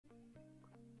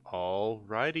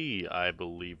Alrighty, I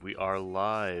believe we are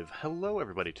live. Hello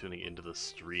everybody tuning into the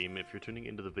stream. If you're tuning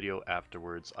into the video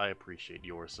afterwards, I appreciate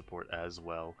your support as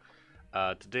well.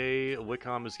 Today,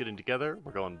 Wicom is getting together.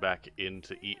 We're going back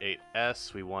into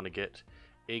E8S. We want to get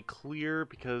a clear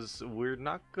because we're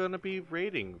not going to be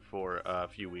raiding for a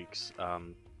few weeks.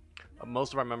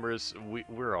 Most of our members,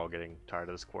 we're all getting tired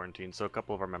of this quarantine, so a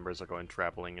couple of our members are going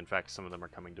traveling. In fact, some of them are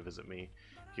coming to visit me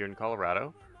here in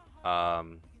Colorado.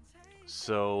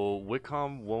 So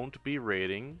Wicom won't be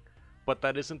raiding, but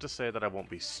that isn't to say that I won't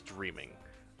be streaming.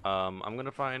 I'm going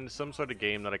to find some sort of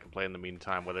game that I can play in the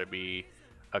meantime, whether it be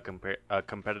a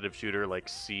competitive shooter like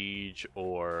Siege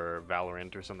or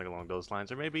Valorant or something along those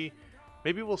lines, or maybe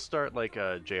we'll start like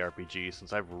a JRPG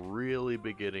since I've really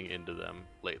been getting into them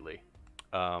lately.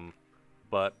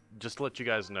 But just to let you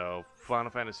guys know,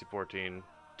 Final Fantasy XIV,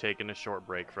 taking a short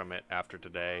break from it after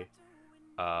today.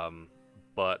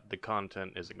 But the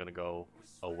content isn't going to go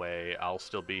away. I'll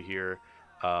still be here.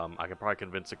 I can probably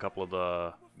convince a couple of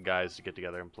the guys to get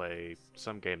together and play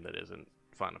some game that isn't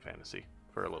Final Fantasy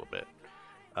for a little bit.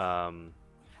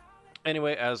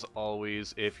 Anyway, as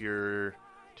always, if you're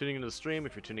tuning into the stream,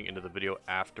 if you're tuning into the video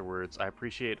afterwards, I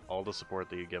appreciate all the support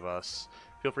that you give us.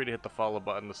 Feel free to hit the follow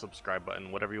button, the subscribe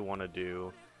button, whatever you want to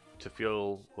do to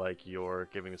feel like you're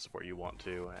giving the support you want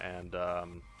to. And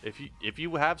if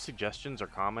you have suggestions or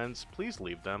comments, please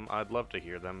leave them. I'd love to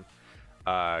hear them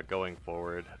going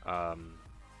forward. I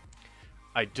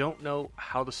don't know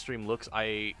how the stream looks.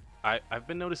 I've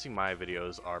been noticing my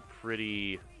videos are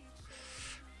pretty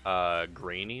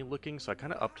grainy looking, so I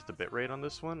kind of upped the bitrate on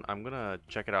this one. I'm gonna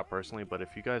check it out personally, but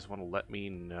if you guys want to let me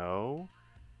know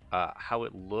how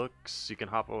it looks, you can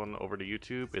hop on over to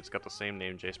YouTube. It's got the same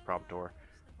name, Jace Promptor.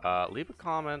 Leave a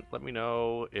comment, let me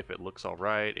know if it looks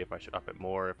alright, if I should up it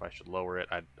more, if I should lower it.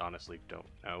 I honestly don't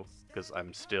know, because I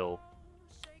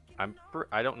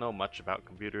don't know much about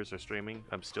computers or streaming.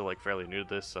 I'm still like fairly new to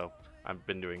this, so I've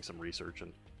been doing some research,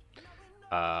 and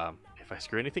if I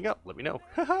screw anything up, let me know.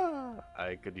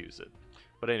 I could use it.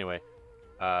 But anyway,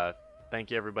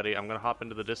 thank you everybody. I'm gonna hop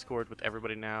into the Discord with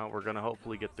everybody now. We're gonna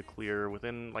hopefully get the clear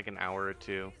within like an hour or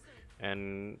two,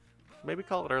 and maybe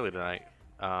call it early tonight.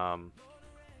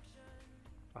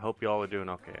 I hope y'all are doing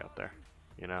okay out there,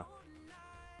 you know?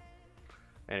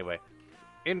 Anyway,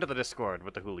 into the Discord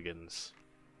with the hooligans.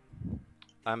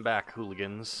 I'm back,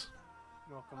 hooligans.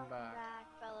 Welcome back,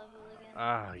 fellow hooligan.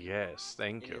 Ah, yes,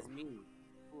 thank you. It is me,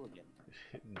 hooligan.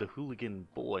 The hooligan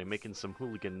boy making some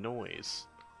hooligan noise.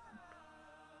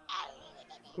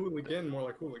 Hooligan, more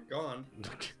like hooligan.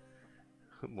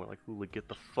 More like hooligan, get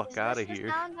the fuck Is out this of here.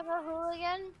 The sound of a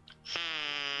hooligan?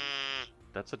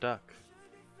 That's a duck.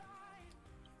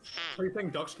 Are you saying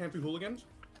ducks can't be hooligans?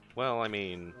 Well, I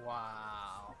mean...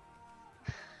 Wow.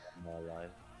 I'm all alive.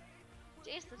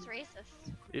 Jace, that's racist.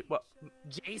 What?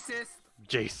 Jaceist?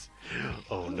 Jace.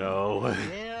 Oh no.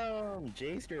 Damn,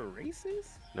 Jace, you're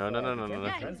racist? No.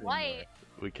 Yeah, he's white.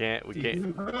 We can't.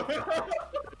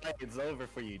 It's over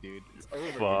for you, dude. It's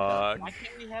over. Fuck. Why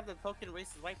can't we have the token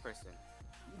racist white person?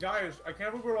 Guys, I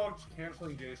can't believe we're all just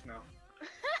canceling Jace now.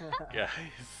 Guys,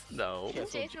 no.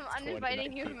 Jace, I'm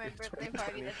uninviting you to my birthday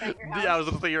party that's at your house. Yeah, I was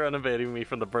gonna say you're uninviting me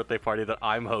from the birthday party that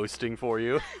I'm hosting for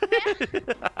you.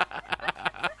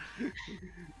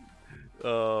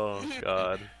 Oh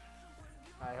god.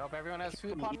 I hope everyone has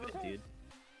food Believe pop it, dude.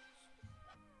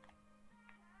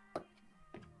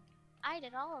 I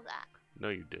did all of that. No,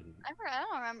 you didn't. I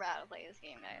don't remember how to play this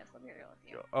game, guys. Let me be real with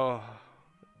you. Oh,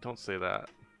 don't say that.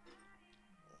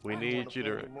 We need you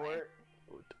to.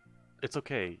 It's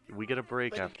okay. We get a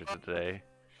break after today.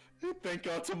 Thank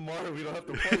God tomorrow we don't have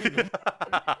to play.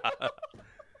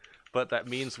 But that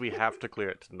means we have to clear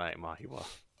it tonight, Mahiwa.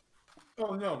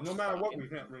 Oh no, no matter what, we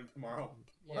can't read tomorrow.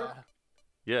 Yeah.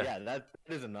 Yeah, Yeah, that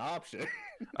is an option.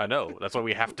 I know. That's why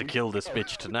we have to kill this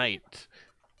bitch tonight.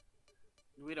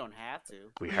 We don't have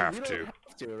to. We I mean, have we to. don't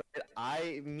have to, right?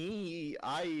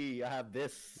 I have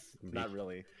this. Not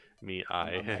really. Me,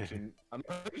 I'm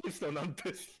still not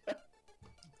this.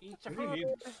 Eat What your do you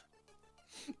food.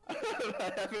 need? I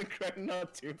haven't cracked out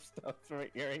tombstones for my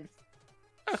earrings.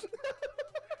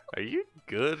 Are you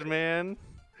good, man?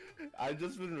 I've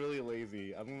just been really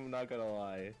lazy. I'm not gonna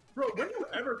lie. Bro, when do you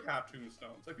ever cap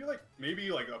tombstones? I feel like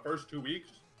maybe like the first 2 weeks.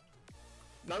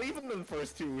 Not even the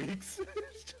first 2 weeks.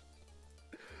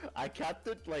 I capped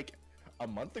it like a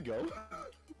month ago.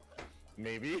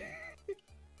 Maybe.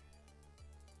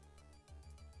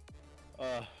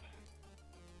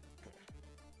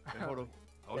 Hey, hold on.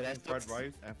 I was Yeah, eating fried that's-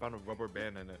 rice and found a rubber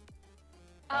band in it.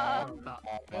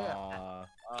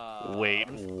 Wait,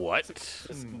 I'm what?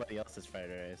 Somebody else's fried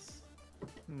rice.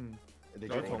 Hmm. Did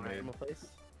Don't you tell go me. from a place?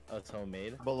 Oh, it's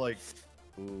homemade. But like,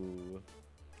 Ooh.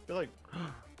 I feel like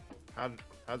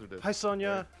hazardous. Hi, Sonia.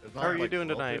 right? It's How not, are you like, doing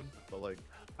tonight? melted, But like,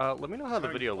 Let me know how the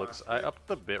Trying video looks. I plastic upped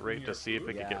the bitrate in to your see if it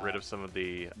food? could get rid Yeah. of some of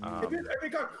the If it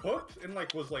got cooked and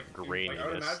like was like I would graininess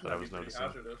imagine that I that'd was be pretty noticing.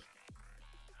 hazardous.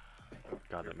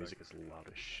 God, that music is loud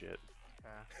as shit.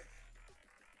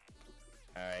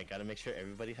 Alright, gotta make sure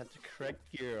everybody has the correct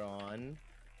gear on.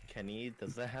 Kenny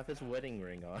doesn't have his wedding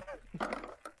ring on.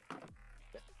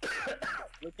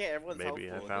 Look at everyone's Maybe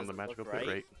I hopeful. It found the doesn't magical look right.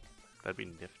 bitrate. That'd be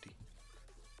nifty.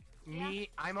 Me,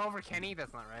 I'm over Kenny.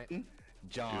 That's not right.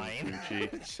 John.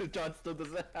 Gucci. John still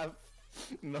doesn't have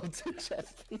melted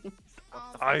chest.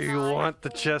 Oh I my God, want the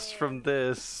chest Dave. from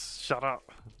this. Shut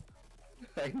up.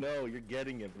 I know, you're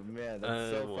getting it, but man, that's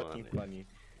I so want fucking it. funny.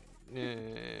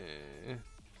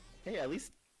 Hey, at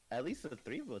least the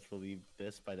three of us will be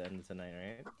this by the end of tonight,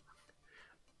 right?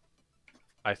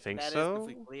 I think That is so.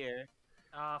 completely clear.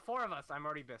 4 of us. I'm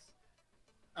already bis.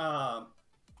 Oh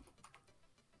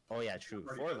yeah, true.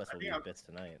 Already 4 of done. us I will think be I'm- this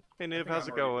tonight. Hey Nib, think how's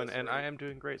I'm it already going? this And I early. am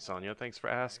doing great, Sonia. Thanks for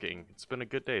asking. It's been a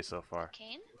good day so far.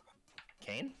 Kane?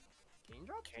 Kane? Kane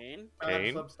drop? Kane?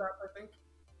 Kane? Substat, I think.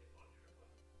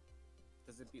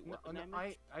 Does it beat No, weapon no,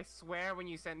 damage? I swear when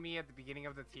you sent me at the beginning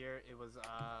of the tier, it was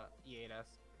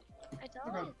E8S. It's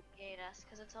always us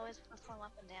because it's always +1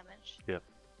 weapon damage.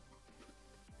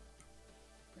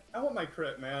 I want my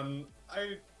crit, man.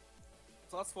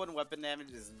 +1 weapon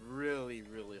damage is really,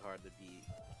 really hard to beat.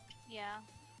 Yeah.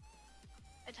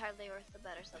 It's hardly worth the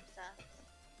better substats.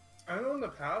 I know in the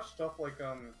past stuff like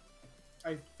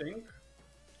I think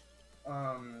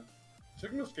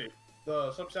Sigmascape,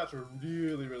 the substats were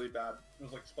really, really bad. It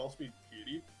was like spell speed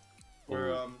 80,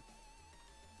 where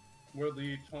where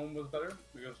the tome was better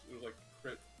because it was like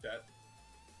crit debt.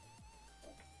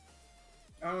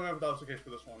 I don't know if that was the case for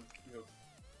this one.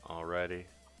 Alrighty.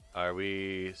 Are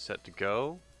we set to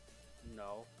go?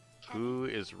 No. Who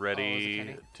is ready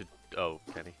Kenny? to... Oh,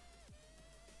 Kenny.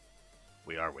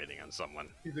 We are waiting on someone.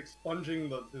 He's expunging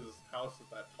his house with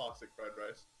that toxic fried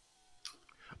rice.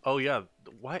 Oh yeah,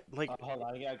 why? Like, Hold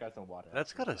on, I got some water.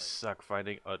 that's gotta suck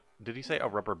finding a... Did he say a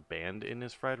rubber band in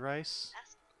his fried rice?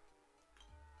 That's,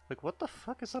 Like, what the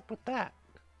fuck is up with that?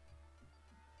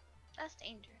 that's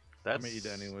dangerous. I'm That's... gonna eat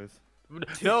it anyways.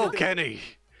 No, Kenny!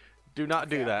 Do not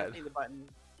do Okay, I'm that. pressing the button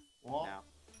now.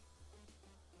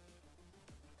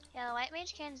 Yeah, the white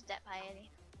mage can's debt piety.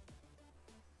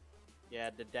 Yeah,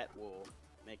 the debt will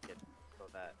make it so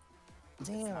that.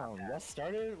 Damn, that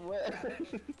started what?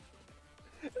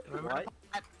 Remember What?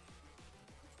 that?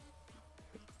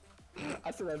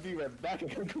 I said I'd be right back. I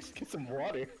gotta go get some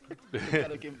water. I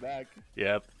gotta get back.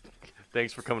 Yep.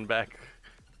 Thanks for coming back.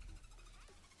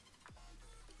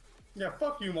 Yeah,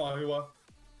 fuck you, Mahua.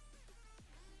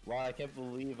 Wow, I can't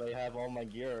believe I have all my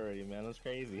gear already, man. That's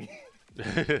crazy.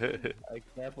 I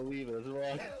can't believe it as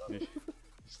well.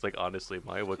 It's like, honestly,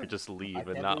 Maiwa could just leave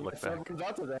and not look back.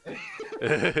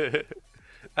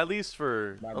 At least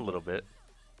for Not a little bit.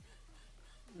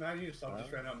 Now you just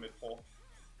ran out mid-pull.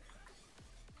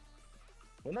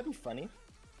 Wouldn't that be funny?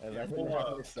 If Yeah, I we'll, didn't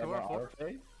have to sell 2 or my 4? auto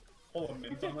pay? Pull a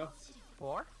mint on us.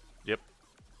 4? Yep.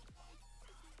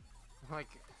 Like,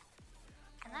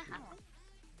 Can that happen?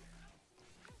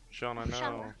 Sean, I know.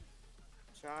 Sean.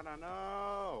 Shauna,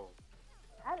 no!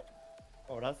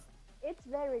 Oh, that's... It's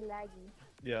very laggy.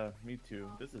 Yeah, me too.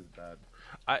 This is bad.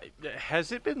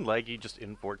 Has it been laggy just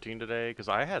in 14 today? Because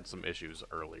I had some issues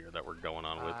earlier that were going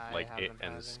on with I like it haven't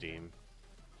and had Steam.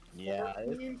 Yeah, it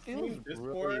 14 feels really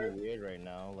Discord. weird right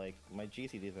now. Like, my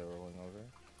GCDs are rolling over.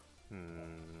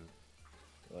 Hmm.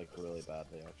 Like, really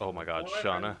badly, actually. Oh my God, One of my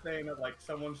Shauna. friends saying that like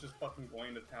someone's just fucking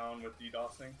going to town with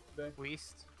DDoSing today.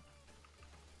 Weast.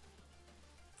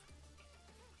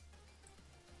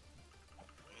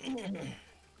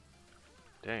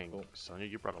 Dang, Cool. Sonya,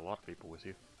 you brought a lot of people with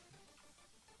you.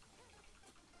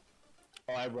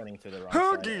 Oh, I'm running to the wrong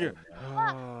Oh side. dear.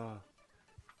 Oh,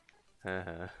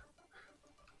 Haha.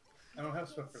 I don't have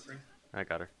stuff for free. I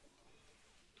got her.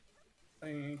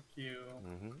 Thank you.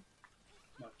 Mm-hmm.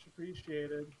 Much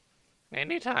appreciated.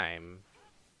 Anytime.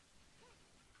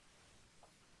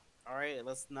 Alright,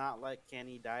 let's not let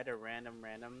Kenny die to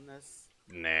randomness.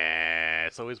 Nah,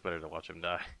 it's always better to watch him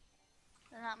die.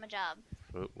 That's not my job.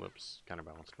 Oh, whoops,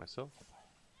 counterbalanced myself.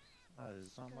 That is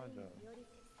not my job.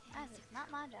 That is not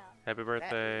my job. Happy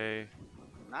birthday.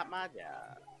 Not my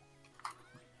job.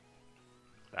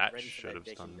 That Ready for should that have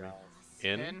Dickie stunned me. draws.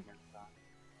 In? In?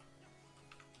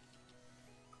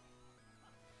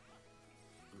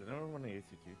 Did anyone run the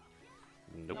ACT?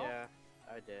 Nope. Yeah,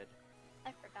 I did.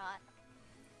 I forgot.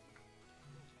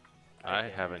 I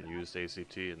did. haven't used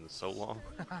ACT in so long.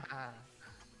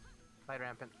 Fight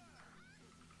rampant.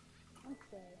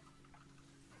 scared.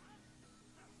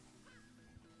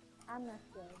 I'm not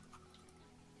scared.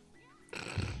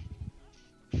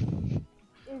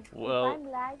 If Well- I'm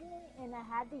lagging and I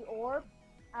had the orb,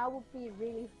 I would be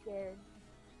really scared.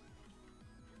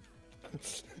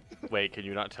 Wait, can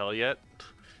you not tell yet?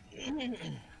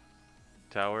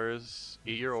 Towers,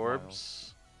 eat your Smile.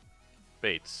 orbs.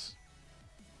 Bates.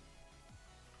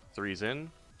 3's in.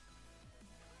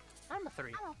 I'm a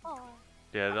 3. I'm a 4.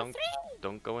 Yeah,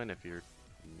 don't go in if you're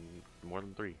more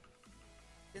than 3.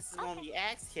 This is gonna be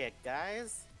axe kick,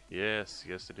 guys. Yes,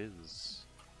 yes it is.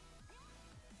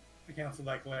 I canceled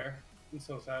that glare. I'm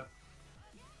so sad.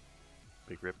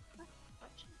 Big rip.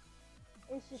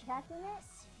 Is she catching it?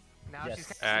 Now Yes.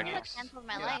 she's Axe. I'm catching gonna it. cancel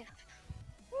my Yeah. life.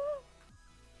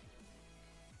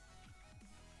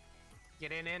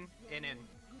 Get in.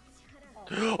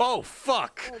 Oh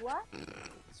fuck! Wait, what?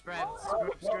 Spread. Oh,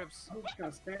 Scripts. I'm just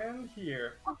gonna stand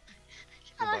here.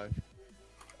 Goodbye.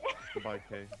 Goodbye,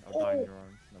 Kay. I'll die in your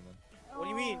arms. Never mind. What do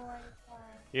you mean? Oh my God.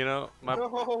 You know, my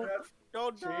No,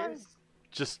 don't do it. Jeez.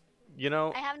 just you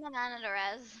know, I have no mana to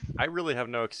res. I really have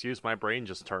no excuse. My brain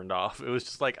just turned off. It was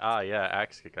just like, ah, yeah,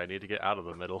 axe kick. I need to get out of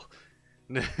the middle.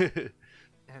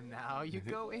 And now you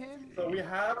go in. So we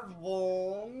have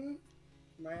one.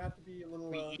 Might have to be a little.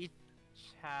 We each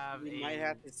have You a. might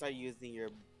have to start using your.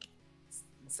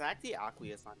 Sack the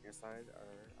Aqueous on your side,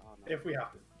 or I don't know. If we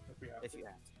have to. If we have If to. you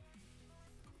have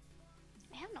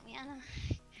I have no mana.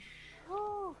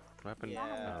 Oh, Weapon.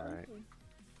 Yeah. All right.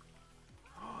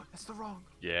 That's the wrong.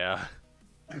 Yeah.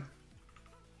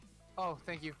 Oh,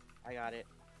 thank you. I got it.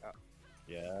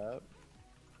 Yep.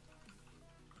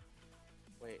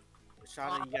 Wait,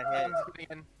 Shauna, you got hit.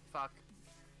 Getting in. Fuck.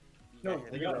 You No,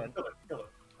 got we hit. got it. Kill it.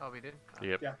 Oh, we did. Oh,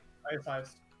 Yep. Yeah. I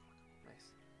sized.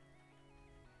 Nice.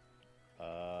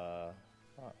 Huh.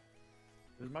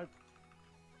 This is my.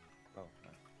 Oh,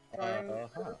 nice.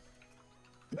 Huh.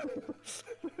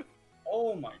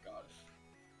 Oh my gosh.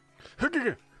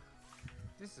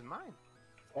 This is mine.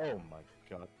 Oh my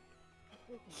god.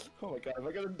 Oh my god, am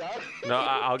I gonna die? No,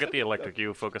 I'll get the electric.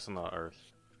 You focus on the earth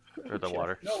or the Okay.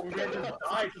 water. No, we're gonna just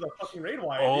die to the fucking raid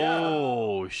wire. Yeah.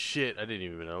 Oh shit! I didn't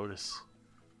even notice.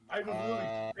 I was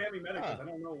really spamming medics. I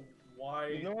don't know why.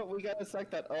 You know what? We gotta sack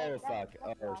that. Oh fuck.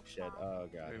 Oh shit. Oh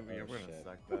god. Wait, Oh we're gonna shit.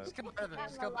 sack that. Just kill Evan.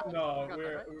 Just kill Evan. No, You got that,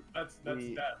 right? that's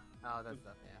We- death. Oh, that's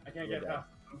that. Yeah. I can't We're get dead. past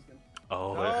the pumpkin.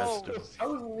 Oh, No. it has to. I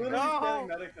was literally No. spamming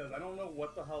medics. I don't know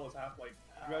what the hell was happening. Like,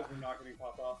 you guys were not getting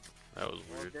popped off. That was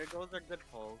Well, weird. there goes our good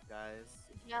poll, guys.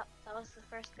 Yep, that was the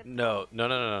first good. No.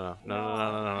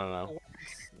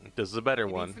 This is a better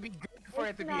It one. needs to be good for it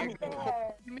it's to be not a good fair.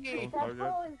 poll. Me. Oh, That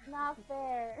poll is not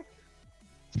fair.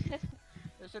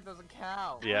 This shit doesn't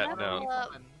count. Yeah, I'm no.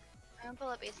 I'm gonna pull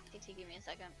up ACT. Give me a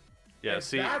second. Yeah. If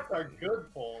See. that's a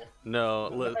good pull.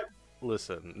 No.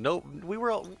 Listen. No. We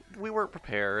weren't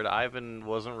prepared. Ivan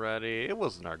wasn't ready. It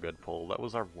wasn't our good pull. That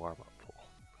was our warm up pull.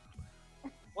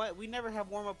 What? We never have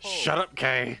warm-up polls. Shut up,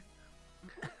 Kay.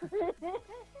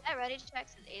 I ready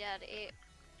checks at 8 out of 8.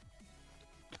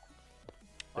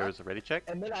 There was a ready check.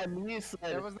 And then I immediately said,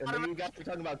 There was and not then a- you guys were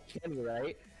talking about Kenny,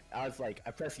 right? I was like,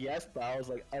 I pressed yes, but I was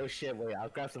like, oh shit, wait, I'll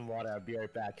grab some water, I'll be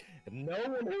right back. And no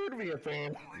one heard me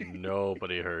apparently.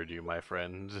 Nobody heard you, my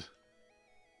friend.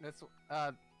 That's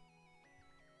ready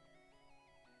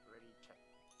check.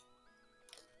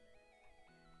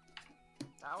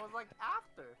 That was like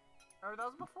after, or that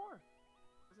was before.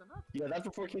 Is it not? Yeah, that's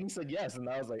before Kenny said yes, and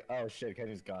I was like, oh shit,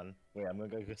 Kenny's gone. Wait, I'm gonna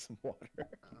go get some water.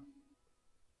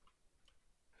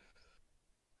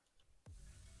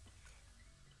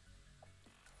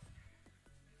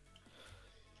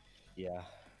 Yeah,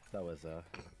 that was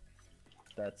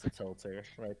that's a tilter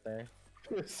right there.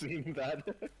 Seeing that.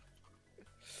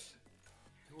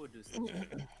 Who would do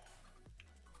something?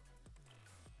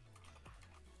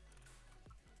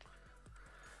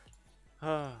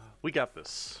 We got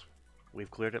this. We've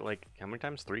cleared it like how many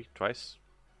times? 3? Twice?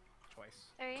 Twice.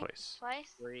 3? Twice.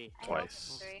 Twice? Three. I hope Twice.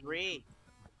 it's 3. 3.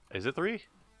 Is it 3? No,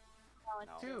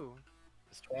 it's No. 2.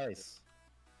 It's twice.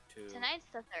 2. Tonight's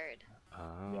the 3rd.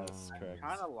 Oh. Yes, correct. I'm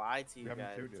trying to lie to you We haven't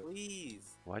guys. queued yet. Please.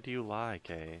 Why do you lie,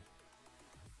 Kay?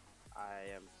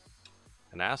 I am.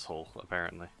 An asshole,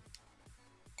 apparently.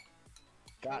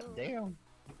 God damn.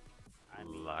 I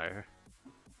mean, Liar.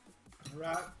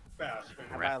 Rat bastard.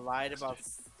 have I lied about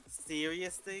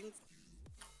serious things?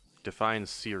 Define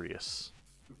serious.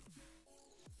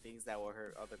 Things that will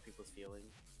hurt other people's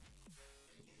feelings.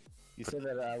 You said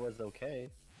that I was okay.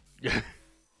 You're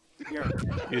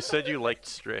You said you liked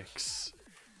Strix.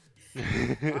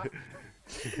 y'all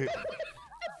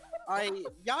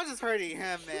just hurting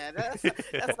him, man.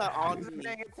 That's not on Wasn't me.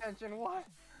 paying attention. What?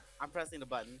 I'm pressing the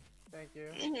button. Thank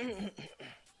you.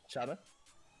 Shana?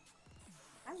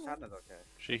 Shana's okay.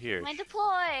 She here. My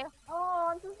deploy. Oh,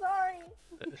 I'm so sorry.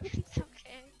 It's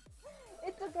okay.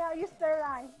 It's okay, I'll use third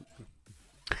eye.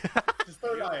 Just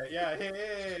third eye it. Yeah,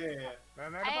 yeah.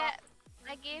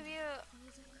 I gave you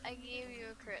a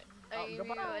crit. Oh, I gave you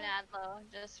goodbye. an adlo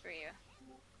just for you.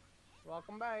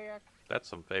 Welcome back. That's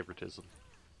some favoritism.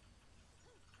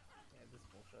 Yeah, this is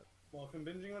bullshit. Welcome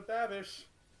binging with Davish.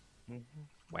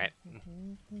 Wet.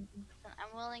 I'm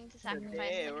willing to sacrifice.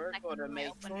 Today like a we're second going to of my make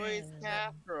opener. choice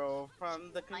casserole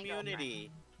from the My God.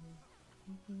 community.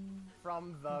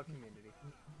 From the community.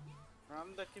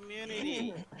 From the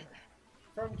community.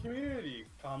 From community,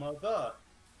 comma, the.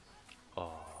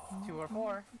 Oh. 2 or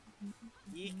 4.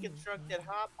 Deconstructed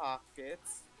Hot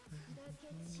Pockets.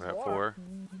 We're at 4.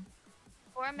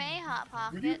 For May Hot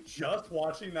Were you Pocket. just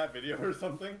watching that video or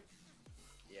something?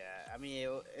 Yeah, I mean,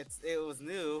 it was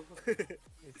new.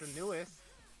 It's the newest.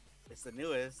 It's the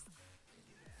newest.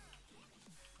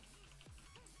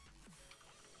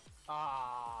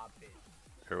 Ah, bitch.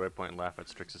 Everybody point and laugh at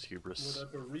Strix's hubris.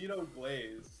 With a burrito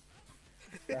glaze.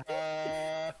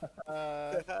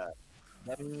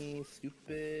 Dummy,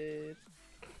 stupid.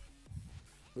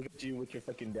 Look at you with your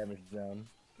fucking damage down.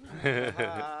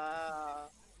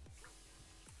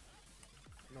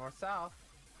 North south.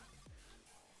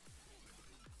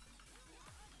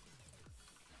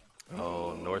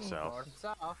 Oh, north south. North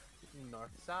south.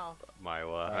 North south. My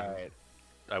Alright.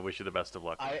 I wish you the best of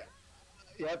luck.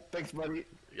 Yep, thanks, buddy.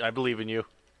 I believe in you.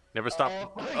 Never stop.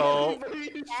 Oh, Oh,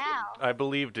 Ow. I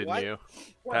believed in What? you.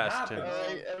 What Past happened? tense.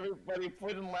 Alright, everybody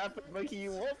point and laugh at Mikey.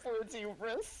 You went for it,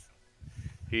 Hubris.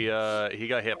 He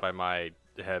got hit by my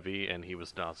heavy, and he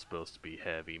was not supposed to be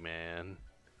heavy, man.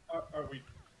 Are we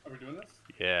doing this?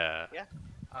 Yeah.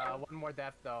 One more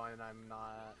death though, and I'm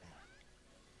not.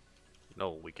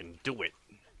 No, we can do it.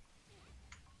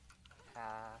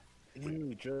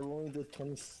 Dude, you're only the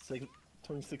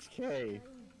 26k.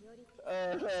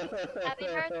 Happy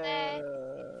birthday.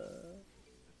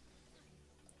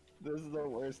 This is the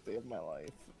worst day of my life.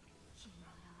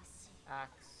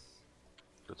 Axe.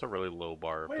 That's a really low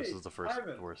bar if this Wait, is the first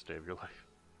Ivan. worst day of your life.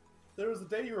 There was the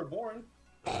day you were born.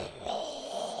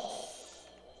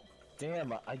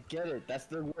 Damn, I get it. That's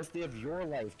the worst day of your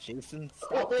life, Jason.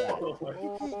 Stop that. Oh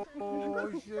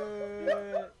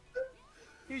shit!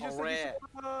 He just said Alright.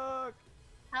 you suck.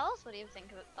 How else would you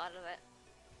thought of it?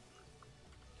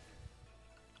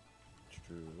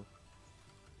 True.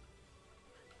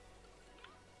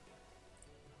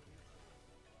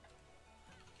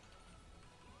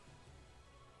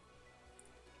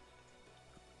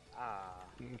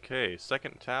 Okay,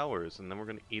 second towers, and then we're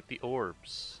gonna eat the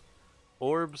orbs.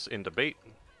 Orbs in debate.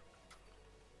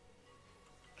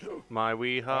 My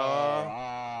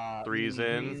weehaw. Three's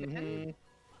in.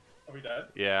 Are we dead?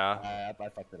 Yeah. I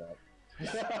fucked it up. I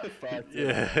fucked it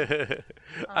up. Yeah.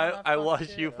 I fucked watched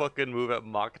it you up. fucking move at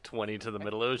Mach 20 to the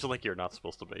middle. It was just like, you're not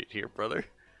supposed to bait here, brother.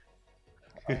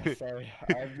 I'm sorry.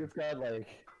 I've just got like.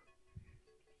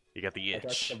 You got the I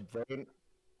got itch. the brain.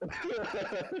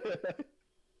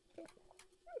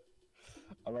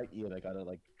 I'm like Ian. I got it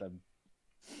like the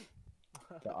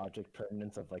object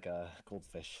permanence of like a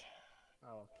goldfish.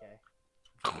 Oh, okay.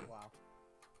 Wow.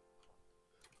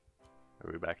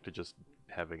 Are we back to just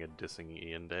having a dissing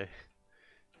Ian day?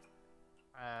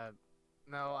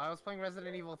 No, I was playing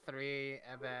Resident Evil 3,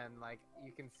 and then like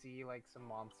you can see like some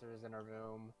monsters in a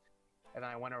room, and then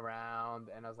I went around,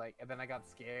 and I was like, and then I got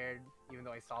scared, even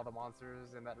though I saw the monsters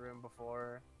in that room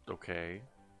before, Okay.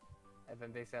 and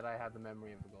then they said I had the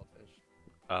memory of the goldfish.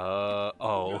 You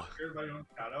Oh. got scared by your own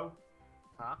shadow?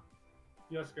 Huh?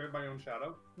 You got scared by your own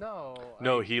shadow? No.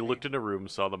 No, he looked in a room,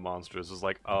 saw the monsters, was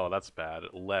like, oh, that's bad.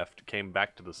 Left, came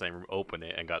back to the same room, opened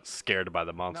it, and got scared by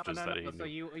the monsters no, that he So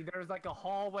knew. there's like a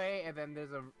hallway, and then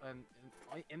there's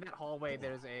in that hallway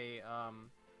there's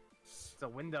it's a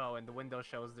window, and the window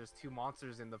shows there's 2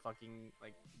 monsters in the fucking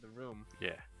like the room,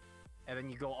 Yeah. and then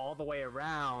you go all the way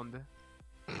around,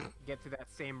 get to that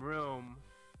same room,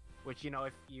 which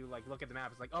if you like look at the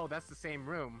map, it's like, oh, that's the same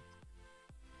room,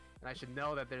 and I should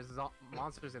know that there's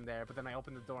monsters in there, but then I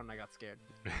opened the door and I got scared.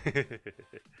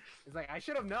 It's like I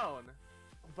should have known,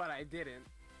 but I didn't.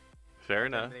 Fair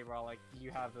And enough. they were all like,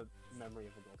 you have the memory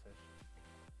of the goldfish.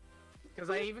 Because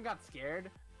I even got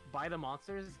scared by the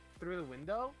monsters through the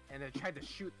window, and they tried to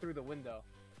shoot through the window.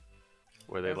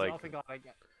 Were they It was like? all thinking,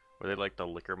 Were they like the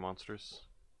liquor monsters?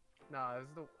 no, it was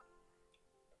the.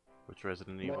 Which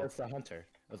Resident No, Evil? it's a hunter.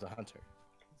 It was a hunter.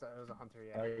 It was a hunter,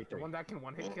 yeah. Alright, The one that can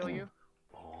one-hit kill you.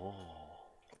 Oh.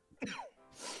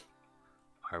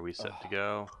 Are we set to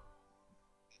go?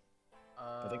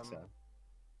 I think so.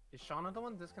 Is Shauna the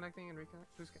one disconnecting and reconnecting?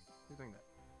 Who's doing that?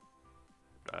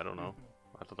 I don't know.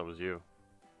 I thought that was you.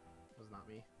 It was not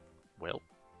me. Well,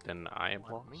 then I am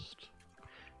Wasn't me. lost.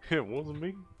 It wasn't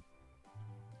me.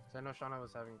 So I know Shauna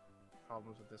was having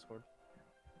problems with Discord.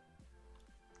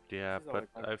 Yeah, She's but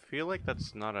always I feel like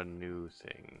that's not a new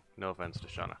thing. No offense to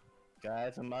Shauna.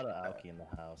 Guys, I'm out of Alki in the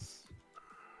house.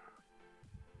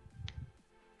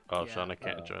 Oh, Yeah. Shauna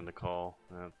can't join the call.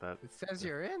 That It says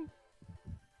you're in.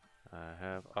 I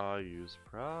have a use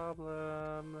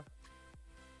problem.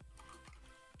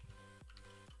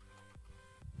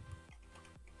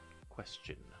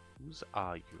 Question: whose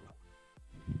are you?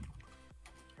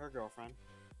 Her girlfriend.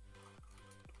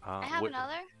 I have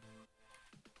another.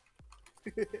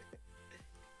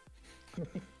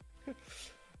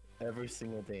 Every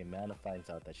single day, Mana finds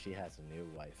out that she has a new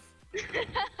wife.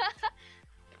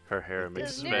 Her harem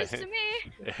It's news to expands.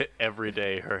 me. Every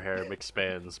day, her harem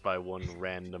expands by one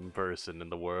random person in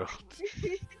the world.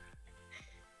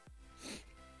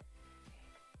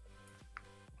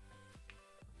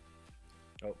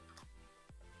 Oh,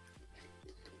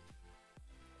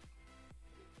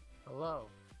 Hello.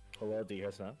 hello, do you hear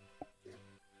us now?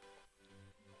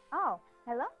 Oh,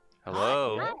 hello?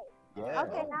 Hello. Hi. Yeah.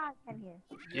 Okay, now I can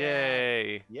hear.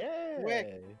 Yay. Yay! Quick.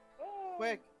 Yay.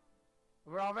 Quick.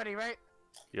 We're all ready, right?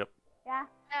 Yep. Yeah.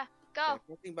 Go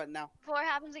Pressing button now. before it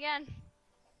happens again.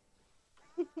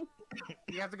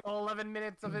 You have to go 11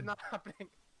 minutes of it not happening.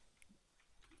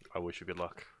 I wish you good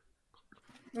luck.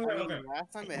 I mean, Okay.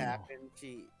 last time it happened,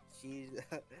 she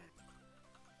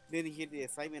didn't hear the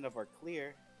excitement of our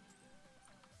clear.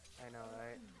 I know,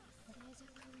 right?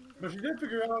 But she did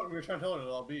figure out we were trying to tell her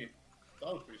that I'll be.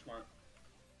 That was pretty smart.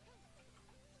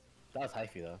 That was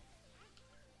hyphy though.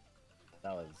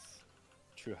 That was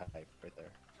true hype right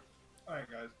there. Alright,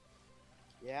 guys.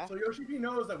 Yeah. So Yoshi P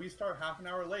knows that we start half an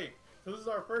hour late. So this is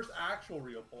our first actual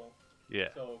real poll. Yeah.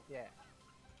 So Yeah.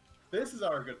 this is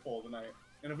our good poll tonight.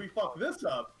 And if we fuck this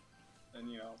up, then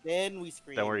you know. Then we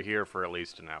scream. Then we're here for at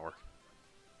least an hour.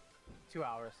 2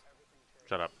 hours.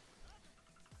 Shut up.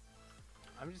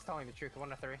 I'm just telling the truth. 1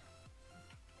 to 3.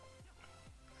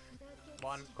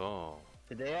 1. Oh.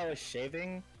 Today I was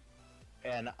shaving,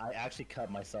 and I actually cut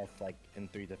myself like in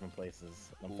 3 different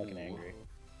places. I'm fucking Ooh. angry.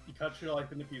 You cut your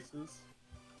life into pieces.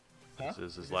 Huh? This is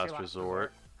his Is this your last last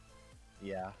resort.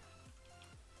 Yeah.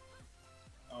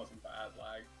 That was some bad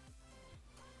lag.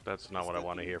 That's not what I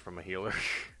want to hear from a healer.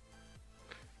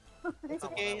 It's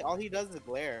okay. All he does is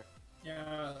glare.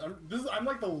 Yeah, I'm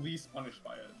like the least punished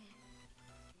by it.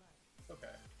 It's okay.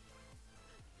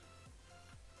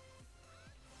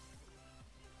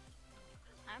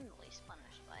 I'm the least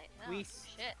punished by it. We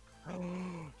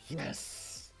Oh, shit.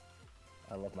 Yes.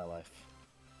 I love my life.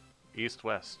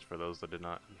 East-west, for those that did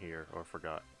not hear or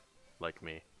forgot, like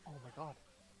me. Oh my god.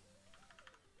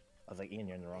 I was like, Ian,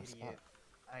 you're in the wrong Idiot. spot.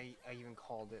 I even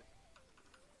called it.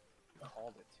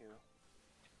 Called it too.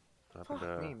 What Fuck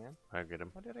happened to- me, man. I get him.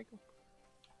 Where did I go?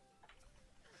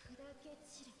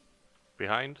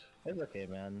 Behind? It's okay,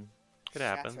 man. It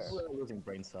happens. Shatter. We're losing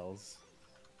brain cells.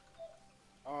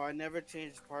 Oh, I never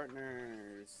changed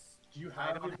partners. Do you I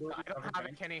have the don't, ability I to don't cover have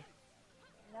tank? it, Kenny.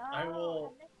 No, I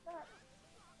will- I messed up.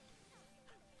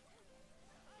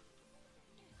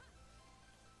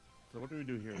 So what do we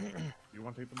do here? You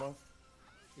want to take the bus?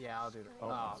 Yeah, I'll do it.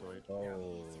 Oh, sweet.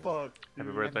 Oh. Fuck. Happy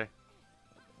dude. birthday.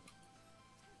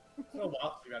 It's no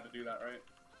loss you got to do that, right?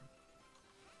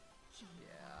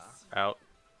 Yeah. Out.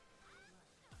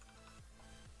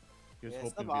 Here's Yeah,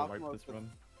 hoping some to wipe optimal this for-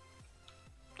 run.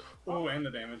 Oh, and the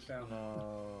damage down.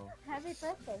 No. Happy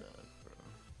birthday.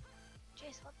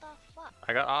 Jeez, what the fuck?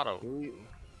 I got auto.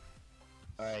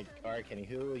 Alright, Kenny,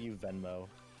 who will you Venmo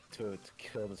to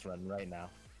kill this run right now?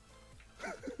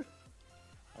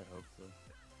 I hope so.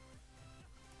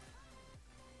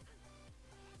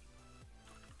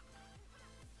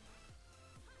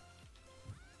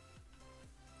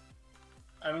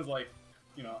 Ivan's like,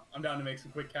 you know, I'm down to make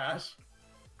some quick cash.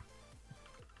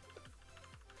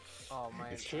 Oh my.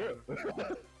 It's true.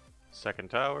 Second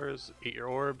towers. Eat your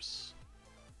orbs.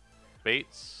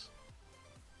 Baits.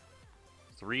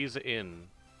 3's in.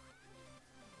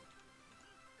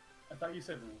 I thought you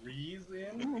said Rees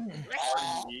in.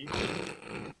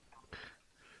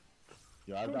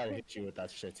 Yo, I gotta hit you with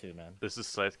that shit too, man. This is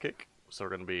scythe kick, so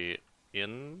we're gonna be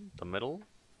in the middle.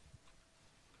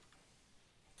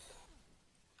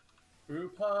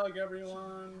 Group hug,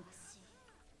 everyone.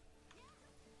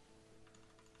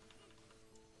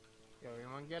 Yo,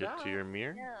 everyone get Get out. to your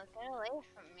mirror. No, get away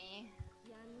from me.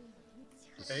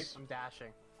 Okay. I'm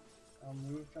dashing. I'll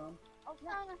move, John. Oh,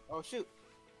 no. Oh shoot!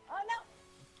 Oh no!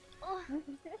 Oh,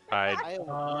 I I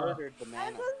murdered the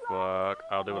man. fuck.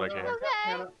 I'll do what I can.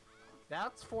 okay.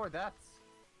 That's 4 deaths.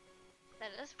 That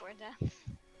is 4 deaths.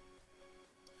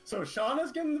 So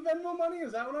Shauna's getting the Venmo money?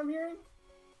 Is that what I'm hearing?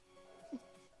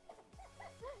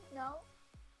 No.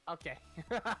 Okay.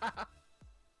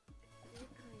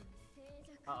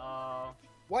 Uh-oh.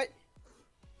 What?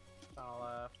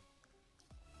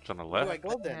 It's on the Where left. do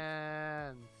I go then?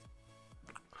 And...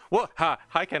 What?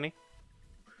 Hi, Kenny.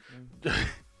 did you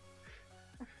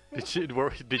Hey, see? why are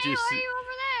you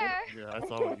over there? Yeah, I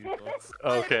saw what you saw.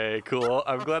 Okay, cool.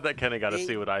 I'm glad that Kenny got to Hey.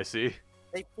 see what I see.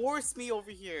 They forced me over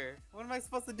here. What am I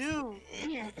supposed to do?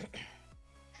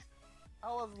 I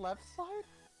was left side?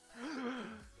 I'm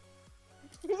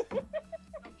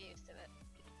used to it.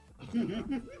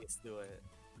 Let's do it.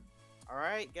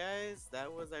 Alright, guys.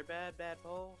 That was our bad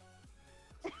poll.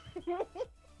 It's gonna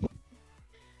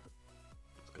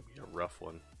be a rough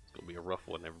one. It's gonna be a rough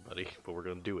one, everybody. But we're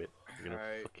gonna do it. We're gonna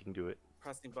Alright. fucking do it.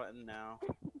 Pressing button now.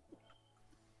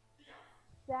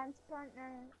 Dance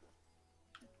partner.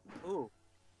 Ooh.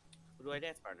 Who do I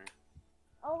dance partner?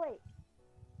 Oh wait.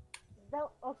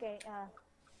 Okay.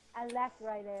 I left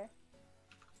right there.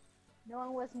 No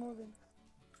one was moving.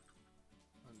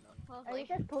 Are you Lovely.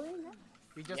 guys pulling now?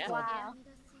 We just Yeah. pulled. Wow.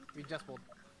 We just pulled.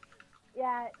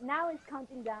 Yeah. Now it's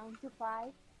counting down to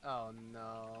 5. Oh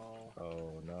no.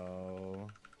 Oh no.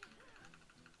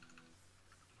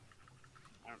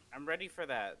 I'm ready for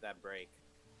that break.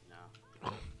 No.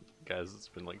 Guys, it's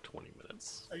been like 20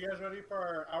 minutes. Are you guys ready for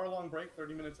our hour-long break?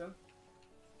 30 minutes in.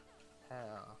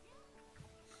 Hell.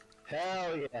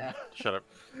 Hell yeah. Shut up.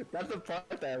 That's the part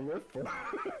that I live for.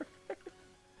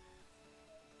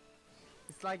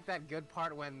 It's like that good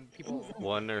part when people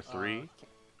 1 or 3?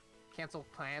 cancel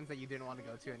plans that you didn't want to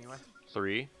go to anyway.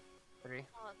 3. 3.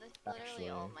 Oh, that's literally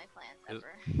all of my plans Is-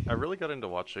 ever. I really got into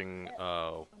watching.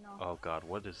 No. Oh god,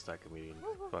 what is that comedian?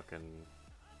 Fucking.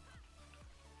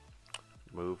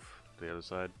 Move to the other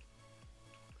side.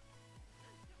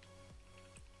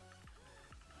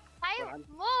 I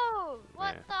moved!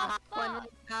 What Yeah. the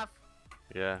fuck?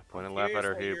 Yeah, point and laugh at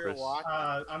her hubris.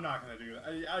 I'm not gonna do that.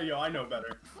 I know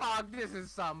better. Fuck, this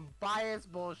is some biased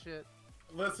bullshit.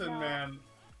 Listen, No. man.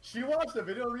 She watched a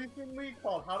video recently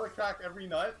called "How to Crack Every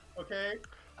Nut." Okay.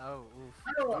 Oh, oof.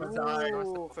 I don't want to die.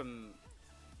 Ooh, from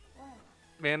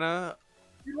Mana,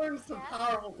 You learned some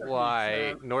powerful techniques.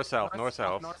 why? man. North south, north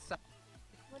south. North south.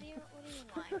 What do you mean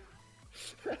why?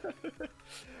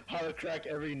 How to crack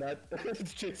every nut.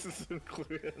 Jason's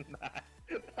included in that.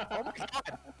 Oh my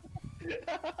god.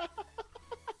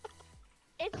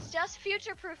 It's just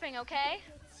future proofing, okay?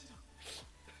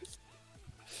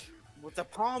 with the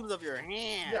palms of your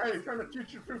hand. Yeah, you're trying to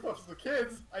future-proof us the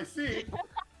kids. I see.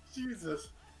 Jesus.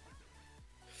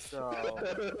 So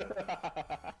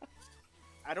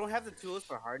I don't have the tools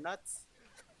for hard nuts.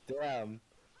 Damn.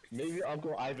 Maybe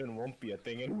Uncle Ivan won't be a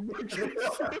thing anymore.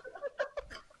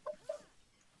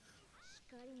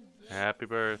 Happy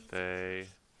birthday.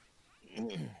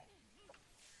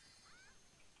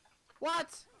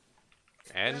 What?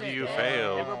 And Shit. you Yeah.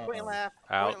 failed. Everyone point and laugh.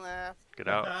 Out. Point and laugh. Get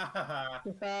out.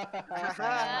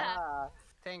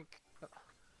 Think.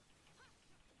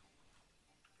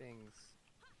 Things.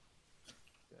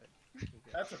 Good.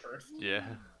 That's a first.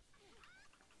 Yeah.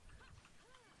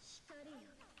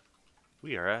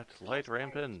 We are at Light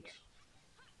Rampant.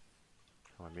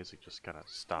 Oh, my music just kind of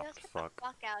stopped. Let's get Fuck. the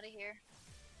fuck out of here.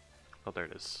 Oh, there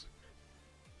it is.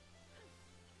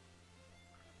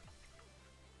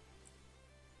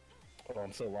 Oh,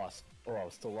 I'm so lost. Oh, I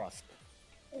was still lost.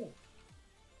 Oh.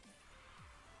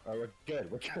 Alright, we're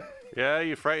good. We're good. Yeah,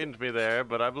 you frightened me there,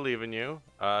 but I believe in you.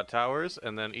 Towers,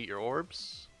 and then eat your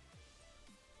orbs.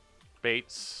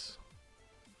 Baits.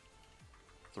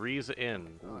 Three's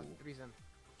in. Oh, Ooh. three's in.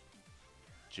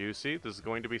 Juicy. This is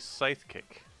going to be Scythe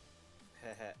Kick.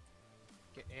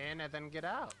 Get in and then get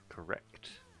out. Correct.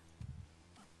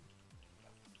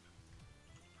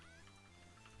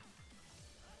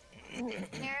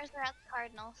 Mirrors are at the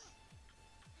Cardinals.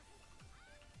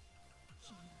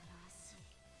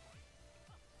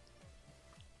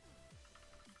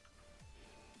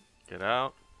 Get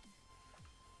out.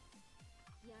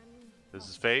 This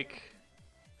is fake.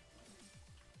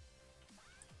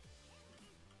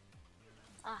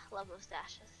 Ah, love those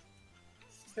dashes.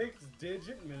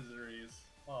 6-digit miseries.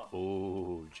 Oh,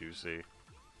 Ooh, juicy.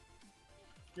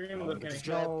 you're gonna live Kenny.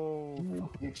 No.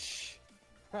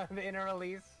 The inner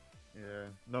release. Yeah.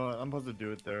 No, I'm supposed to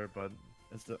do it there, but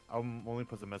I'm only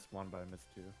supposed to miss one, but I missed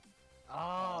two.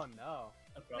 Oh no.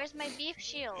 Where's my beef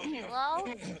shield? Hello?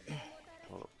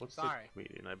 Well, what's Sorry. the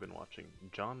comedian I've been watching?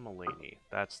 John Mulaney.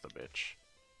 That's the bitch.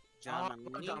 John Oh,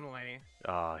 Mulaney? John Mulaney.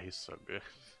 Ah, he's so good.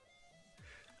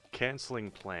 Canceling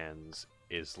plans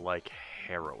is like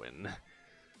heroin.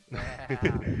 Yeah.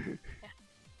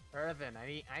 Earthen.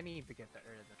 I need to get the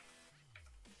earthen.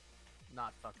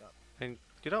 Not fuck up. And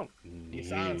you don't You need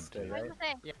silenced it, Where's right? the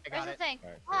thing? Yeah, I Where's got the it. thing?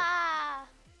 Alright, Ah!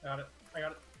 Got it. I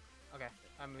got it. Okay,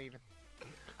 I'm leaving.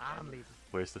 I'm leaving.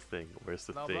 Where's the thing? Where's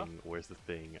the Lobo? thing? Where's the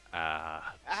thing?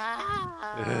 Ah.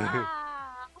 Ah!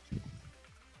 Ah!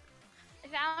 I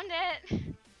found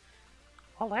it.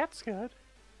 Oh, that's good.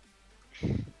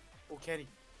 Oh, Kenny.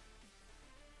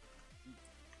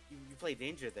 You play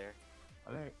danger there.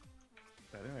 I think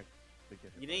I think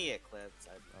You didn't get clips.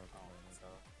 I, okay. so.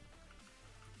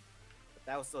 But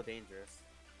that was still dangerous.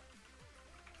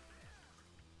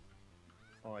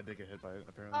 Oh, I did get hit by it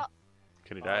apparently. Oh.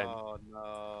 Kenny died. Oh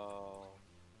no.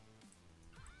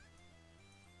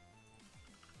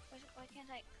 Why can't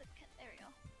I click it? There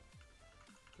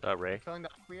we go. Ray. Killing the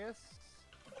obvious.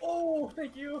 Oh,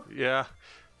 thank you. Yeah.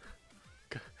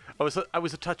 I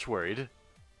was a touch worried.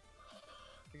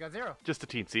 You got 0. Just a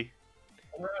teensy.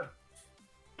 Oh my god.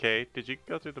 Okay, did you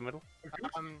go through the middle?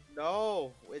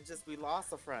 No, it just we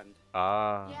lost a friend.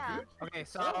 Ah. Yeah. Okay,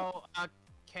 so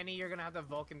Kenny, you're gonna have to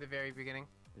Vulcan the very beginning,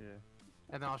 Yeah.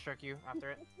 and then I'll Shrek you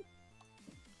after it.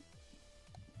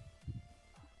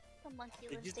 The monkey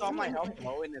Did was you saw my dating health me.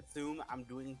 low and assume I'm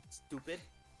doing stupid?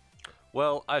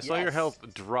 Well, I saw your Yes.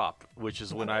 health drop, which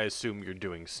is when I assume you're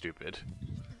doing stupid.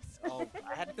 Oh,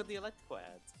 I had to kill the electrical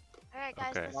ads. Alright,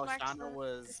 guys, Okay. this While marks Shana the,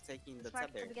 was taking the this marks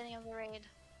the tether. beginning of the raid.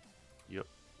 Yep.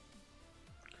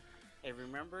 Hey,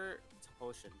 remember to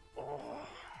potion.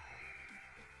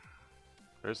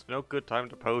 There's no good time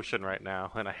to potion right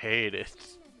now, and I hate it.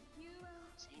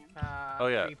 Same. Oh,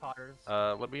 yeah. 3 potters.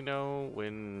 Let me know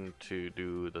when to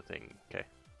do the thing, okay?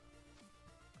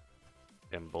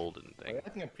 Embolden We're thing.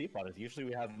 looking at pre-potters. Usually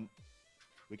we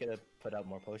gotta put out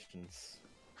more potions.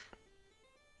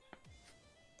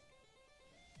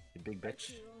 You big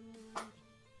bitch.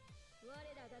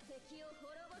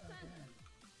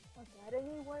 Okay, I don't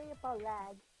need to worry about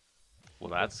lag. Well,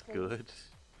 that's good.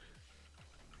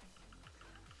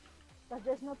 Because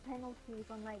there's no penalties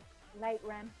on like light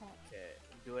rampant. Okay,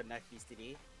 do a neck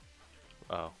BCD.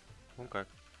 Oh, okay.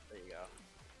 There you go.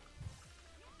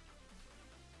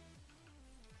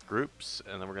 Groups,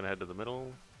 and then we're gonna head to the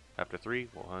middle. After 3,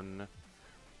 1,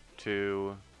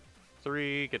 2,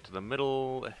 3. Get to the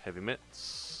middle. Heavy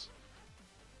mitts.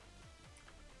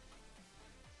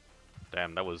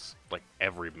 Damn, that was like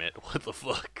every mitt. What the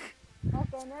fuck?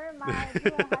 Okay, never mind.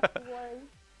 You don't have to worry.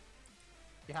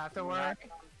 You have to work.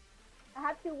 I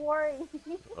have to worry.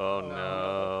 Oh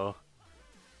no.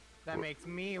 That makes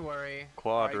me worry.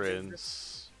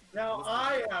 Quadrants. Now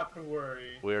I have to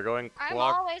worry. We are going I'm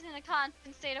always in a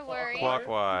constant state of worry.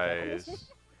 clockwise. 3.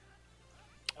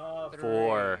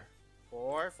 4.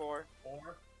 4. 4.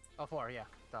 Oh, 4, yeah.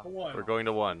 So. 1. We're going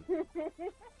to 1.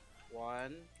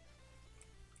 1.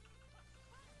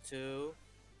 2.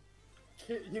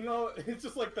 You know, it's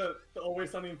just like the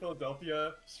Always Sunny in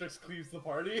Philadelphia. Strix cleaves the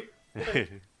party.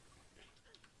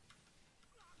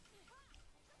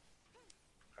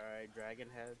 Alright, Dragon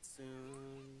Head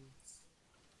soon.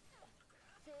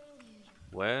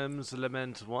 Wem's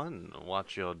Lament 1.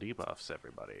 Watch your debuffs,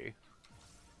 everybody.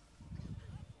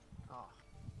 Oh.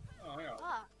 Oh, yeah.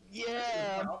 Ah,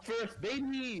 Yeah, first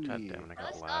baby. God damn it, I got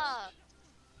let's last. go.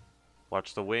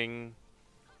 Watch the wing.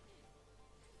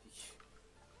 You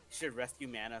should rescue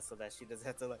Mana so that she doesn't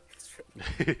have to like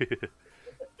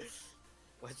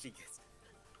what she gets.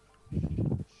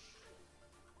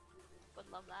 Would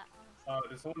love that.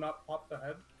 Did someone not pop the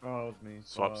head? Oh, it was me.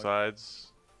 Swap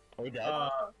sides. Are we dead?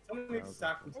 Someone needs to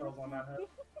sack themselves on that head.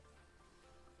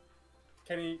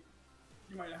 Kenny,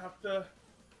 you might have to.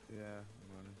 Yeah,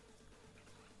 I'm running.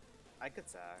 I could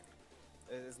sack.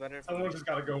 It's better if Someone just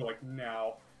gotta go like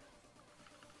now.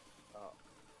 Oh,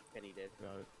 Penny did.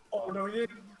 Got it. Oh no, he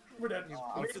didn't. We're dead.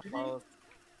 Oh, I'm Wait, too did he? close.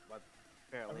 But Are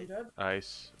apparently. we dead?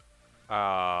 Ice.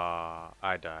 Ah,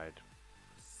 I died.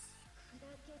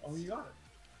 Oh, you got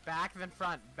it. Back then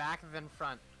front. Back then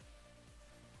front.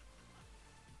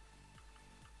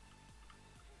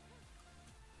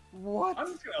 What? I'm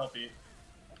just gonna help you.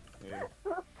 Yeah.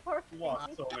 Poor You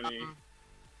lost so many.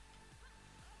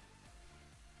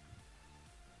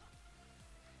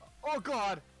 Oh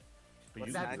god! But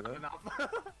you That's did good it. enough.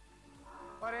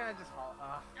 Why didn't I just fall?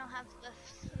 I don't have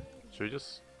this. Should we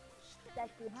just...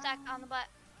 Stack on the butt.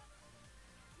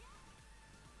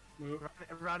 Move.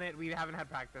 Run it. We haven't had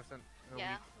practice in a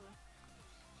Yeah. week.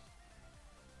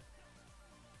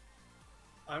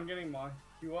 I'm getting my.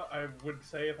 You know what I would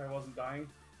say if I wasn't dying?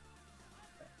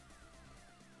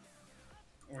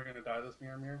 We're gonna die this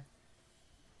mirror.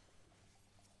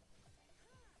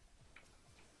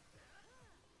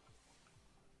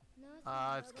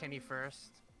 It's Kenny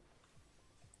first.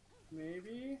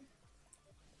 maybe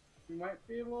we might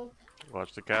be able.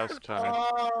 Watch the cast time.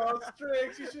 Oh,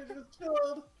 Strix, you should have just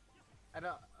chilled. I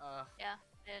don't. Yeah,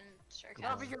 and sure No,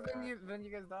 cast. because then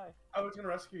you guys die. I was gonna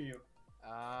rescue you.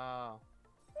 Oh.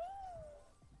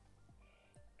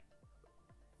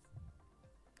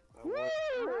 Woo!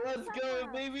 Let's go,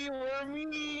 baby. We're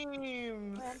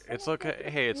memes. It's okay.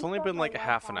 Hey, it's only been like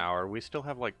half an hour. We still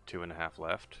have like 2.5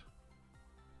 left.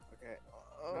 Okay.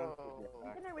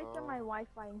 I'm gonna restart my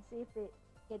Wi-Fi and see if it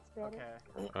gets better.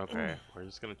 Okay. Okay, we're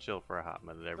just gonna chill for a hot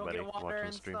minute, Go everybody get water watching the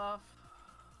and stream. stuff.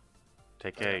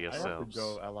 Take care of I have yourselves. to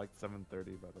go at like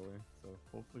 7:30, by the way. So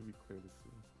hopefully we clear this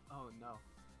soon. Oh no.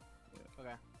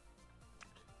 Okay.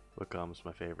 Becomes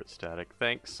my favorite static.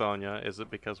 Thanks, Sonya. Is it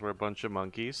because we're a bunch of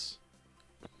monkeys?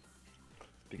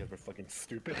 Because we're fucking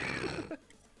stupid.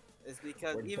 It's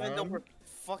because We're even though dumb? we're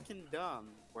fucking dumb,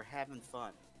 we're having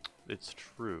fun. It's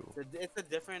true. It's a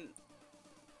different,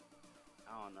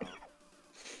 I don't know,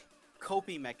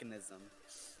 coping mechanism.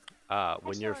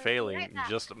 When you're Actually, failing, right back.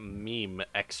 just meme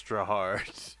extra hard.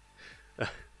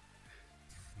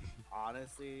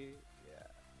 Honestly, yeah.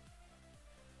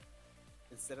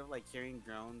 Instead of like hearing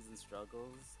groans and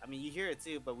struggles, I mean you hear it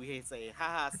too, but we hate say,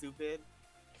 haha, stupid.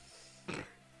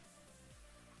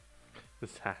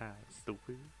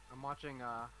 Stupid. I'm watching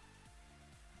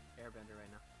Airbender right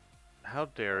now. How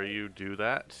dare you do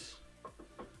that?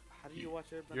 How do you watch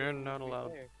your? You're not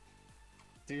allowed.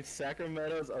 Dude,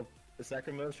 Sacramento's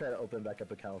trying to open back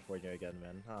up in California again,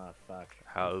 man. Ah, fuck.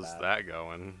 How's Bad. that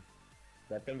going?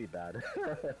 That's gonna be bad.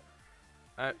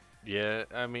 Yeah,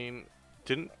 I mean,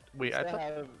 didn't we? I still thought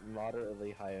have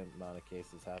moderately high amount of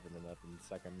cases happening up in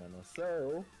Sacramento,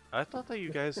 so that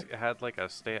you guys had like a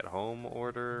stay-at-home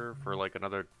order for like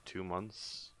another 2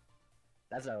 months.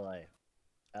 that's LA.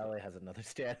 LA has another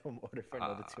stay-at-home order for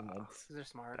another 2 months, They're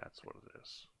smart. That's what it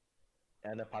is.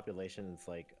 and the population is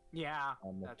like Yeah.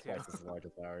 almost That too. twice as large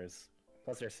as ours.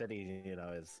 Plus, their city,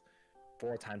 is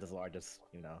 4 times as large as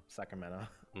Sacramento.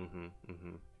 Mm-hmm.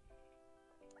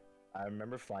 I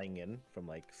remember flying in from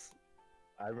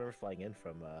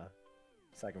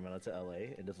Sacramento to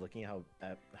LA and just looking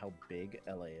at how big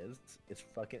LA is. It's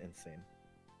fucking insane.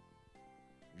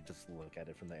 You just look at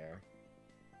it from the air.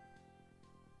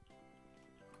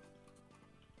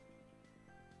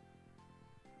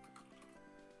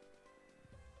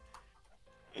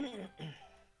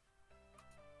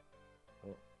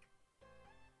 Oh.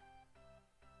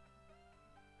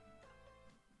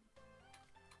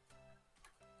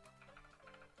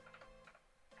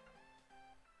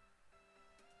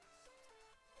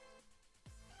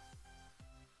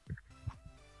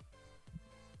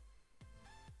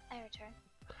 I return.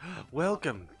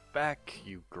 Welcome back,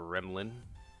 you gremlin.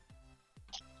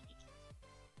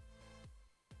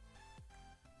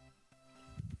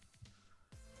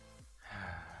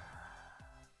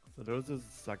 So there was this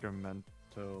Sacramento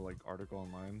article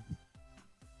online.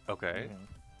 Okay.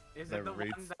 Is That it the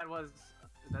rates- one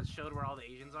that showed where all the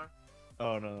Asians are?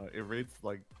 Oh no, it rates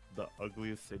like the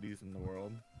ugliest cities in the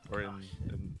world, or in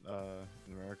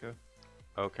America,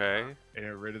 Okay. and it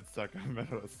rated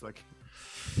Sacramento as second.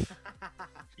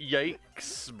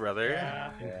 Yikes, brother.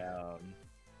 Yeah.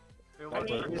 Wait, I what-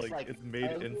 mean, But, it's like, like it's made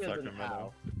ugly in as Sacramento.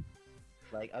 how.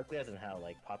 Like ugly as in how,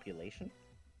 like population.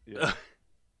 Yeah.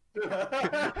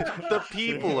 The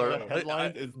people are. The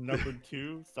headline is number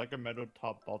 2. Sacramento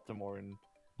top Baltimore in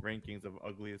rankings of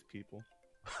ugliest people.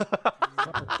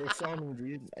 They saw me,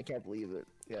 dude. I can't believe it.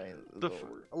 Yeah, it's The f-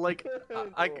 over. like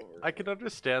I It's can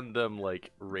understand them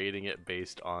like rating it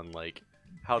based on like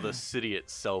how the city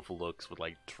itself looks with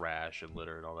like trash and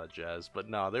litter and all that jazz, but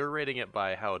no, they're rating it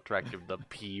by how attractive the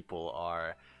people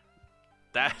are.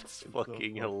 That's It's so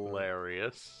fucking fucked up.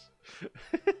 hilarious.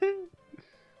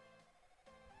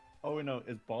 Oh wait, no,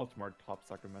 it's Baltimore top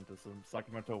Sacramento. So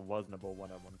Sacramento was number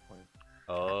 1 at one point.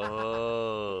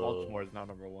 Oh, Baltimore is now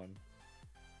number 1.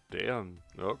 damn.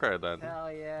 Okay then.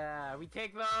 Hell yeah, we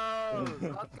take those!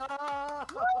 Let's go!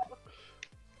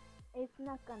 It's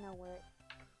not gonna work.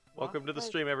 Welcome to the Like,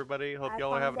 stream, everybody. Hope I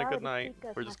y'all are found having a out good it's night.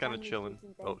 because We're my just kind of family's chilling.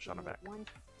 using Oh, the Shauna internet. back. One's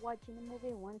watching the movie,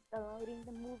 one's downloading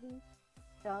the movie.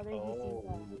 The other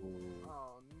Oh. using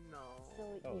Oh no. so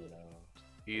Oh yeah. no.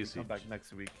 Easy. Come back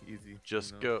next week, easy.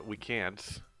 Just you know? go. We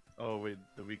can't. Oh wait,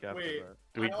 the week after Wait.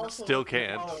 that. We I also still looked at-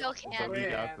 can't. oh, Still The can't. week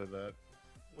Yeah. after that.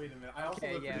 Wait a minute. I also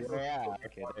Okay, looked yeah. at this Yeah, before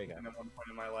okay, there you go. at one point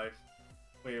in my life.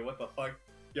 Wait, what the fuck?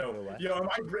 Yo, Wait,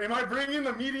 what? am I bringing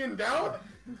the median down?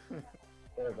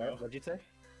 What'd you say?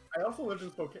 I also lived in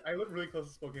Spokane. I lived really close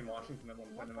to Spokane, Washington at one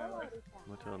point in my life.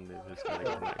 I'm gonna tell him Niv is gonna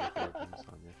go on the airport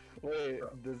on you. Wait,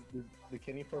 the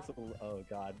Kenny post a... Oh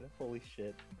god, holy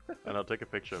shit. And I'll take a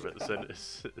picture of it.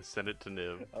 Send it to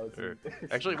Niv. Oh, it's Or- in-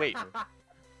 Actually, wait.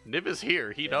 Niv is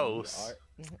here. He Yeah, knows.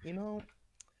 You know,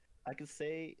 I could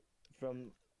say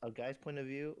from a guy's point of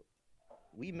view,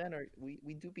 we men are we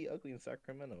do be ugly in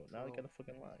Sacramento. Now I gotta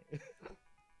fucking lie.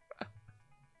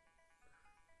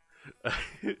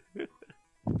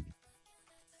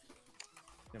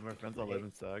 Yeah, my friends all live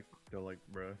in Sac. They're like,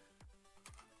 bruh.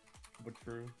 But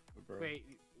true. But bro. Wait,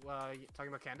 you talking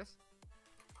about Candace?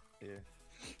 Yeah.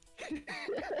 Hey,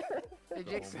 the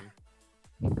Jason.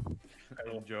 homie. I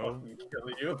will And Joe. fucking kill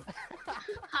you.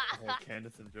 Oh,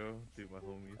 Candace and Joe, dude, my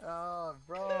homies. Oh,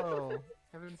 bro.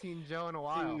 Haven't seen Joe in a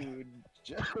while. Dude,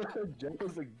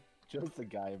 Joe's a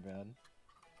guy, man.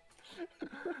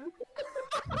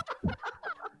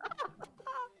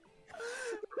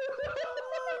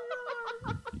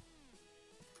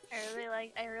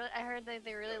 I heard that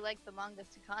they really like the manga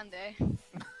Tsukande.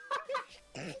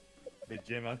 They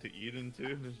jam out to Eden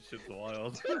too. This shit's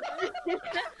wild.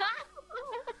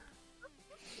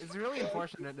 It's really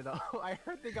unfortunate to know. I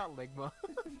heard they got Ligma.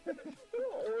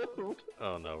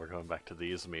 Oh no, we're going back to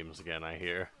these memes again, I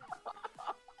hear.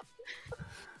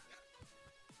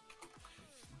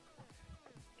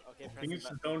 Okay, Things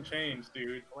press don't change,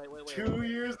 dude. wait. 2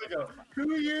 years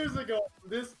ago,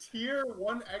 this tier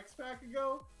 1 X Pack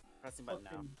ago, Pressing button now.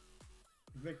 fucking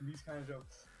making these kind of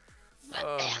jokes.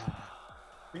 Oh.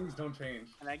 Things don't change.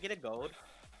 Can I get a gold?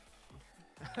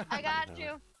 I got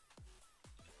you.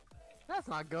 That's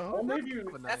not go. Only if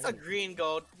you, That's a green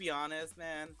gold, to be honest,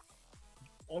 man.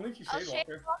 only if you I'll shade shade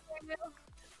Walker. Walker.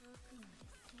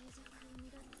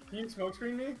 Can you smoke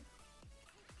screen me?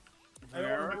 I don't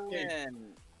Remember wanna get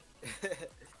when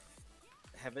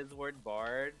Heaven's Word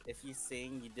Bard, if you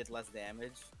sing, you did less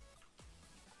damage?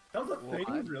 That was a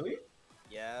thing, really?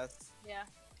 Yes. Yeah.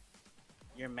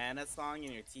 Your mana song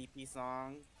and your TP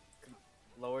song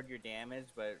lowered your damage,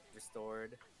 but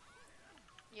restored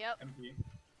Yep. MP.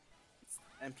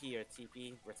 MP or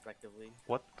TP, respectively.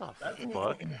 What the That's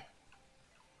fuck?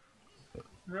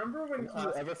 Remember when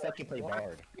You ever fucking play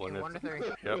Bard? One Wonder is,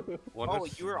 Three. yep. One Oh,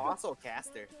 is, you were also a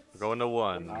caster. we're going to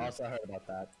one. I also heard about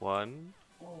that. One.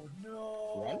 Oh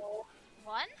no!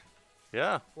 One?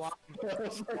 Yeah. What?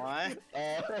 I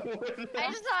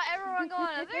just saw everyone go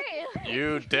on a three.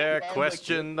 You dare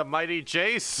question the mighty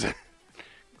Jace?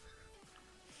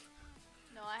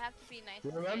 No, I have to be nice to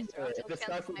Jace, Remember, or else if he'll it starts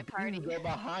cancel my with party. D, go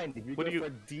behind. If you What go do you- for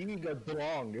D, you go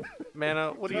Dlong.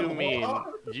 Mana, what do you mean?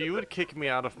 You would kick me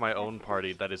out of my own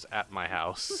party that is at my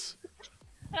house.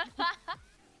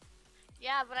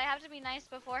 Yeah, but I have to be nice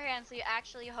beforehand so you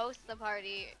actually host the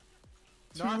party.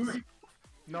 North, Two,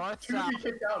 north, two to south. be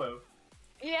kicked out of.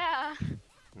 Yeah.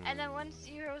 And then once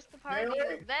you host the party,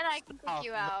 Melee? then I can kick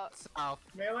you out. South.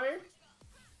 Melee?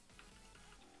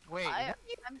 Wait,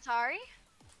 I'm sorry?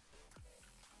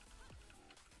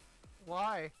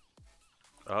 why?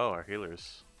 Oh, our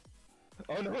healers.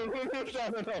 Oh no,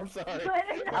 I'm sorry.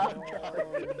 No.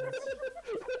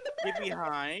 Get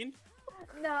behind.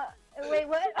 No, wait,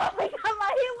 what? Oh my god,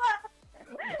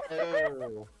 my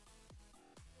Oh.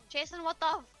 Jason, what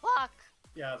the fuck?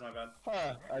 Yeah, that's my bad.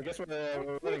 Huh, I guess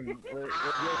we're winning. We're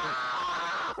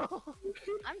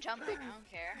I'm jumping, I don't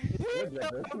care.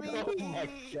 oh my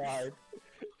god.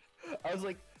 I was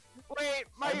like, Wait,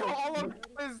 my I'm like- all of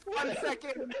is 1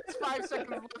 second. It's 5 seconds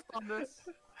left on this.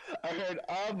 I heard,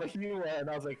 I'm a human, and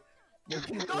I was like,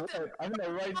 I'm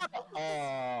gonna write.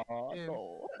 Oh, Yeah.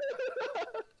 no.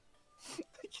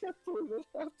 I can't believe this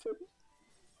happened.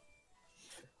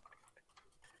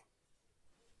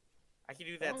 I can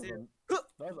do that too.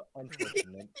 That was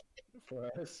unfortunate for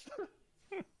us.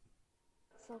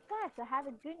 So guys, I have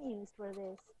a good news for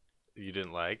this. You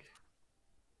didn't like?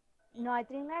 No, I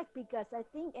didn't like because I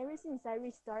think ever since I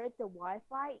restarted the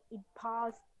Wi-Fi, it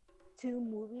paused 2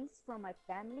 movies from my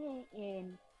family,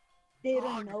 and they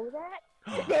don't know that.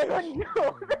 They don't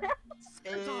know that.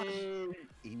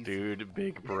 Dude,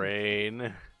 big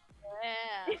brain.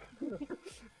 Yeah.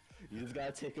 You just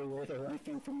gotta take away the right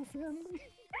thing from your family.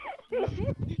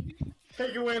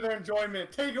 Take away their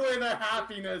enjoyment. Take away their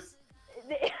happiness.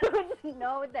 They don't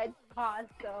know that it paused,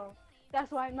 so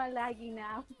that's why I'm lagging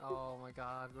now. Oh my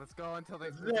god, let's go until they.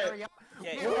 This is it. Hurry up.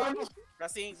 Okay, We're, un-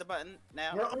 pressing the button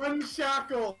now. we're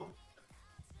unshackled.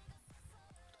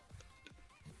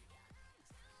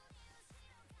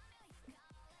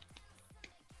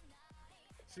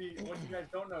 See, what you guys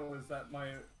don't know is that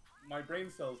my brain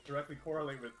cells directly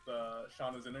correlate with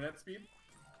Shauna's internet speed.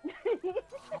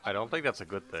 I don't think that's a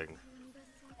good thing.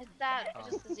 Is that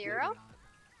just a zero?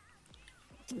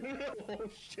 Oh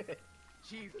shit.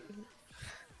 Jesus.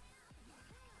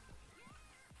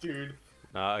 Dude.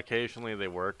 Occasionally they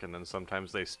work, and then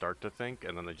sometimes they start to think,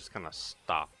 and then they just kind of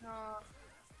stop. No.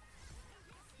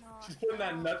 No. She's putting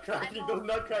that nut cracking, those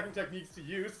nut cracking techniques to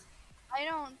use. I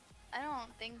don't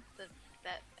think that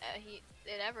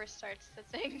it ever starts to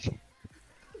think.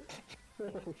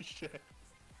 Oh shit.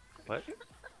 What?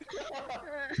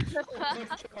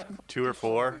 2 or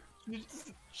 4?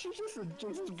 She just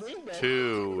bring that.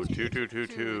 2.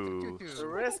 The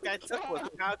risk I took was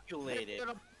calculated.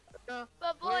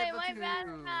 But boy, am I bad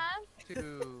at math. 2.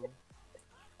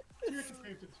 2 to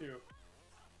 2.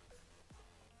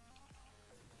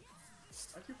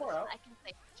 Not too far out. I can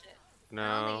say shit. I don't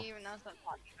No, think he even knows what I'm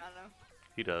talking about him.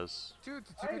 he does. 2 to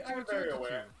 2 I'm very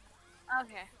aware.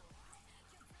 Okay.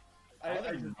 I I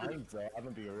think just mine, though. I'm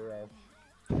gonna be real.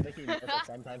 I think he knows that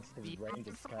sometimes his brain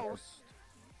just kind of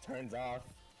turns off.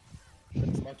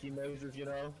 Those monkey noises, you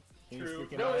know? He's true.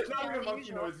 freaking No, out. it's not even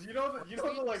monkey noise. You know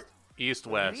the like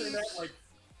East-west.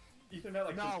 Ethernet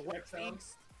like No, disconnect west sound.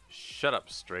 east. Shut up,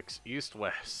 Strix.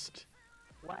 East-west.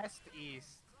 West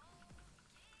east.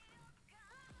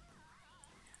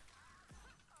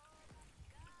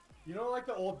 You know like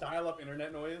the old dial-up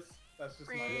internet noise? That's just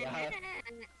my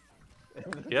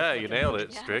Yeah, you nailed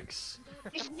it, Yeah. Strix.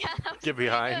 Yeah, that was Get pretty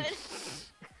behind.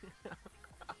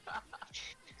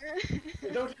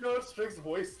 good. Don't you know Strix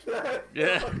voiced that?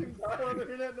 Yeah. Fucking dial-up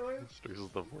internet noise? Strix is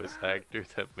the voice actor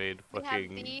that made We have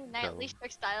fucking. the nightly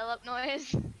Strix dial-up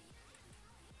noise.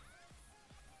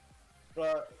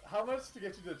 But how much to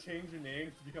get you to change your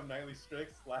name to become Nightly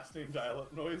Strix? Last name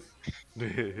dial-up noise?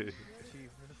 Jesus.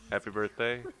 Happy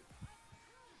birthday.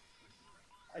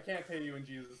 I can't pay you in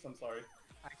Jesus, I'm sorry.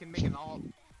 I can make an alt.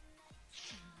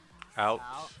 Out.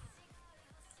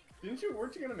 Weren't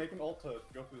you gonna make an alt to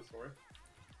go through the story?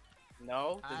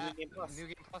 No, the new game plus. New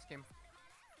game plus game.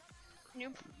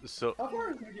 New So, How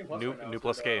far is New Game Plus new right now? new Is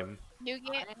plus it, game. new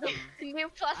game. I am- New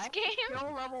plus I'm game.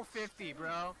 still level 50,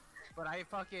 bro. But I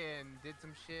fucking did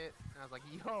some shit, and I was like,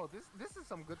 yo, this is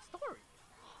some good story.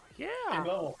 in Yeah.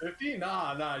 level 50?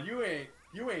 Nah, you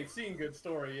ain't seen good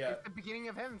story yet. It's the beginning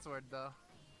of Heavensward, though.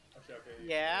 Okay.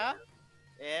 Yeah?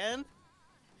 And?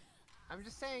 I'm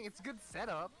just saying, it's good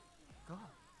setup. Go.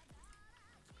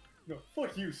 No,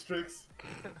 fuck you, Strix.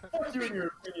 Fuck you and your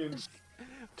opinions.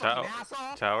 Tow- Fucking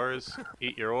asshole. Towers,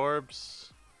 eat your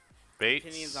orbs. Baits.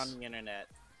 Opinions on the internet.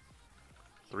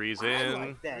 3's I in.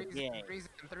 like that Three's- game. three's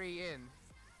in, 3 in.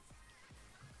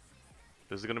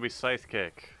 This is gonna be scythe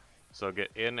kick. So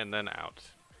get in and then out.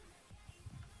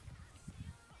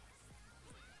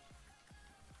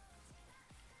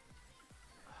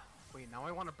 Wait, now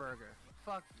I want a burger.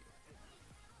 Fuck you.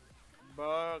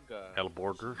 Burger. El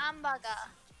Borger. Hamburger.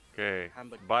 Okay.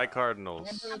 Hamburger. Bye, Cardinals.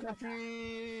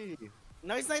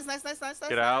 Nice.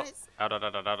 Get out.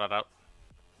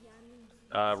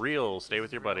 Out. Real, stay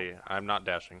with your buddy. I'm not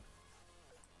dashing.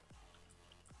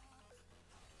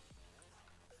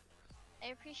 I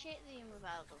appreciate that you move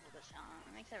out a little bit, Sean.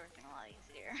 It makes everything a lot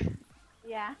easier.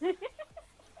 Yeah.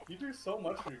 You do so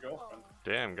much for your girlfriend.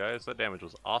 Damn, guys, that damage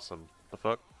was awesome. The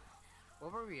fuck?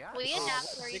 What were we at? We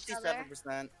adapt for each other.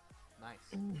 67%. Nice.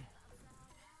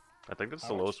 I think that's the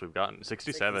How much? lowest we've gotten.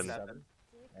 67. Yeah,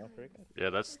 pretty good.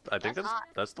 Yeah, I think That's hot.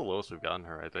 that's the lowest we've gotten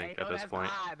her. I think Hey, at yo, this that's point.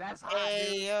 Hot. That's hot. Hey,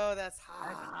 dude. yo, that's That's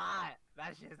hot. hot.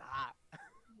 That shit's hot. I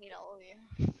hate all of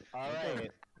you.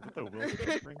 Alright. The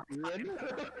Wilson thing?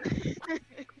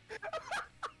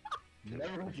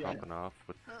 Never again. Popping off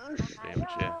with damage.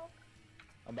 Yeah.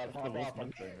 I'm about to The hop off.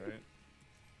 Wilson thing, right?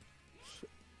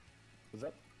 What's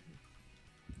up?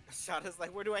 Shot is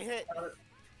like, where do I hit?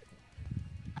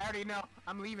 I already know.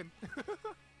 I'm leaving.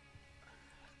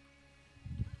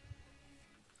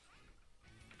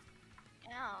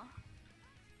 Yeah.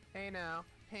 Hey now.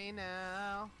 Hey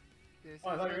now. This Oh,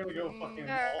 I thought is you were gonna a go fucking dream.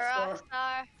 You're a All-Star? rock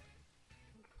star.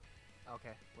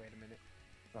 Okay, wait a minute.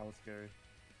 That was scary.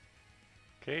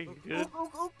 Okay, you good?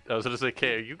 I was gonna say,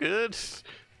 okay, are you good?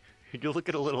 You look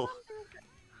at a little.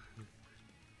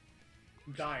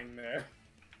 I'm dying there.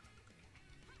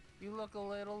 You look a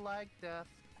little like death,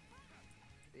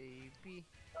 baby.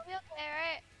 You'll be okay,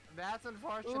 right? That's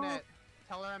unfortunate.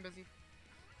 Tell her I'm busy.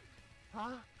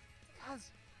 Huh?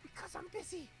 Because I'm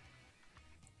busy.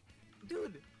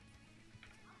 Dude.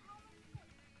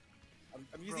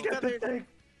 I'm using Bro. feathers.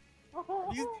 Oh,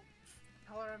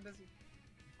 Tell her I'm busy.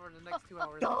 For the next 2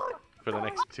 hours. For the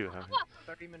next 2 hours.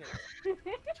 30 minutes.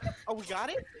 Oh, we got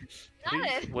it?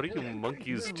 Got it. What are you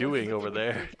monkeys doing over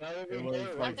there? It was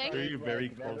like Nothing. three very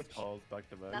close calls back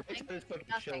to back. Nothing. Just fucking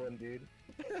Nothing. chilling, dude.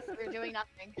 We're doing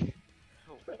nothing.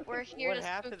 We're here What to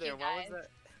happened spook there? you Why guys.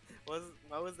 was that?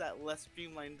 Why was that less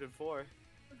streamlined before?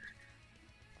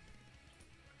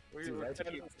 Dude, right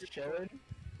side was chilling.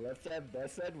 Left side,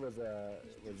 best side was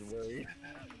worried.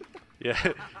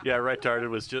 Yeah, yeah. Right, Tarded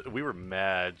was just. We were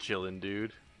mad chilling,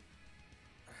 dude.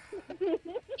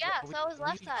 Yeah, so was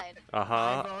left side. Uh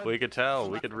huh. vote We could tell.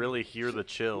 We could really hear the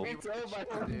chill. We tell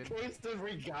my Dude. cases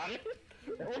we got it.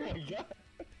 Oh my god.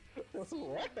 Wow.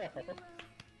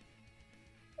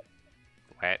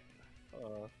 What?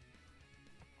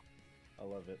 I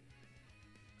love it.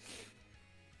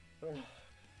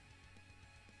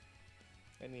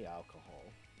 Any alcohol?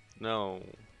 No.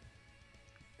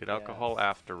 Get alcohol Yes.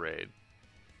 after raid.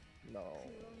 No.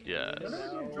 Yes. When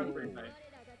are we doing raid night?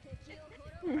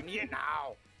 I need it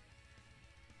now.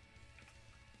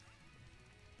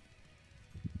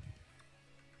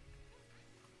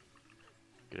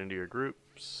 Get into your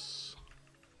groups.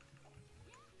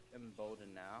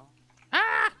 Emboldened now.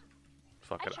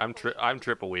 Fuck it. I'm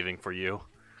triple weaving for you.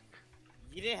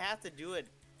 You didn't have to do it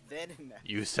then.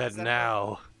 You said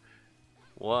now.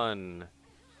 1,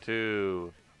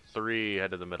 2, 3.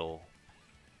 Head to the middle.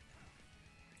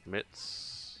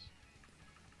 Mitts.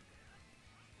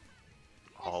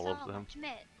 All That's of so them. much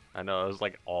Mitt. I know. It was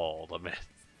like all the mitts.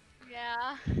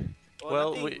 Yeah.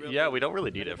 Well, nothing yeah, we don't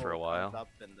really need it for a critical while. comes up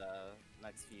in the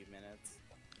next few minutes.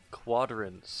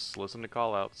 Quadrants. Listen to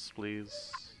callouts,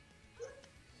 please.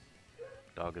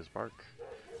 Dog is bark.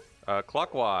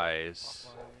 Clockwise.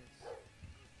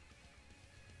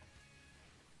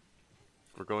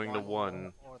 We're going to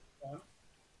 1. Or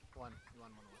One.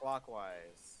 one.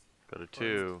 Clockwise. Go to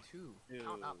 2. Two. Two.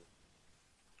 Count up.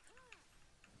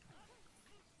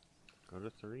 Go to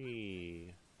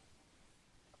 3.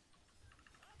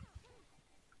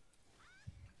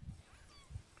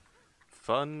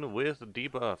 Fun with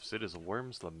debuffs. It is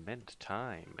Worm's Lament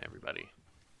time, everybody.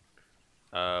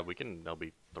 There'll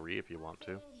be 3 if you want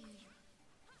to.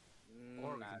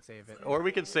 Or we Nah, can save it. Or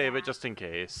we can save it just in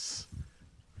case.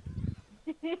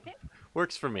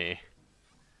 Works for me.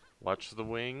 Watch the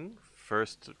wing.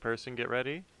 First person get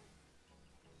ready.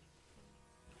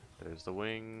 There's the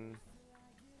wing.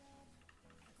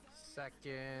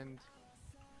 Second.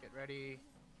 Get ready.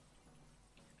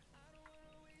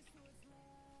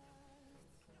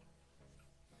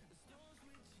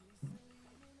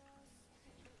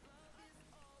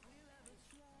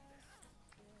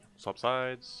 Swap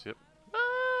sides. Yep.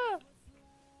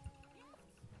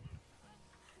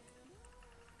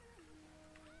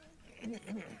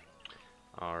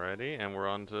 Alrighty, and we're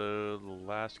on to the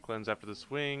last cleanse after the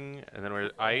swing, and then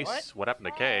we're ice. What happened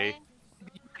to K?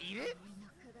 Eat it?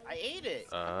 I ate it.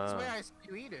 I swear I saw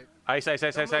you eat it. Ice, ice,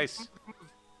 ice, Don't ice, move, ice. don't move.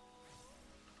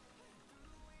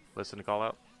 Listen to call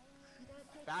out.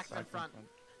 Back then front.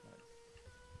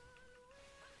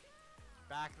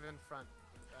 Back then front.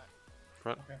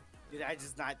 Front, Did I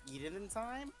just not eat it in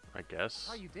time? I guess.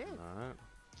 Oh, you did. Alright.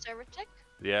 Server tick?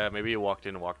 Yeah, maybe you walked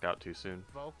in and walked out too soon.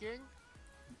 Voking.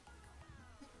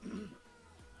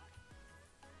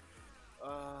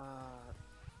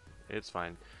 It's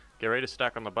fine. Get ready to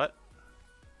stack on the butt.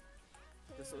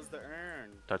 This was the urn.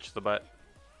 Touch the butt.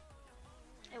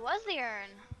 It was the urn.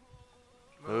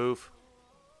 Move.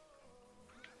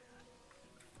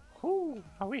 Whoo,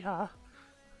 ha.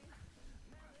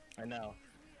 I know.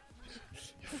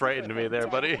 You frightened me there,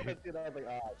 buddy. I was like,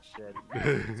 oh shit.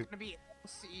 It's gonna be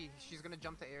C. She's gonna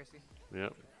jump to A or C.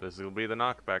 Yep, this will be the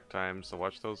knockback time, so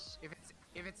watch those. If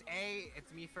it's A,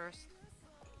 it's me first.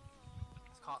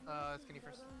 It's Kenny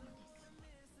first.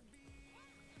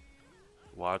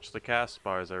 Watch the cast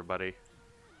bars, everybody.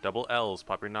 Double L's,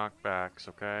 pop your knockbacks,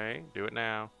 okay? Do it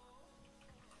now.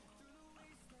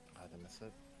 I didn't miss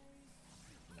it.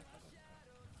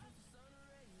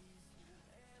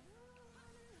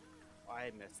 I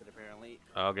missed it apparently.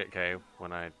 I'll get K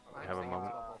when I I'm have a staying in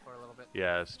moment. bubble for a little bit.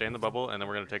 Yeah, stay in the bubble, and then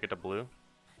we're gonna take it to blue.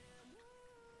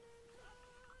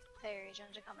 Fairy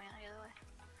regions are coming out the other way.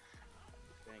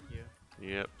 Thank you.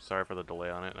 Yep, sorry for the delay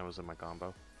on it, I was in my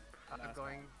combo. I'm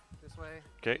going this way.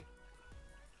 Okay.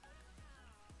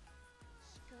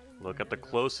 Look at the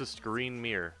closest green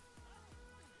mirror.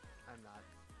 I'm not.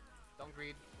 Don't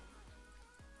greed.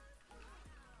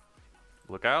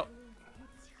 Look out.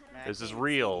 Man, This I is can't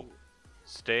real. see.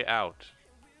 Stay out.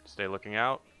 Stay looking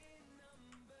out.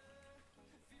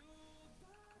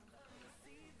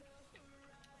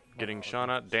 Getting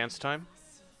Shauna, dance time.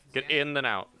 Get in, then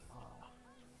out.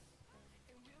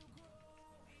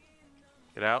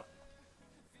 Get out.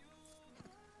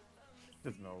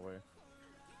 There's no way.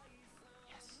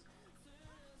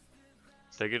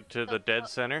 Take it to the dead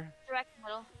center. Direct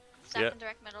middle. Stack Yep. in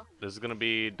direct middle. This is gonna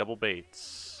be double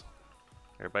baits.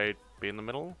 Everybody be in the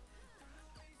middle.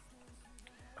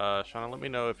 Shauna, let me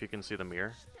know if you can see the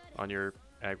mirror on your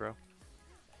Aggro.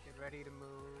 Get ready to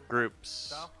move.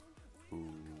 Groups. Go.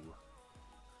 Ooh.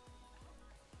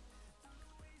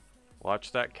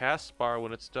 Watch that cast bar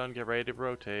when it's done. Get ready to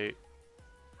rotate.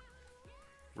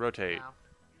 Rotate.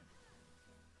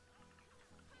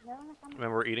 Now.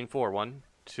 Remember, we're eating 4. 1,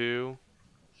 2,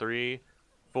 3,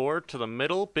 4. To the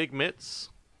middle. Big mitts.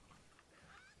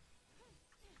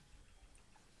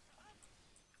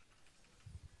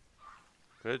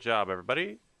 Good job,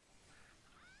 everybody.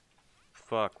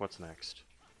 Fuck, what's next?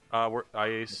 I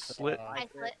slit. I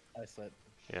slit. I slit.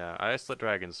 Yeah, I slit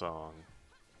Dragon Song.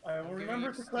 I will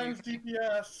remember to cleanse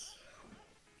DPS.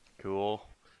 Cool.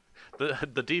 The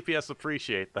DPS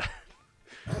appreciate that.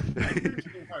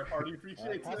 Entire party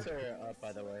appreciates Pots it. are up,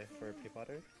 by the way, for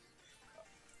Peapotter.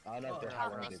 I don't know if they're I high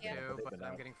thank ones want you. again, to, but but they've been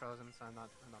I'm out. getting frozen, so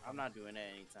I'm not doing it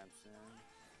anytime soon.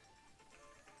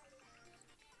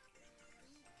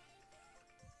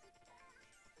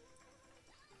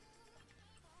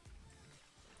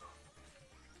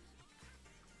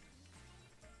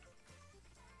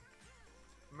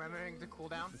 Remembering to cool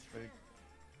down. It's fake.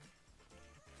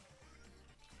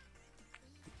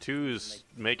 2s,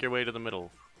 make your way to the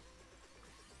middle.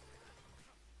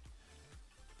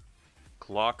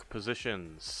 Clock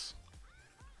positions.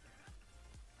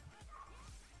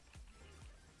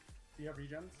 Do you have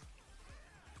regens?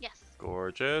 Yes.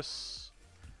 Gorgeous.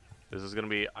 This is gonna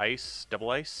be ice, double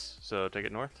ice, so take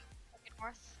it north. Get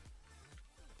north.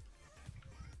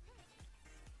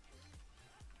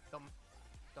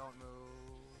 Don't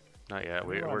move. Not yet,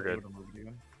 Remember we're I'm good. able to move it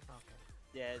again? Okay.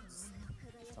 Yeah, just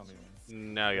Just tell me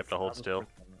when. Now you have to hold After the still.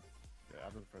 first one, right? Yeah,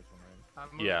 after the first one,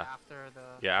 right? Move Yeah. after the.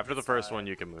 Yeah, after the first Side. one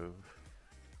you can move.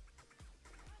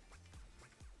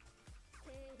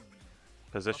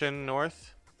 Position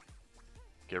north.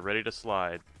 Get ready to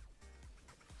slide.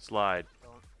 Slide.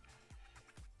 Don't.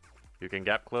 You can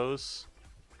gap close.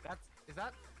 Is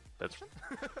that? That's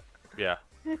yeah.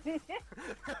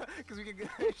 Because we can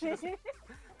go.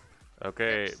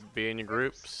 Okay, Oops. be in your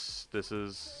groups. This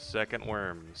is second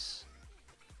worms.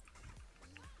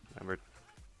 Remember,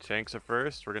 tanks are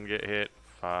first. We're gonna get hit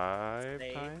 5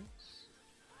 Stay. times.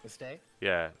 Stay?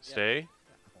 Yeah, stay.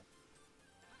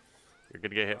 You're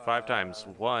gonna get hit 5 times.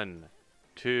 1,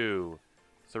 2,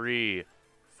 3,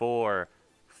 4,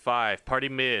 5. Party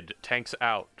mid. Tanks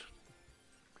out.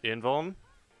 Invuln.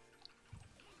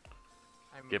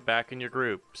 Get back in your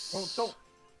groups. Don't.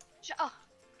 Oh.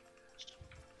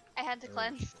 I had to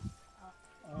cleanse.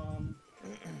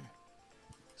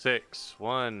 6.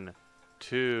 1,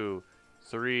 2,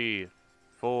 3,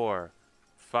 4,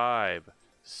 5,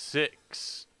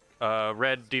 6.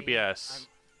 Red DPS.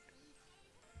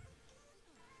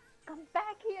 Come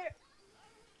back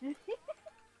here.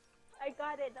 I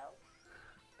got it though.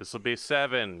 This will be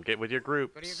 7. Get with your Go to your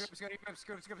groups. groups. Go to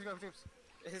your groups. Groups.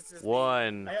 it's just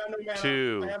 1, I have no mana.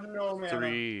 2, I have no mana.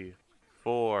 3,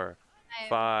 4, I'm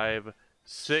 5,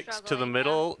 6 to the struggling,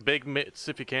 middle. Big mitts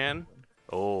if you can.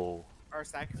 Oh. Or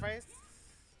sacrifice.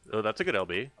 Oh, that's a good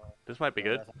LB. This might be Yeah,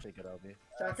 good. That's actually good, LB.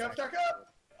 Stack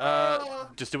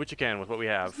up! Just do what you can with what we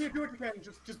have. Just do what you can.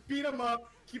 Just beat him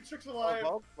up. Keep Strix Oh, alive.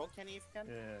 vote Kenny if you can.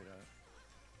 Yeah,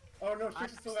 I got it. Oh no,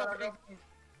 Strix is still got aggro.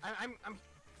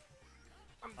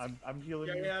 I'm healing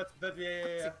Yeah, you.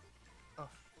 yeah. Oh.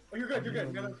 Oh, you're good. You're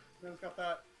good. Nana's got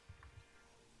that.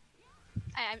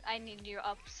 I need you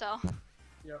up, so.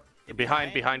 Yep.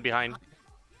 Behind.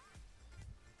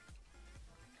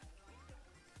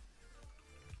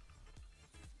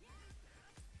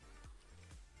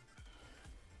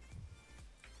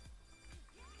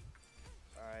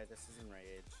 Alright, this is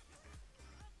enrage.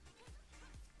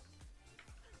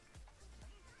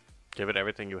 Give it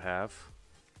everything you have.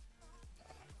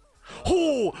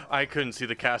 Oh! I couldn't see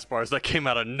the cast bars. That came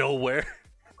out of nowhere.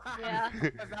 Yeah.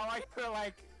 Now I feel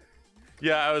like.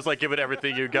 Yeah, I was like, give it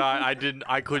everything you got.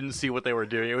 I couldn't see what they were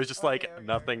doing. It was just like,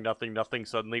 Okay. nothing.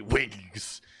 Suddenly,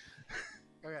 wings.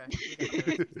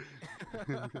 Okay.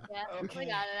 Yeah. Okay. We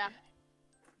got it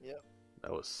now.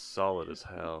 That was solid as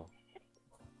hell.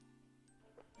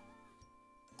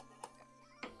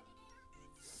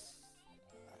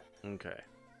 Okay.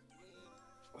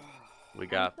 We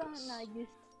got I'm this. not used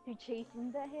to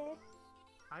chasing the head.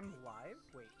 I'm live.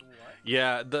 Wait, what?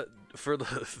 Yeah, for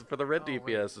the red Oh, wait.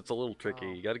 DPS, it's a little tricky.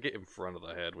 Oh. You got to get in front of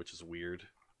the head, which is weird.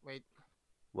 Wait.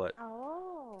 What?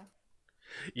 Oh.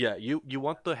 Yeah, you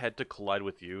want the head to collide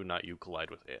with you, not you collide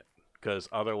with it. Because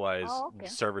otherwise, Oh, okay.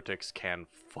 Cervitix can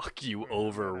fuck you Wait,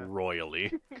 over yeah. royally.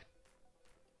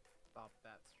 Stop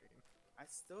that stream. I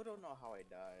still don't know how I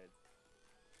died.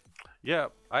 Yeah,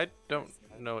 I don't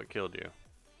know what killed you.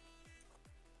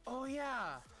 Oh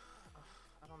yeah.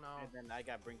 I don't know. And then I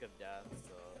got brink of death,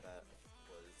 so that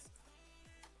was.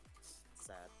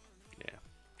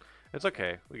 It's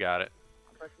okay. We got it.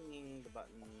 I'm pressing the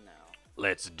button now.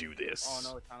 Let's do this.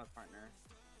 Oh no, it's on a partner.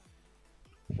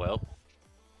 Well,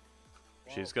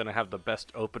 she's gonna have the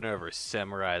best opener of her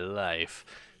samurai life.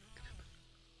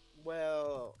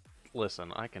 Well,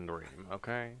 Listen, I can dream,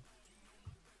 okay?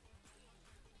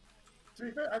 To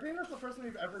be fair, I think that's the first time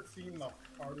we've ever seen the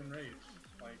Harden Rage.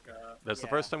 Like, That's the Yeah.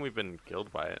 first time we've been killed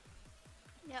by it.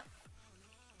 Yep.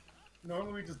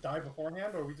 normally we just die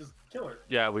beforehand, or we just kill her.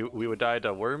 Yeah, we would die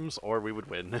to worms, or we would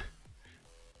win.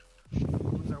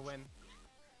 Lose or win.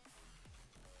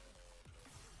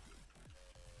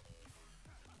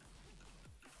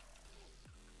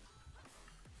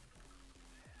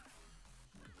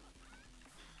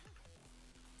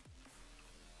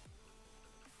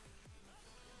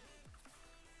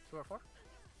 Two or four?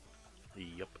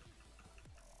 Yep.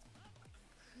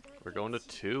 We're going to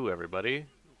 2, everybody.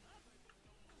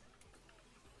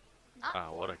 Not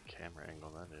Ah, what four. a camera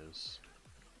angle that is.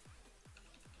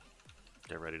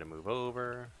 Get ready to move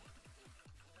over.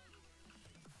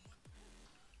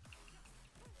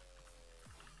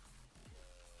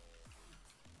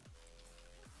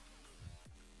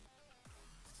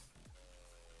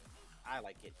 I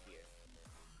like it here.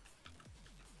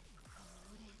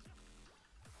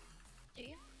 Do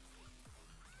you?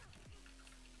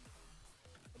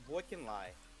 A boy can lie.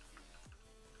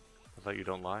 I thought you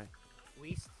don't lie.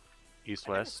 Weast. East,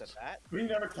 I never west. said that. We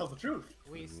never tell the truth.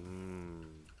 Weast. Mm.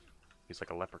 He's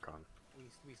like a leprechaun.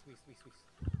 Weast.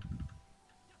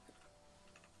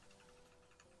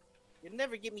 You'll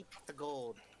never get me the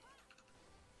gold.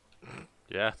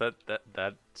 Yeah,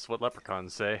 that's what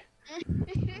leprechauns say.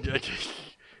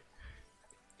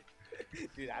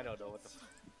 Dude, I don't know what the.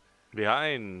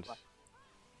 Behind.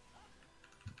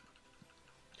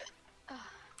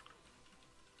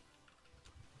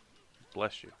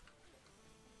 Bless you.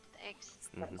 Thanks.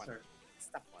 Step Mhm. one. Sir.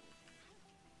 Step one.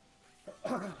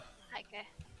 Okay.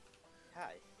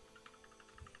 Hi.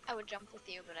 I would jump with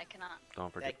you, but I cannot.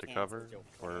 Don't forget to That cover. cancels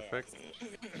your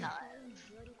Perfect. Not.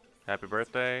 Happy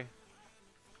birthday.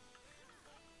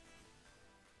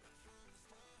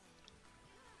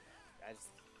 I just,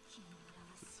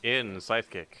 In scythe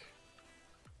kick.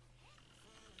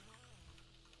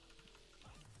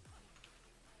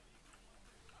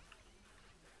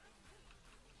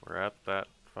 We're at that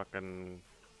fucking.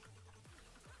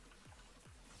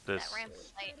 This. That ramp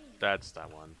site. That's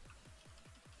that one.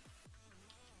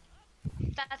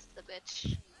 That's the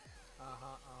bitch.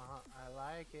 I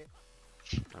like it.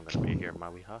 I'm gonna be here,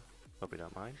 Mawiha. Hope you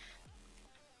don't mind.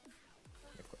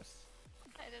 Of course.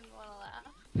 I didn't want to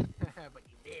laugh. But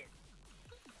you did.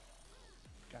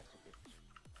 Gotcha, bitch.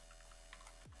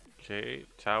 Okay,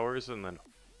 towers and then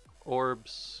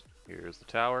orbs. Here's the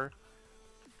tower.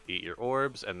 Eat your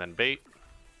orbs and then bait.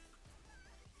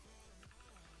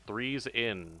 3's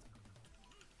in.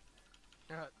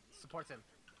 Supports him.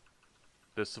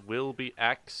 This will be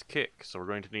axe kick, so we're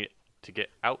going to need to get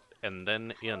out and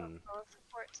then in. Oh,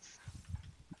 supports.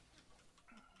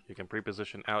 You can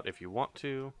pre-position out if you want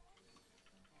to.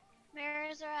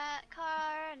 Mirrors are at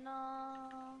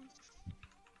Cardinals.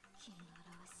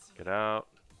 Get out.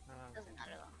 Doesn't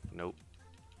matter though. Nope.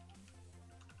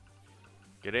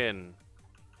 Get in.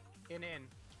 In. In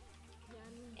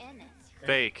it.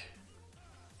 Fake.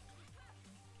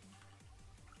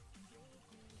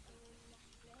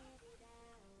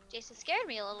 Jason scared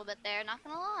me a little bit there, not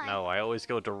gonna lie. No, I always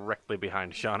go directly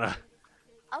behind Shauna.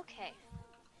 Okay.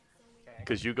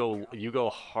 Cause you go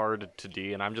hard to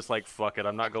D, and I'm just like, fuck it,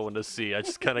 I'm not going to C. I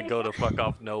just kind of go to fuck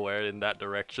off nowhere in that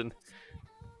direction.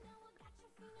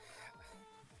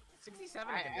 67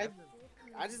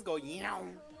 I just go yow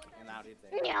and out of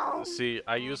there. No. See,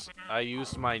 I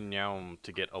used my nyam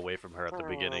to get away from her at the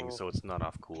beginning, so it's not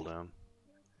off cooldown.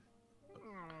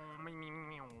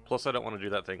 Plus, I don't want to do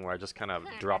that thing where I just kind of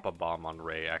drop a bomb on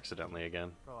Ray accidentally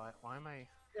again. Bro, why am I...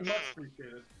 Much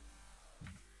appreciated.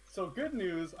 So good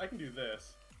news, I can do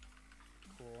this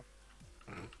Cool.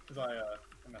 because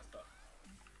I messed up.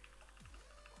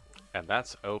 And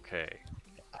that's okay.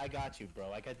 I got you,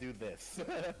 bro. I can do this.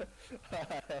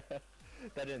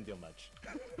 That didn't do much.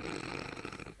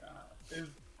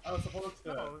 I was supposed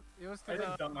to. Oh, it was I to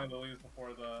didn't the... dump my lilies before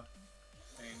the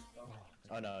thing. So.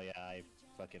 Oh no, yeah, I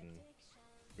fucking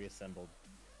reassembled.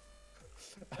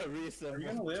 I reassembled. Are you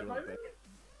gonna live, real Ivan? quick.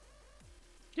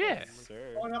 Yeah,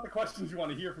 Sir. Well, not the questions you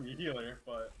want to hear from your healer,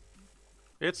 but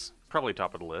it's probably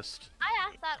top of the list. I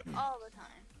ask that all the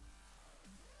time.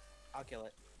 I'll kill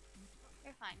it.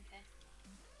 You're fine, okay?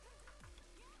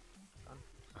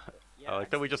 I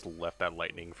like that we just left that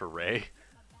lightning for Ray.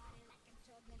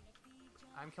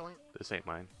 I'm killing... This ain't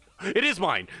mine. It is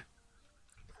mine!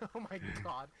 Oh my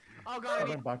god. Oh god, I I need...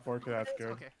 went back forward because I was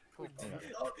scared. Okay, cool.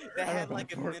 They had don't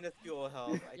like a know. minuscule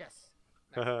health. Yes.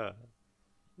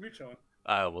 We chilling.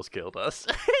 I almost killed us.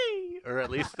 Or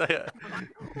at least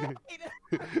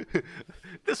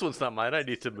this one's not mine. I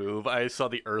need to move. I saw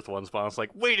the earth one spawn. I was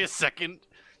like, wait a second.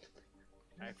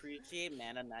 I appreciate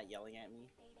Mana not yelling at me.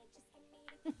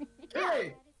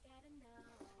 Hey!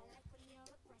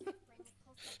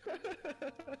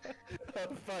 Oh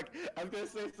fuck, I was gonna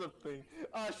say something.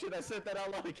 Oh shit, I said that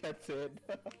out loud, I can't say it.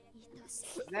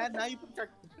 Man, now you picked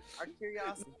our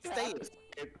curiosity. Stay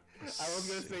it. I was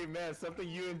gonna say, man, something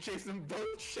you and Jason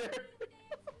both share.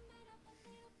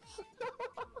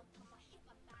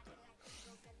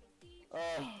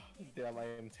 Oh, damn, I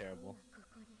am terrible.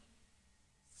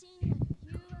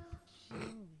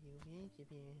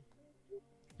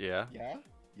 Yeah. Yeah?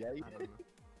 Yeah, you I don't know.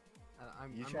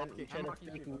 I'm You trying mocking- to I'm mocking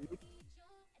speak you. weird?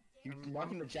 You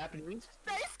mocking the Japanese?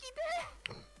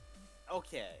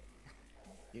 Okay.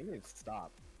 You need to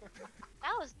stop.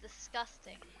 That was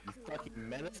disgusting. You fucking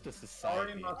menace to Sorry,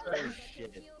 society. not Oh saying.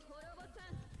 shit.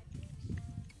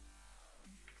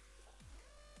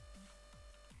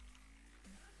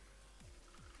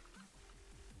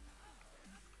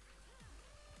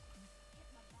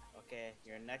 Okay,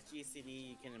 your next GCD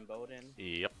you can embolden.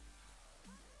 Yep.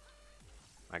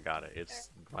 I got it. It's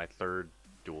my third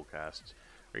dual cast.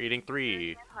 We're eating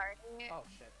 3, Party. Oh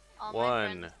shit. All my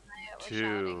 1, friends tonight were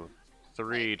 2, shouting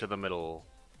 3 to the middle.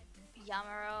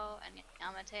 Yamaro and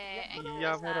Yamate and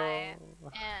Yamaro. Kusai,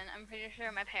 and I'm pretty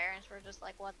sure my parents were just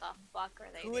like, "What the fuck are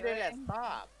they Who did it doing?"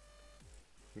 stop?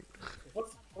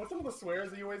 What's some of the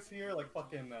swears that you always hear? Like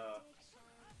fucking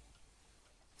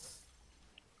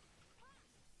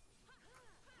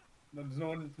Does no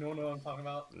one know what I'm talking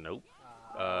about? Nope.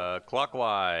 Clockwise.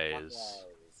 Clockwise.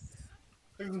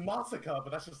 It was Masaka, but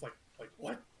that's just like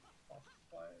what?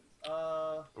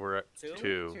 Clockwise. We're at Two?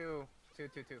 2. Two.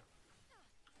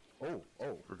 Oh,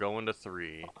 oh. We're going to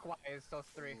 3. Clockwise, so it's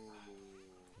 3.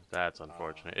 That's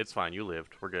unfortunate. It's fine. You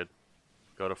lived. We're good.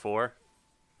 Go to 4.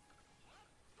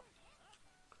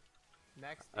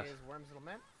 Next is Worm's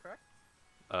Lament, correct?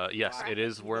 Yes, it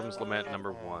is Worm's Lament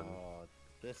number 1. Oh,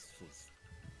 this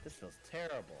feels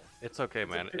terrible. It's okay,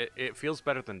 man. It feels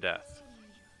better than death.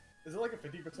 Is it like a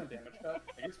 50% damage cut?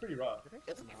 Like, it's pretty rough.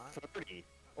 It's not. 30.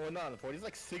 Oh, not 40. It's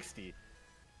like 60.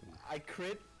 I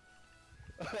crit.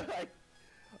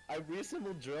 I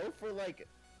reassembled Joe for like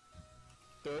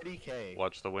 30k.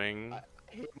 Watch the wing. I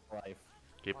hate my life.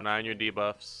 Keep an eye on your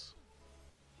debuffs.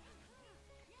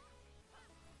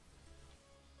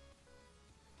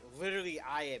 Literally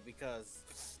eye it because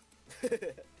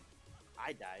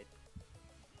I died.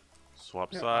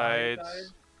 Swap I sides. died.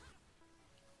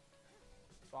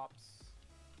 Swaps.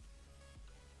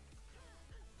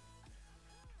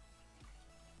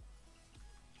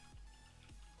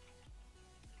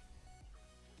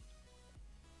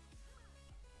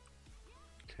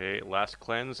 Okay, last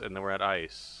cleanse, and then we're at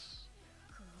ice.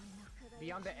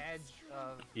 Be on the edge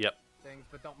of Yep. things,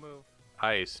 but don't move.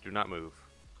 Ice, do not move.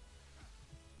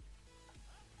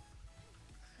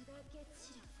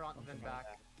 Front and then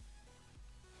back.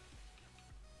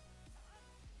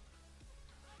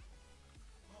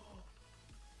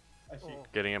 I see. Oh,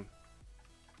 Getting him.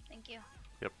 Thank you.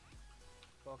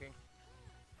 poking.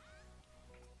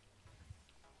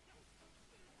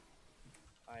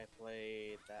 I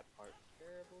played that part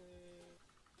terribly.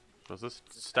 Was this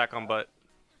stack on butt?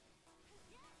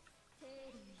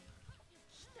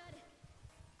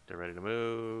 They're ready to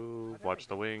move. Watch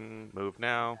the wing. Move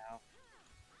now.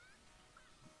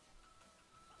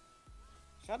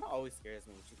 Shauna always scares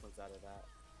me when she comes out of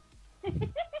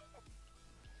that.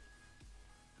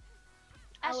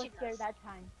 I As was she scared does. that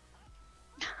time.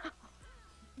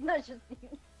 No, just you.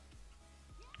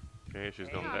 Okay, she's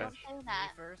A going No, back. don't say Me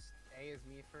that. first. A is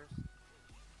me first.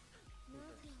 Me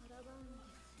first.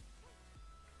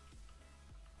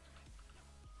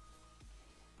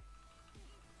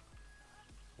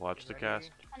 Watch the Ready?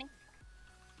 cast. Honey.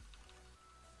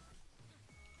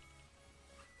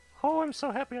 Oh, I'm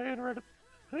so happy I interrupted.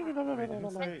 Wait, didn't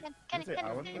say, Kenny, didn't say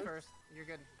I was Me first? first. You're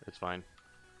good. It's fine.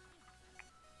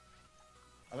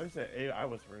 I thought you said A, I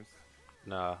was first.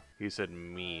 Nah, he said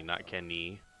me, not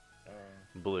Kenny. Uh,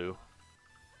 Blue.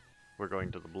 We're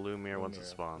going to the blue mirror once it mirror,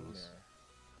 spawns.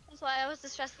 That's why I was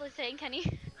distressfully saying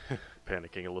Kenny.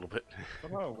 Panicking a little bit.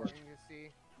 Somehow it worked. Going to see.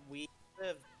 We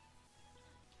live.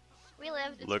 We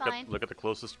lived. It's Look fine. look at the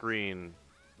closest green.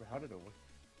 Wait, how did it work?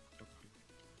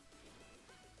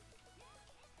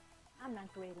 I'm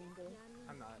not creating this.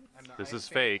 I'm not. This I is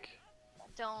think- fake.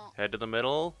 Don't. Head to the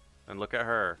middle and look at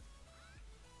her.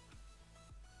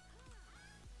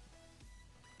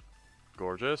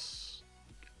 Gorgeous.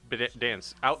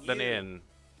 Dance. Out then You. in.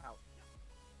 Out.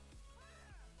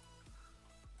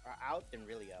 Out then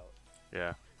really out.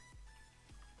 Yeah.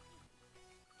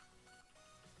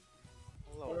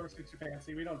 Hello. Whatever suits your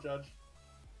fancy, we don't judge.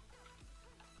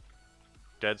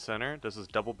 Dead center. This is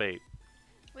double bait.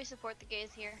 We support the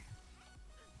gays here.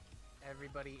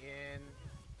 Everybody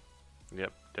in.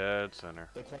 Yep. Dead center.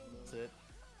 That's it.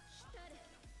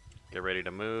 Get ready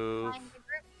to move. Find the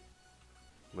group.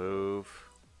 Move.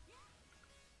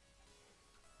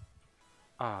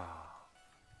 Ah.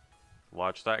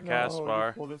 Watch that cast No, bar.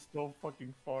 you pulled it so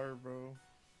fucking far, bro.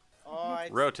 Oh, I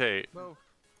Rotate. Move.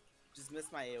 just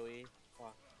missed my AoE.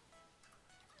 Fuck.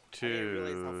 didn't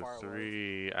realize how 2, far it was.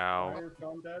 3, ow. Fire's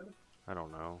gone dead. I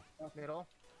don't know. Middle.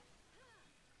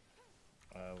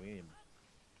 We need.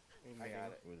 I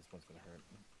got it. Ooh, this one's gonna hurt.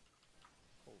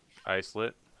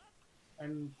 Icelet.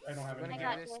 And I don't have When I any. I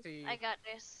got this this. to you. I got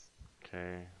this.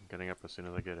 Okay, I'm getting up as soon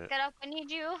as I get it. Get up, I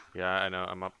need you. Yeah, I know.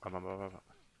 I'm up. I'm up.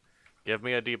 Give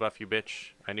me a debuff, you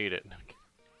bitch. I need it.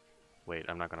 Wait,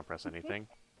 I'm not gonna press anything.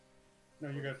 No,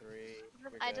 you're good. 3.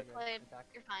 You're I good. deployed.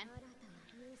 You're fine.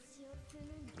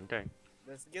 Okay.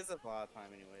 This gives us a lot of time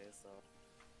anyway, so.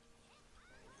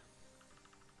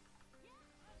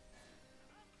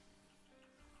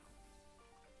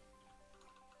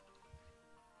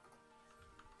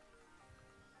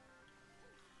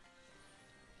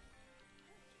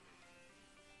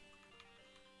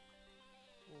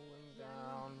 Cooling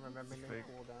down. Remembering to Fake.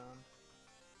 cool down.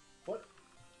 What?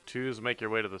 2s, make your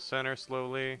way to the center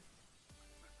slowly.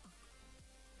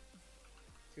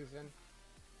 Susan.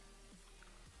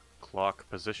 Clock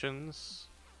positions.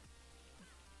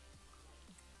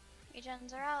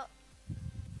 Regens are out.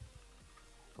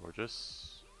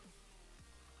 Gorgeous.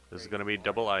 This is gonna be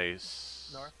double ice.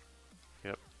 North.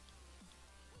 Yep.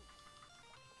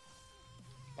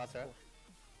 Spots right.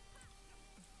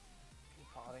 Keep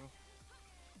potting.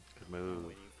 Good I'm move.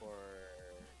 waiting for.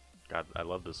 God, I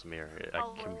love this mirror. I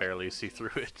Oh, can really? barely see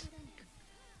through it.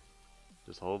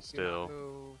 Just hold Do not still.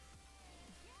 move.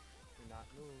 Do not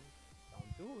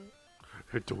move. Don't do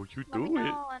it. Don't you Let me do it.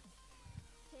 know when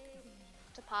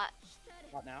to pot.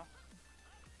 What now?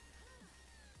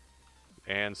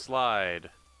 And slide.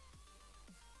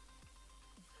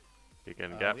 You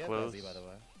can gap we have close. Leslie, by the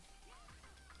way.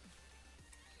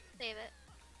 Save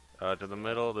it. To the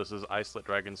middle, this is Icelet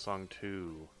Dragon Song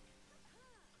 2.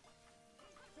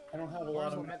 I don't have a Where's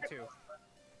lot of. what meant to?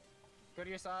 Go to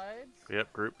your sides.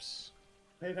 Yep, groups.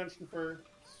 Pay attention for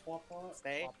swap lot.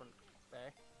 Stay. Swap and stay.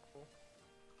 Cool.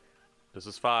 This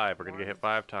is 5. We're gonna get hit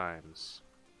 5 times.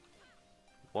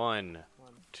 1,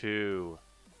 1. 2,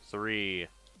 3,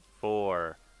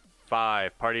 4,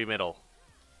 5. Party middle.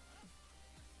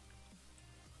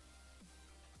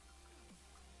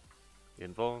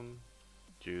 Invuln.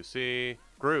 Juicy.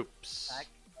 Groups. Back.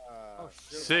 Oh,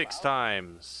 shit. 6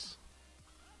 times.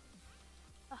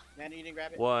 Man, you didn't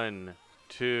grab it? 1,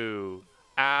 2.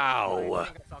 I Ow!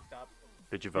 think I fucked up.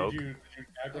 Did you Did vote? you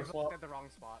I aggro looked swap? at the wrong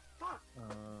spot. Fuck.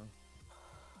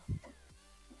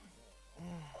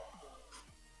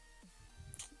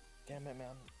 Damn it,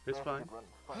 man. It's fine.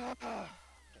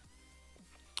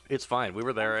 It's fine. We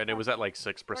were there, and it was at like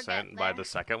 6% getting by there. the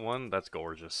second one. That's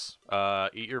gorgeous.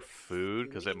 Eat your food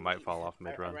because it might fall off I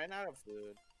mid-run. ran out of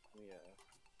food. Yeah.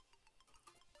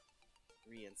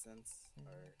 Re-instance.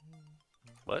 Or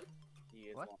What? do you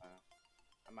guys What? wanna...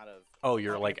 I'm out of... Oh,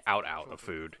 you're Okay. like out of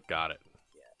food. Got it.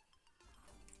 Yeah.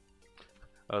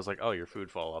 I was like, oh, your food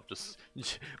fall off. Just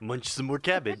munch some more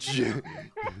cabbage.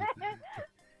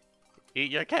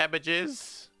 Eat your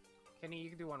cabbages. Kenny, you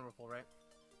can do one ripple, right?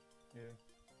 Yeah.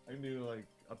 I can do like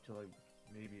up to like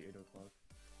maybe 8 o'clock.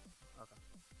 Okay.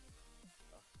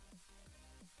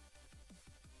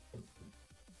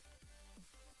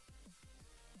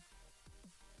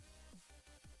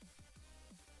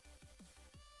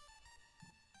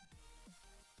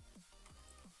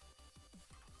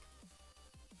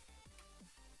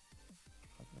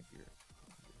 How's my gear?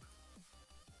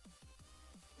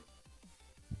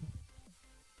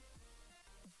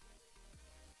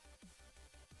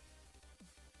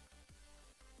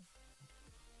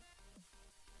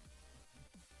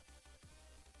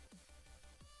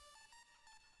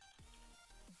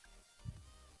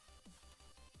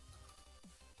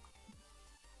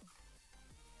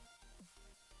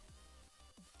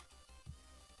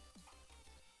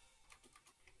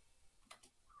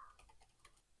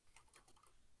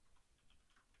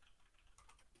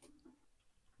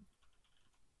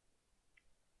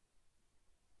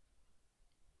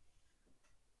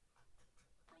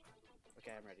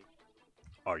 Okay, I'm ready.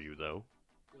 Are you though?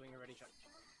 Doing a ready check.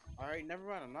 Alright, never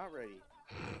mind. I'm not ready.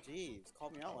 Jeez, call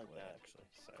me out like Probably, that. actually.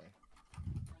 Sorry.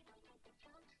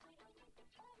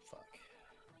 Fuck.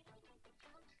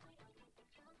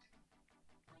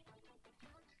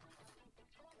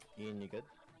 Ian, you good?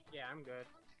 Yeah, I'm good.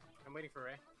 I'm waiting for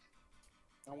Ray.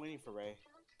 I'm waiting for Ray.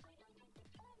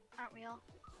 Aren't we all?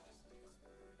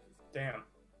 Damn.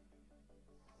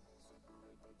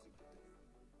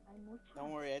 Hay mucho.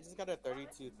 Don't worry, I just got a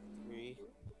 32-3.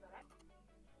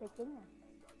 Pequeña.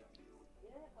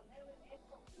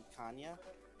 Kanya.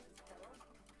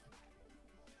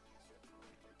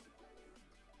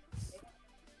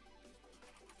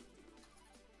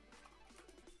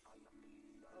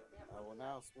 Well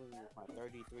now swing with my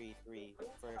 33-3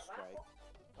 first strike.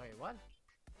 Wait, what?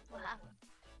 What happened?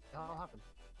 The hell happened?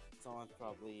 Someone's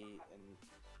probably in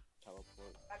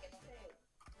teleport.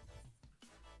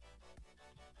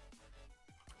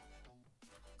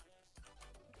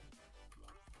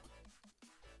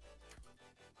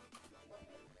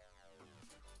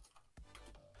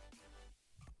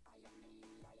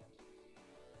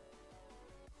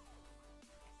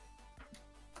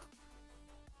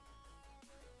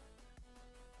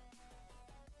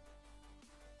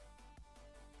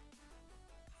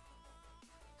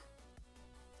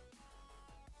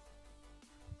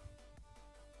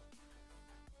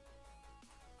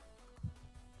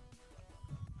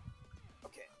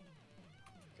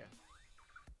 Okay.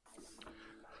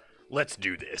 Let's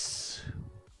do this.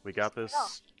 We got this. go.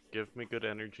 Give me good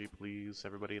energy, please,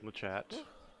 everybody in the chat.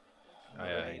 I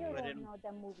Alright, still but don't in- know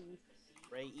the movies.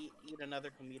 Ray, eat another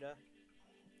comida.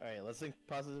 Alright, let's think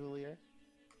positively here.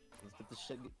 Let's get this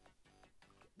shit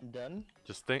done.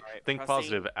 Just think Alright, think pressing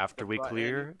positive. After the we button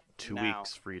clear, 2 now.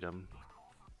 weeks freedom.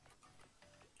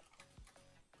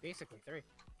 Basically 3.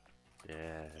 Yeah.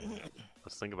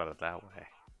 Let's think about it that way.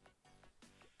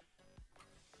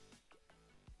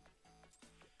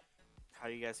 How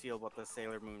do you guys feel about the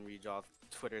Sailor Moon redraw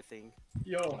Twitter thing?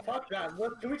 Yo, fuck that.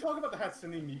 Can we talk about the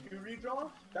Hatsune Miku redraw?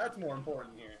 That's more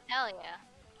important here. Hell yeah.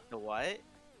 The what?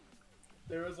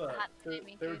 There was a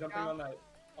Hatsune they were Miku jumping draw?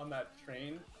 on that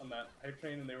train, on that hype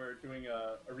train, and they were doing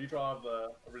a redraw of the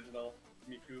original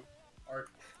Miku art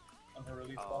on her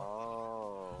release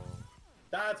ball. Oh.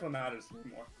 That's what matters to me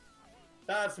more.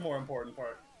 That's the more important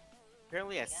part.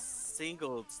 Apparently a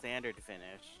single standard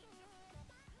finish.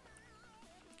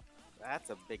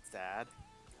 That's a big sad.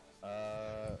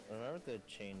 Remember to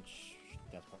change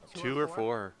death points. 2 or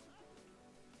 4.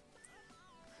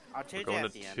 I'll We're change it going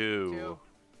at to the end. 2. 2.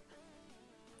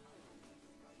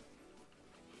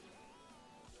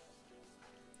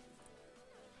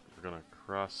 We're gonna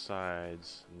cross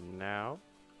sides now.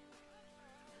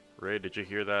 Ray, did you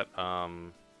hear that?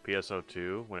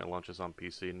 PSO2, when it launches on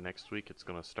PC next week, it's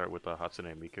gonna start with a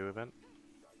Hatsune Miku event.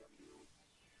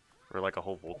 Or like a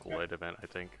whole Vocaloid event, I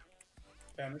think.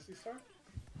 Fantasy Star?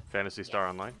 Phantasy Star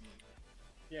Online.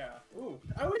 Yeah. Ooh,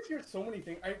 I always hear so many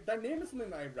things. That name is something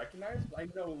that I recognize, but I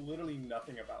know literally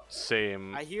nothing about it.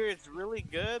 Same. I hear it's really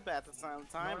good, but at the same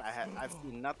time, I've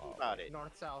seen nothing about it.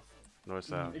 North south. North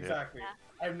South. Yeah. Exactly.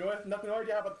 I have no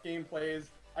idea about the game plays.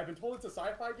 I've been told it's a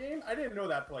sci-fi game. I didn't know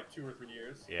that for like 2 or 3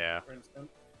 years. Yeah. For instance.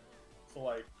 So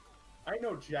like, I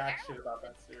know jack shit about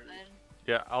that series.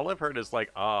 Good. Yeah. All I've heard is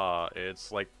like,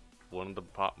 it's like one of the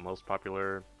most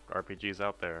popular RPGs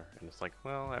out there, and it's like,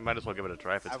 well, I might as well give it a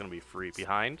try if it's gonna be free.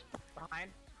 Behind?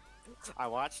 Behind. I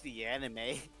watched the anime.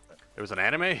 There was an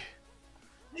anime.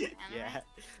 Yeah.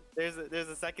 There's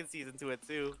a second season to it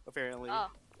too, apparently. Oh,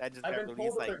 That just I've got been released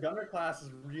told that like their gunner class is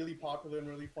really popular and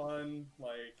really fun.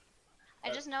 Like, I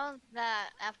just know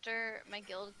that after my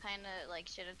guild kind of like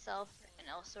shit itself in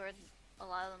Elsword, a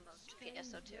lot of them moved to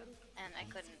PSO2, and I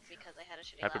couldn't because I had a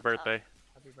shitty Happy laptop. birthday.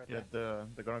 Happy birthday. Yeah,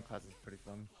 the Gunner class is pretty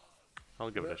fun. I'll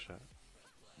give it a shot.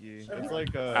 Yeah, it's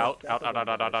like Out, out, out, out,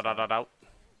 out, out, out, out, out, out.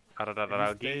 Out, out, out, If out, you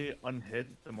out. stay unhit,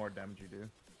 the more damage you do.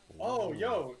 oh,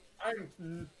 yo,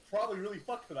 I'm probably really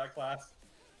fucked for that class.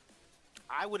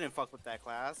 I wouldn't fuck with that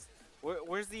class.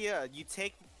 Where's the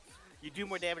you do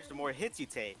more damage the more hits you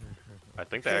take. I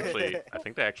think they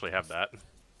actually have that.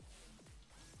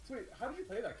 So wait, how did you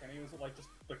play that, Kenny? Was it like just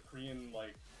the Korean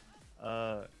like?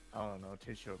 I don't know.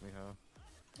 Tate showed me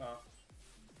how. Uh,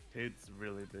 Tate's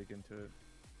really big into it.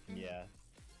 Yeah.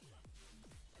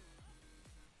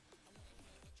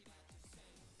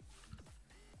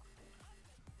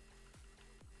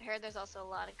 I heard there's also a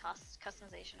lot of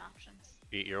customization options.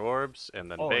 Eat your orbs and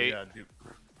then Oh bait. yeah, dude.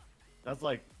 That's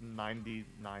like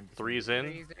 99. Threes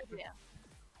in. Yeah.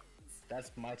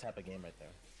 That's my type of game right there.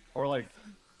 Or like,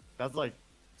 that's like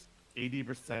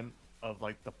 80% of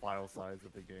like the file size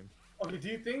of the game. okay, do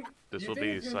you think This do you will think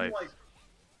be it's gonna Scythe. like?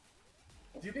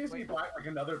 Do you think it's gonna be black, like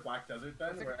another Black Desert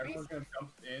then, Is it where Greece? everyone's gonna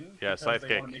jump in Yeah, because scythe they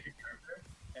kick. want to make a character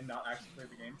and not actually play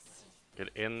the game? Get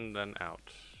in, then out.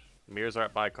 Mirrors are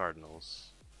at by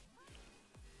Cardinals.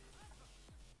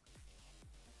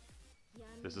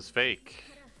 This is fake.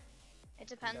 It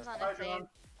depends on Hi, if they John.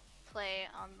 play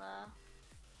on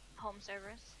the home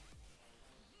servers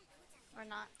or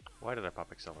not. Why did I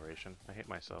pop acceleration? I hate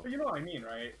myself. But you know what I mean,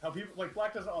 right? How people like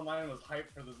Black Desert Online was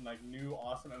hyped for this like new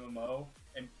awesome MMO,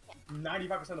 and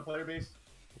 95% of the player base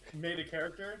made a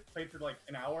character, played for like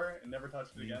an hour, and never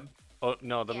touched it again. Oh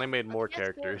no, then Yeah, they made but more PS2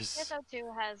 characters.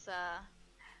 PS2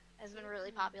 has been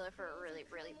really popular for a really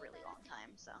long time.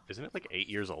 So Isn't it like 8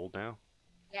 years old now?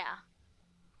 yeah,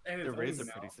 And The it's raids are amazing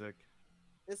pretty now. sick.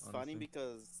 It's funny Honestly.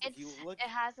 because if you look, it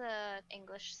has a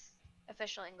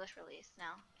official English release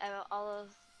now. All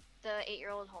of the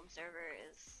 8-year-old home server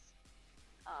is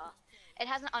it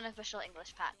has an unofficial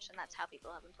English patch, and that's how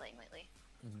people have been playing lately.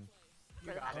 Mhm. For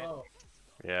the got past it. Oh,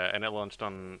 Yeah, and it launched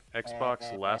on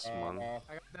Xbox last month.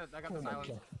 I got Oh the my silence.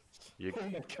 god. You, Oh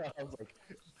my god, I was like,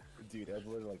 dude, I was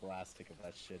literally like last tick of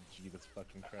that shit. Jesus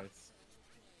fucking Christ.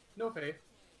 no faith.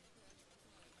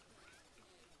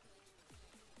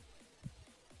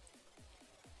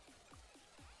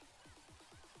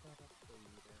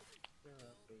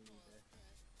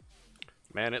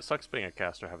 man, it sucks being a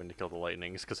caster having to kill the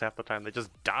lightnings, because half the time they just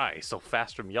die so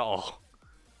fast from y'all.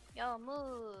 Yo,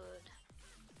 mood.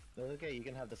 Okay, you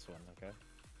can have this one, okay?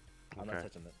 I'm not Okay.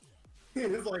 touching it.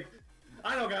 It's like,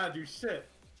 I don't gotta do shit.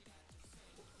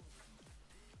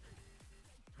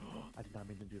 I did not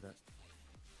mean to do that.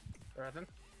 Jonathan?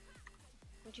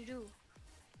 What'd you do?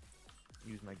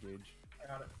 Use my gauge. I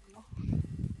got it.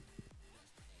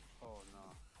 oh no,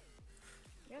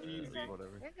 You're Easy. good. Whatever.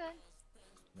 You're good.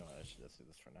 No, I should just do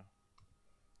this for now.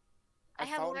 I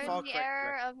have found learned Fall the Crack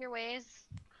error of your ways.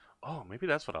 Oh, maybe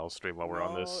that's what I'll stream while we're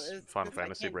on No, this it's Final 'cause I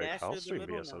Fantasy can't break. dash I'll through the stream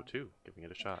middle BSO now. too, giving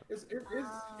it a shot. Is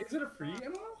it a free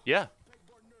MMO? Yeah.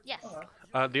 Yes.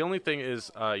 The only thing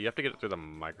is, you have to get it through the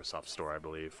Microsoft Store, I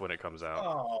believe, when it comes out.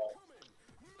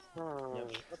 Oh,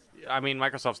 I mean,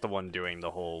 Microsoft's the one doing the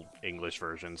whole English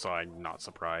version, so I'm not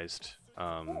surprised.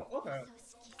 okay.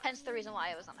 Hence the reason why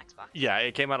it was on Xbox. Yeah,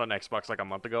 it came out on Xbox like a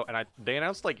month ago, and they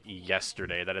announced like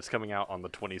yesterday that it's coming out on the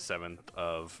 27th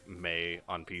of May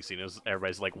on PC. And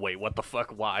everybody's like, "Wait, what the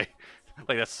fuck? Why?"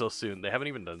 Like that's so soon. They haven't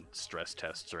even done stress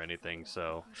tests or anything,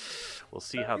 so we'll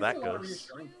see how that Isn't a lot goes.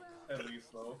 reassuring, at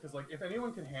least though, because like if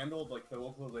anyone can handle like the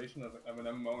localization of an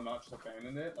MMO, not just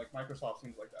abandon it, like Microsoft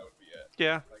seems like that would be it.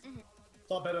 Yeah. Like, it's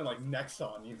a lot better than like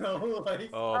Nexon, you know? Like,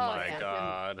 Oh Oh, my yeah.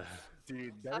 god.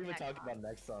 Dude, Fuck don't even Nexon. talk about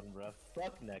Nexon, bro.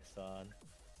 Fuck Nexon.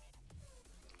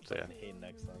 So yeah. I hate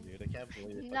Nexon, dude. I can't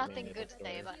believe it. Nothing good to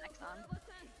say about Nexon.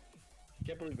 I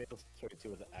can't believe Maple Story 2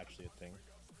 was actually a thing.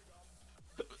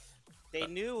 They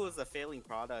knew it was a failing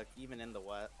product even in the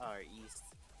west or east.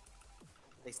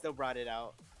 They still brought it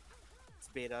out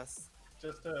to bait us.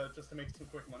 just to make some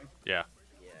quick money. Yeah.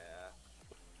 Yeah.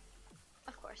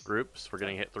 Of course. Groups, we're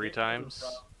getting hit 3 times.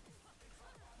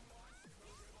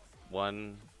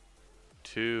 1,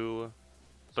 2,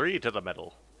 3 to the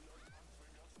middle.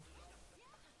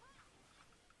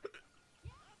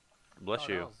 Bless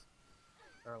Oh, you. that was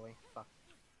early. Fuck.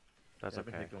 That's Yeah, I've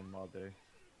been okay. taking them all day.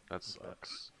 That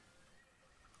sucks.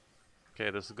 Okay,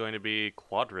 this is going to be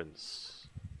quadrants.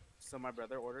 So my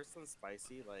brother ordered some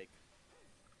spicy like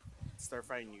stir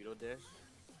fried noodle dish.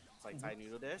 It's like Thai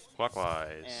noodle dish.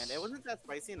 Clockwise. And it wasn't that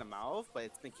spicy in the mouth, but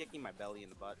it's been kicking my belly in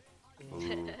the butt.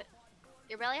 Ooh.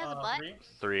 Your belly has a butt? 3?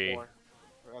 3. Four.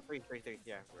 Three,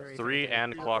 yeah. Three. 3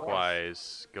 and Three.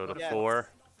 clockwise. Go to Yes. 4.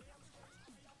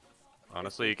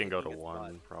 Honestly, you can go to Kicking his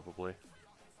 1, butt. probably.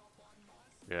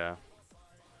 Yeah.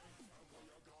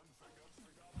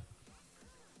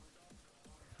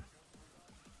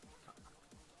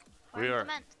 We Worms are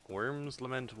lament. Worms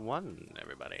Lament 1,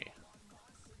 everybody.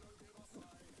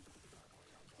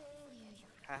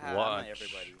 Haha, Watch. not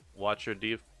everybody. Watch your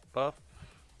debuff.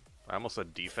 I almost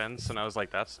said defense, and I was like,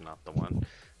 that's not the one.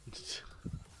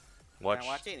 watch, Can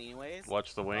I watch it anyways?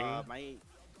 watch the wing.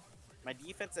 My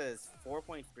defense is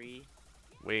 4.3.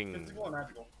 Wing. Physical and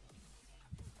magical.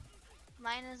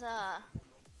 Mine is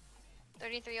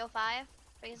 3305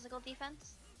 physical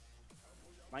defense.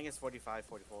 Mine is 45,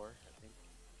 44, I think.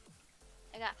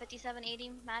 I got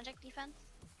 5780 magic defense.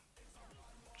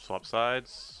 Swap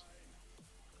sides.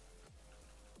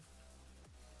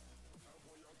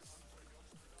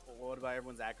 What about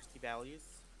everyone's accuracy values?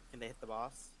 Can they hit the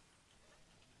boss?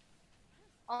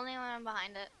 Only when I'm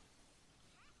behind it.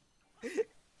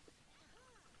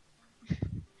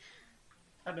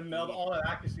 Had to meld all that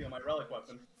accuracy on my relic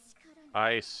weapon.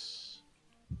 Ice.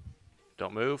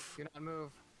 Don't move. Do not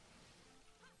move.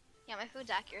 Yeah, my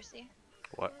food's accuracy.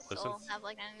 What? Listen. Still have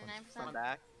like 99%. Come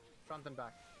back. Front and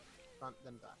back. Front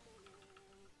then back.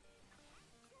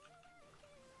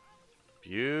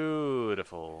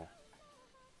 Beautiful.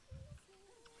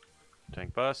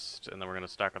 Tank bust, and then we're gonna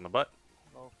stack on the butt.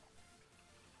 Oh.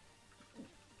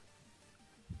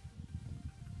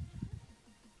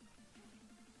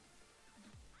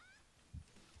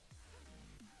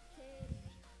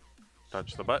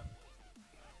 Touch the butt.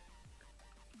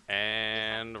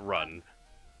 And run.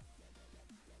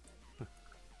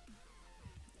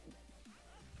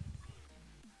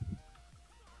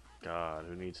 God,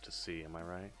 who needs to see? Am I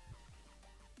right?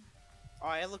 Oh,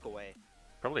 I look away.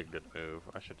 Probably a good move.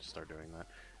 I should just start doing that.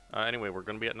 Anyway, we're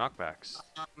gonna be at knockbacks.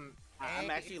 I'm hey,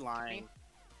 actually it's lying. me.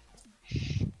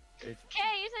 Okay,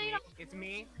 you said you don't. It's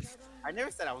me. I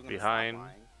never said I was gonna Behind. stop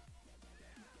lying.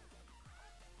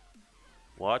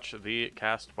 Watch the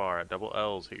cast bar at double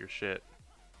L's. Hit your shit.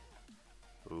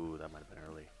 Ooh, that might have been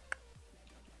early.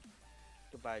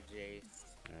 Goodbye, Jace.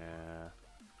 Yeah.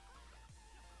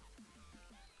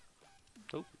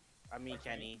 Oh, I mean,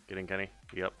 Kenny. getting Kenny.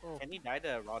 Yep. Kenny died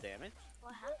to raw damage?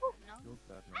 What happened? No. Feels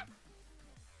bad, man.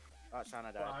 Oh,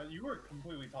 Shauna died. You were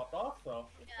completely topped off, though.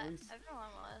 Yeah, At least- everyone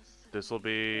was. This will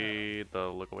be the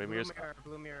look away Blue mirrors. mirror.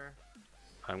 Blue mirror.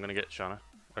 I'm gonna get Shauna.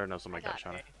 Or no, somebody got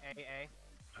got Shauna.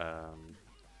 A.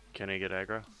 Can I get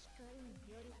aggro?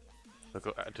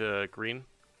 Look to green.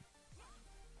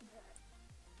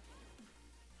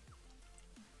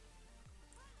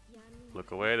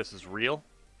 Look away. This is real.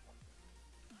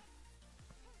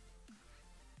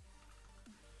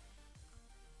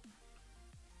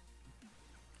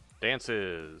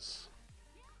 Dances.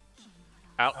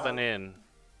 Out then in.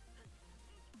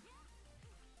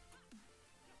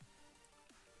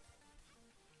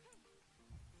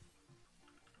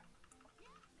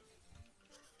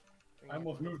 I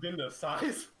almost moved into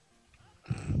size.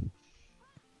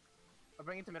 I'll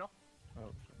bring it to middle.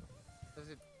 Oh, Does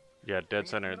it? Yeah, Bring it dead to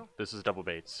center. middle? This is double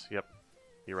baits. Yep.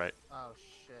 You're right. Oh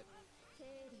shit.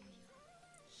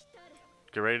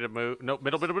 Get ready to move. No,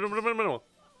 middle, middle, middle, middle, middle, middle.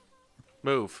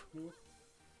 Move.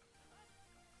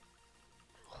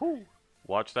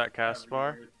 Watch that cast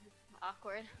bar.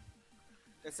 Awkward.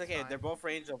 It's okay. Fine. They're both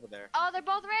ranged over there. Oh, they're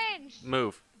both ranged.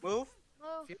 Move. Move.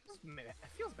 Move.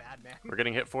 Feels bad, man. We're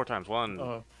getting hit 4 times. 1,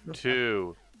 Oh.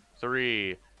 2,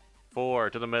 3, 4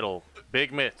 to the middle.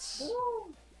 Big mitts.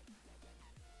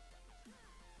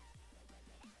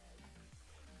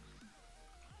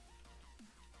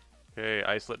 Okay,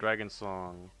 Icelet Dragon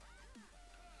Song.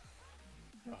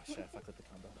 Oh shit, I fucked with the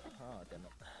combo. Oh, damn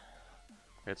it.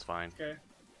 It's fine. Okay.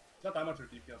 It's not that much of a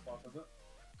DPS loss, is it?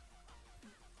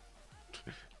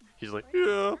 He's like,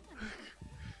 yeah.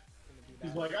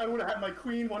 He's like, I would have had my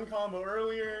queen one combo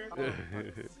earlier.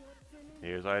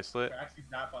 Here's Icelet. I actually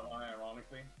that bot line,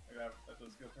 ironically. Like, that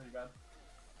does feel pretty bad.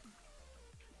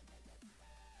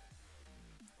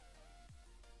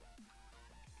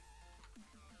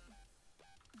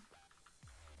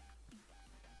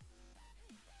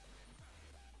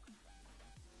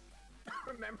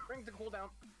 Remembering the cooldown.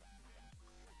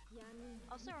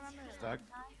 Also remember to Stack. not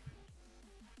die.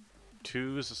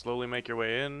 2s to slowly make your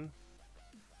way in.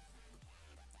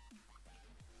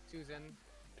 Two's in.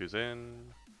 2's in.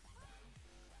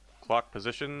 Clock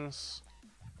positions.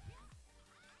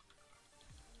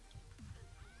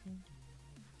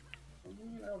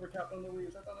 I overcapped on the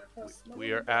leaves. I thought I pressed. my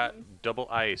We are little at button. double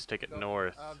ice. Take it Go,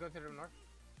 north. Go to the north.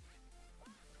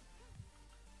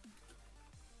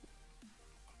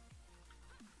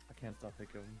 I can't stop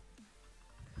thinking.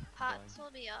 Pots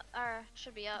will be up, or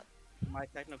should be up. My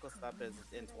technical stuff is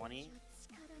in 20.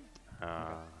 I'm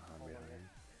behind.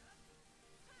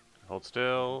 Hold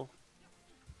still.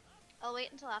 I'll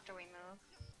wait until after we move.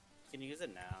 Can you use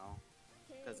it now?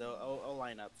 Because it'll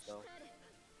line up still.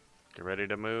 Get ready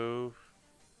to move.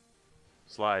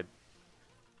 Slide.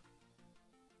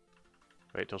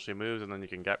 Wait till she moves and then you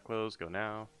can gap close. Go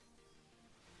now.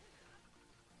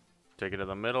 Take it to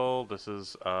the middle. This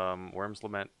is Worm's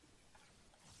Lament.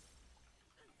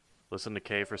 Listen to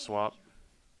K for swap.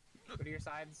 Go to your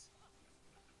sides.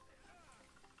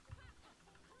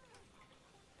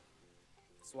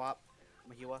 Swap.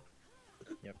 Mahiwa.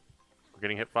 We're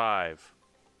getting hit 5.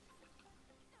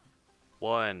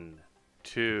 1,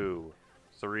 2,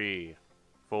 3,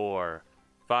 4,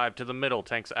 5 to the middle.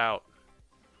 Tanks out.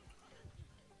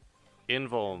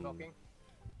 Invuln. Invoking.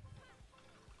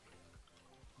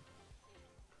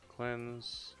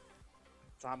 Cleanse.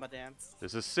 Trauma dance.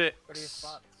 This is Go to your 6.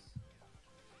 spots.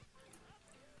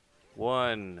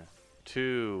 1,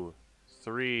 2,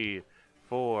 3,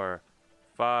 4,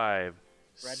 5,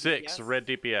 Red 6. DPS? Red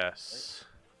DPS.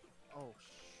 Oh,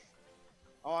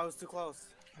 Oh, I was too close.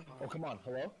 Oh, come on.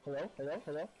 Hello? Hello? Hello?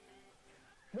 Hello?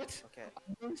 What? Okay.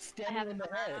 I'm standing in the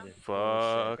head.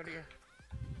 Fuck. Go to your.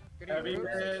 Go to Heavy your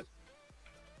roots. hit.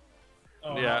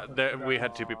 Oh, Yeah, no, there, we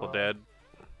had 2 people dead.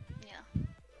 Yeah.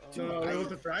 No, it was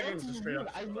the dragon That's just straight weird.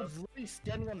 up. I was literally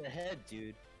standing on the head,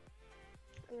 dude.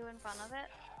 Are you in front of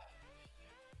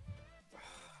it?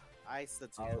 I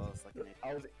stood too I was- close. Like an idiot.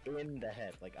 I was in the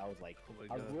head. Like, I was like, Oh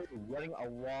my I was god. literally running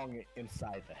along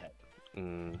inside the head.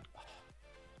 Mm.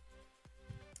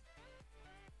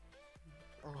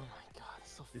 Oh my god,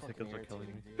 it's so These fucking hiccups are killing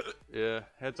irritating, me. dude. Yeah,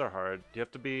 heads are hard. You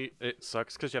have to be. It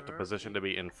sucks because you have to position to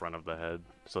be in front of the head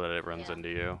so that it runs Yeah. into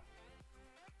you.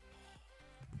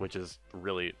 Which is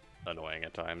really annoying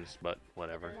at times, but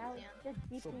whatever. Now Yeah. it's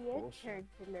the So DPS bullshit. turn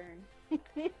to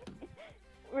learn.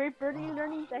 We're barely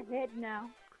learning the head now.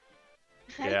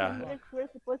 Yeah. We're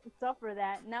supposed to suffer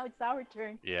that. Now it's our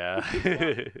turn. Yeah.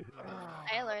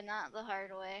 I learned that the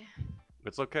hard way.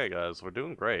 It's okay, guys. We're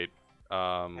doing great.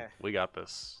 Okay. We got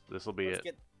this. This will be Let's it.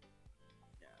 get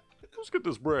Let's get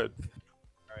this bread.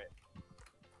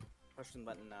 pushing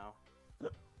button now.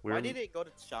 We're, Why did it go to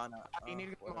Shauna? You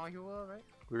need to go to whatever. Mahua, right?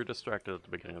 we were distracted at the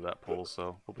beginning of that poll,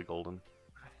 so we'll be golden.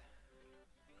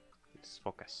 Just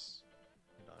focus.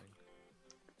 I'm dying.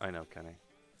 I know, Kenny.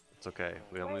 It's okay.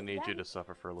 We only Wait, need you that- to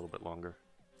suffer for a little bit longer.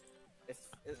 It's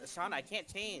Shauna, I can't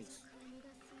change.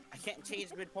 I can't change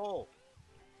mid poll.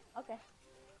 Okay.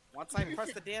 Once I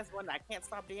press the dance button, I can't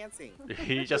stop dancing.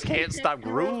 He just can't stop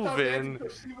grooving.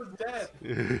 She was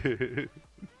dead.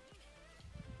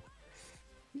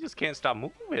 He just can't stop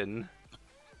moving.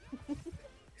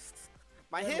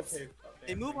 My hips, Okay,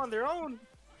 they move on their own.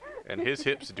 And his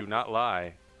hips do not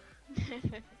lie.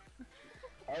 Okay,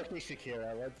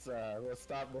 Shakira, let's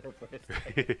stop there for a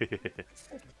second.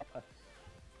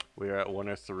 We are at 1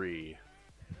 or 3.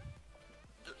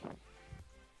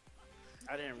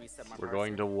 I didn't reset my. We're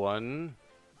going to 1.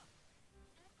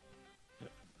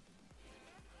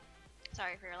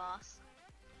 Sorry for your loss.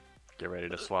 Get ready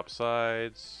to swap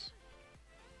sides.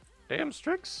 Damn,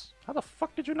 Strix. How the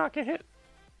fuck did you not get hit?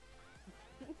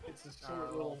 It's a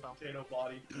short little potato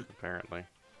body. Apparently.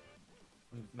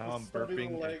 Now I'm Stubby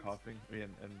burping legs. and coughing. I mean,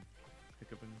 and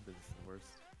hiccuping. This is the worst.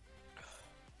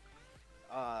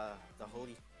 The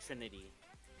Holy Trinity.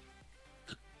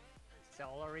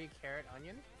 Celery, carrot,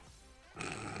 onion.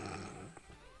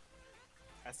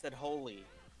 I said holy.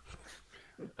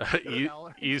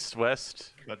 East,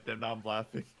 west. But then now I'm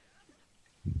laughing.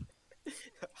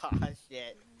 Ah,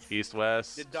 shit. East,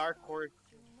 west. The dark horse.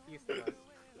 East and west.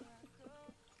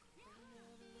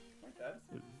 Okay.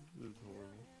 This is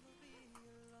horrible.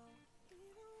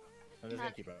 I'm just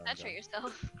gonna keep it on That's for going.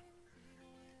 yourself.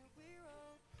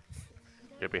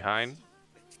 Get behind.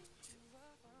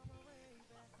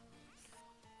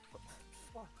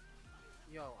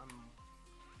 Yo, I'm.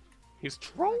 He's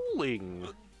trolling.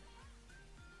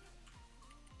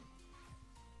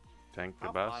 Tank the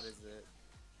How hot bus. is it?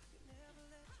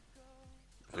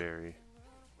 Very.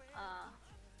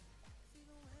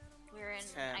 We're in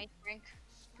Ten. ice rink.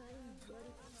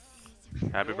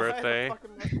 Happy What birthday. the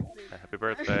fucking message? Happy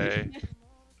birthday.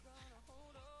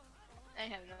 I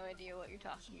have no idea what you're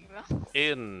talking about.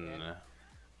 In.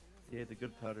 Yeah, the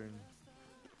good pattern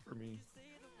for me.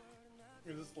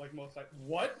 Is this like most like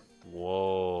what?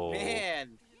 Whoa.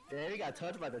 Man, Yeah, he got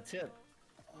touched by the tip.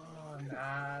 Oh,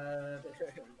 nah.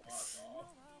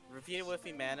 repeat it with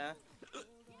me, mana.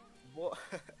 What?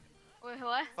 Wait,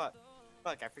 what?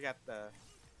 Fuck, I forgot the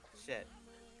shit.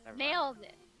 Never mind. Nailed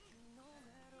it.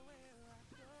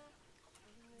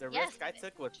 The Yes. risk I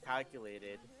took was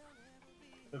calculated.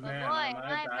 The But man, boy, I'm I'm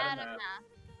bad bad at at math.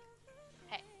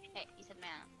 math. Hey, you said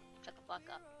man. Shut the fuck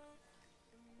up.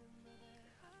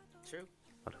 True.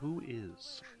 But who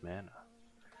is Mana?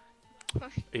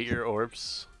 Eat your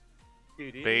orbs.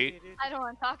 Bait. I don't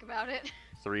want to talk about it.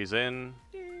 3's in.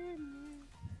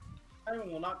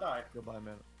 Everyone will not die. Goodbye,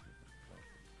 man.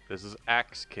 This is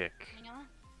Axe Kick. You know?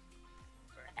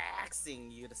 We're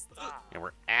axing you to stop. And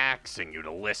we're axing you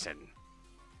to listen.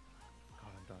 God,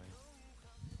 I'm dying.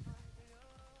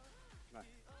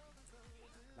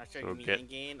 Not sure So you mean get-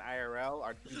 in-game, IRL,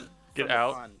 or Get for the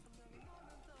out. fun.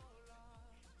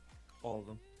 All of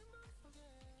them.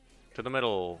 To the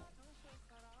middle.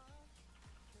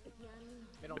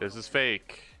 Middle, This middle. is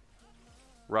fake.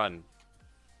 Run.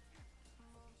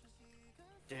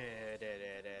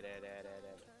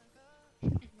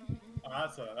 Oh,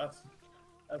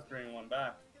 that's bringing one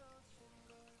back.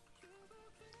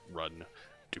 Run.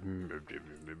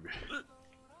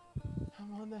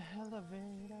 I'm on the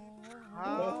elevator.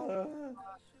 How?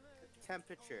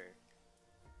 Temperature.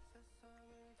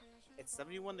 It's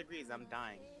 71 degrees. I'm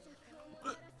dying.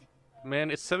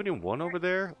 Man, it's 71 over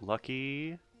there.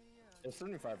 Lucky. It's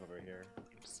 75 over here.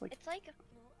 It's like It's like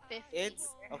 50. It's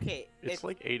here. okay. it's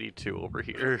like 82 over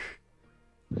here.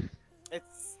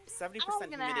 It's 70% I'm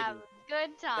gonna humidity. have a good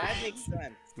time. That makes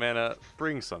sense. Man,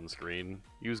 bring sunscreen.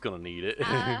 You's gonna need it.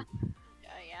 Yeah.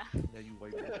 Yeah, you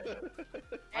white. I'm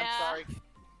Yeah. sorry.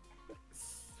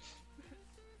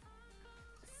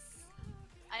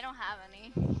 I don't have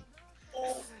any.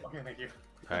 Oh, okay, thank you.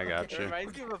 I got It you.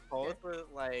 reminds me of a post where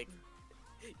like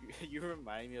you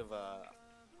remind me of a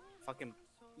fucking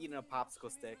eating a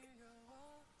popsicle stick.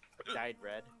 Dyed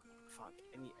red. Fuck.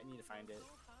 I need to find it.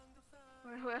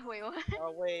 Wait, what?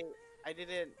 Oh wait, I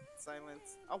didn't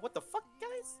silence. Oh, what the fuck,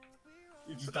 guys?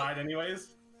 You just died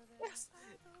anyways? Yes.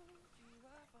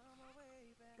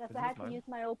 Because Is I this had to mine? use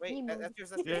my OP Wait, move. that's yours.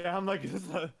 That's yours. Yeah, I'm like, is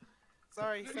that...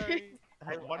 Sorry.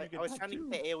 Why do you get I was trying to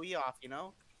tattooed? get the AOE off, you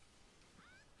know?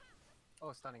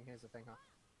 Oh, stunning. Here's the thing, huh?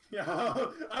 Yeah,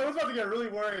 I was about to get really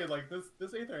worried. Like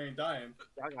this Aether ain't dying.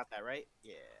 Y'all got that right?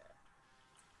 Yeah.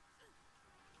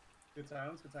 Good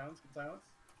sounds, good sounds, good sounds.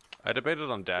 I debated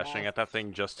on dashing Yeah. at that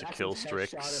thing just to That's kill a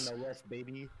headshot Strix. in the west,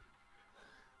 baby.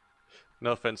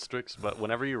 No offense, Strix, but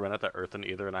whenever you run at the Earthen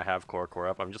Ether and I have Core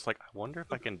up, I'm just like, I wonder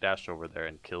if I can dash over there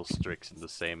and kill Strix in the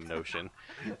same notion.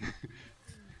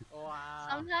 Wow.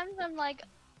 Sometimes I'm like,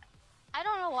 I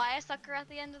don't know why I sucker at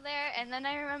the end of there, and then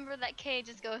I remember that K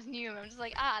just goes new, and I'm just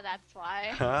like, ah, that's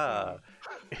why. Ah,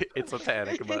 it's a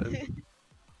panic button.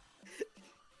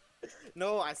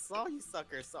 No, I saw you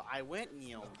sucker, so I went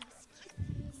Neo.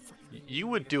 You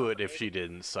would do it if she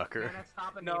didn't, sucker. Anna,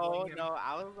 stop No, enabling him. no,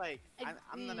 I was like, I-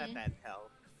 I'm not at that hell.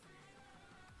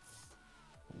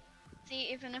 See,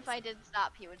 even if I did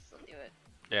stop, he would still do it.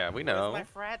 Yeah, we Where's know. my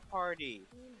frat party?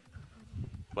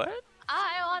 What?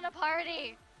 I want a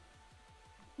party!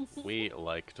 We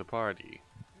like to party.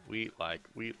 We like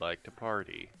to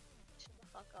party. Shut the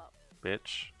fuck up.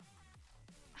 Bitch.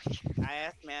 I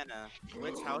asked Mana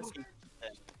which house you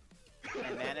in,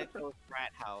 and Mana chose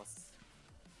frat house.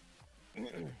 And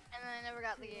then I never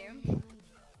got the game.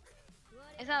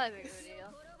 It's not that big of a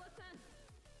deal.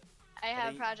 I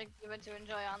have Hey. Project Diva to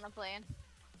enjoy on the plane.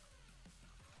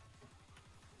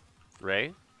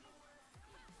 Ray?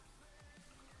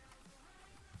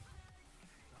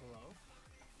 Hello?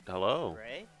 Hello?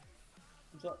 Ray?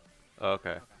 What's up?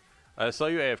 Okay. I saw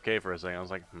you AFK for a second. I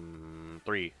was like,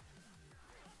 3.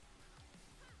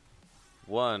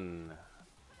 1,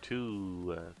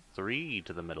 2, 3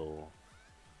 to the middle.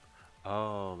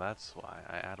 Oh, that's why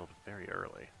I addled very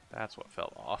early. That's what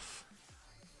fell off.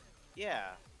 Yeah.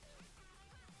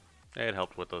 It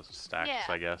helped with those stacks, Yeah.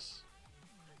 I guess.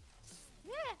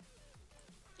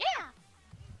 Yeah!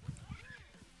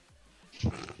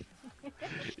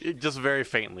 Just very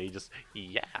faintly, just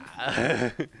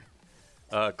yeah.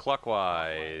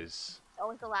 Clockwise.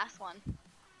 Always the last one.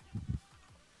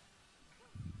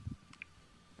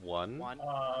 1. One.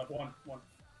 One.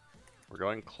 We're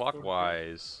going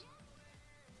clockwise.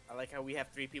 I like how we have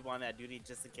 3 people on that duty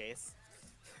just in case.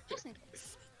 Just in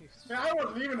case. Man, I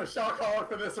wasn't even a shot caller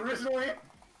for this originally.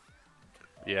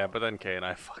 Yeah, but then Kay and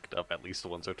I fucked up at least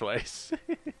once or twice.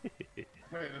 Wait,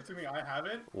 assuming I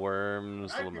haven't.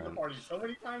 Worms I've been the lament. party so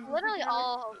many times. this Literally mechanic.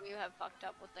 all of you have fucked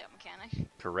up with that mechanic.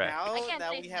 Correct. Now I can't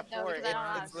that say we have no 4, because I don't know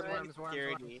how it's to do it. literally Worms, worms,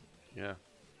 security. Yeah.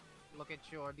 Look at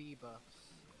your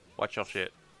debuffs. Watch your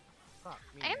shit. Fuck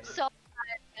me. I am man. so tired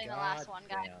of getting the last one,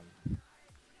 guy. Goddamn.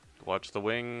 Watch the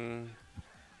wing.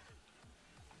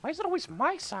 Why is it always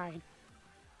my side?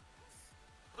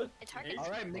 It's hard to All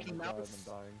right, Oh Mickey my God, Mouse.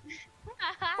 I'm dying.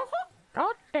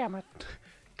 God damn it.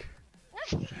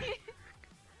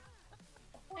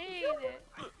 I hate it.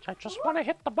 I just want to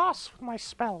hit the boss with my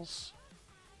spells.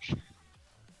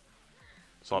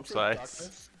 Swap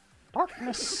sides.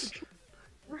 Darkness.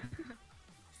 Oh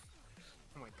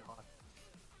my god.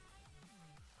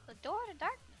 The door to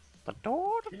darkness. The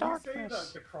door to Can you say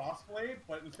darkness. the crossblade,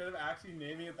 but instead of actually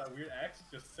naming it that weird X,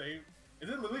 just say, is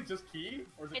it literally just key,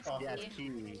 or is it It's crossblade? Yeah, it's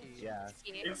key. Yeah.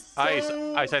 It's so Ice,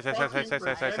 ice, ice, ice, fucking ice, ice,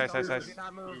 ice, ice, ice, ice, ice. Do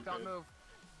not move, don't move.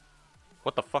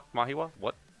 What the fuck, Mahiwa?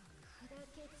 What?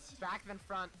 Back then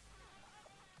front.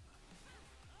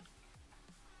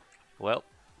 Well.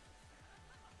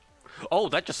 Oh,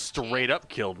 that just straight up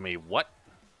killed me. What?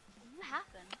 What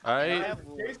happened? I I have,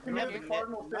 Jace I committed have the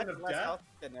cardinal sin much of less death. health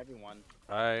than everyone.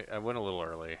 I went a little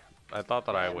early. I thought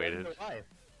that I Yeah, waited. survive.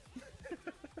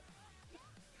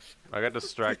 I got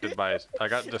distracted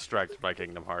by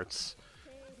Kingdom Hearts.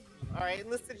 Alright,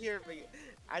 listen here.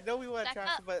 I know we want to Back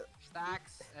trash, up. but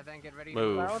Stacks, and then get ready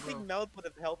Move. to I move. don't think Meld would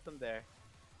have helped them there.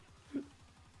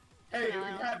 Hey, No.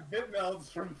 we had bit melds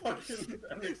from fucking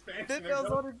an expansion Bitmel's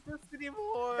ago. don't exist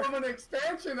anymore. From an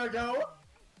expansion ago.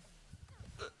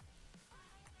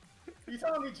 You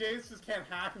telling me Jace just can't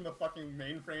hack in the fucking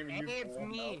mainframe and Hey, use it's Golem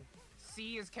me. now?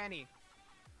 C is Kenny.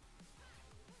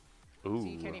 Ooh,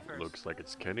 See Kenny first. looks like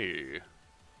it's Kenny.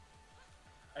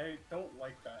 I don't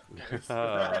like that. voice for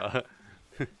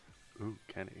that. Ooh,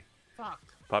 Kenny. Fuck.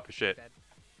 Pop your shit. Dead.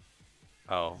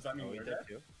 Oh. Does that mean Oh, you're you did dead?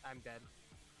 too? I'm dead.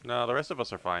 No, the rest of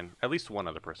us are fine. At least one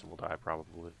other person will die,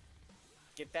 probably.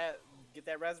 Get that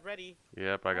res ready.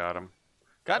 Yep, I got him.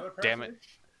 God Another damn it. person?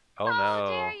 Oh How no.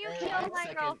 dare you Hey, kill I'm my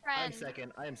second. girlfriend? I'm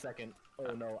second. I am second.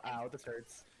 Oh no! Ow, this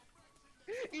hurts.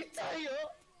 Itayo!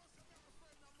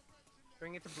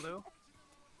 Bring it to blue.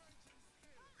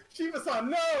 Shiva-san,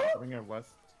 no! Bring it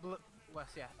west. Blue.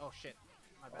 West, yeah. Oh shit.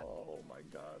 My bad. Oh my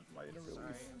god, my inner Sorry,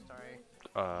 release.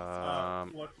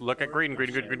 I'm sorry. Look at for green, the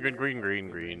green, green, green, green, chamber. green, green,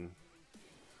 green.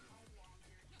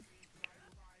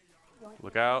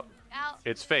 Look out. Out.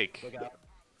 It's fake. Look out.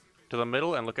 To the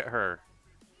middle and look at her.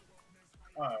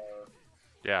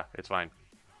 Yeah, it's fine.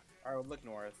 Alright, look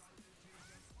north.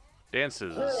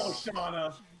 Dances. Oh,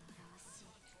 Shauna.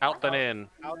 Out then in.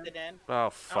 Out and in. Oh,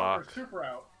 Out fuck. for super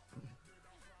out.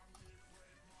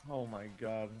 Oh my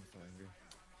god, I'm so angry.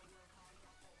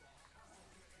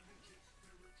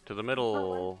 To the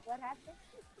middle. What happened?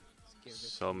 Just give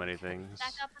this So many things.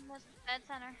 Back up in the dead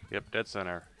center. Yep, dead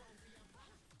center.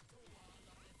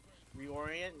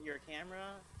 Reorient your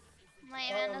camera. My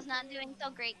man is not doing so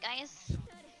great, guys.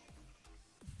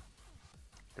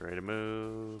 Get ready to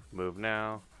move. Move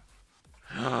now.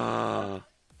 I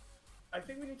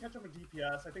think we need to catch up with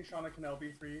DPS. I think Shauna can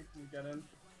LB free and get in. into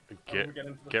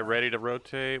the Get fight. ready to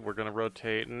rotate. We're gonna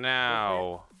rotate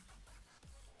now.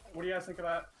 What do you guys think of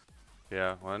that?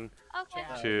 Yeah, 1, Okay.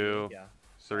 Yeah. 2, Yeah,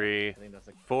 3, I think that's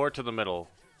like 4 to the middle.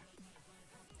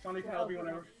 Shauna, you can Yeah, LB okay.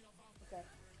 whenever. Okay.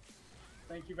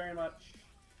 Thank you very much.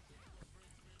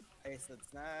 Isolate's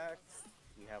next.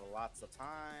 We have lots of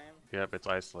time. Yep, it's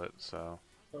isolate, so.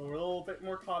 So we're a little bit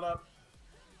more caught up.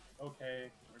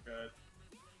 Okay, we're good.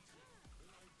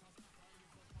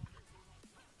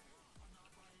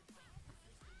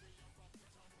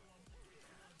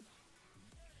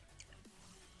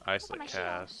 Isolate my shield.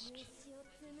 cast.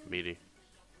 Meaty.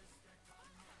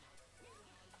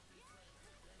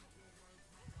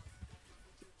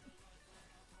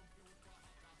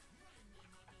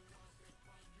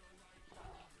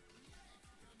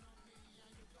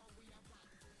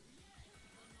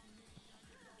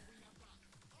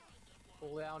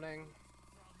 Cooldowning.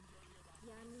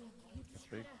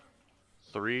 Speak.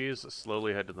 3s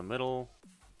slowly head to the middle.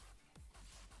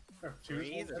 Or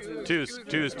Threes or Twos,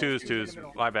 twos, twos, twos.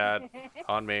 My bad.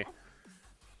 On me.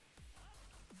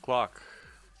 Clock.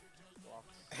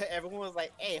 Everyone was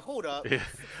like, "Hey, hold up."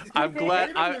 I'm glad.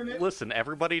 Wait a minute. Listen.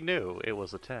 Everybody knew it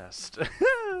was a test. Shut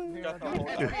the whole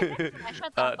up.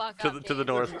 Shut the fuck to up, the to the James.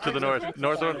 north, to the north,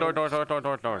 north, north, north, north, north, north,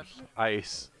 north, north.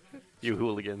 Ice. You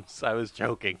hooligans. I was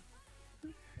joking.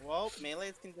 Well,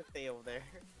 melees can just stay over there.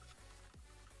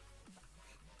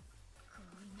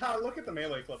 Ha, look at the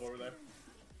melee club over there.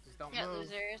 Just don't Yeah, move.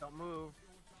 losers. Don't move.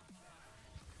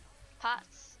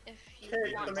 Pots, if you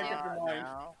Okay, want to make to. up your mind.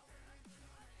 Now,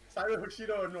 Cyber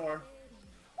Hushido or Nor.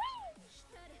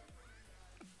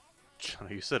 Shauna,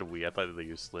 you said we. I thought that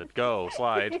you slid. Go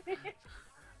slide. I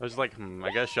was like,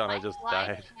 I guess My Shauna just slide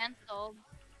died. canceled.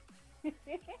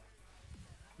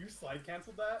 You slide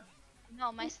canceled that? No,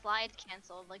 my slide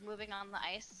canceled. Like moving on the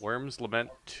ice. Worms Lament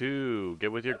 2. Get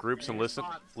with your groups and listen.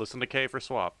 Listen to K for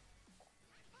swap.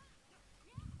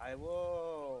 I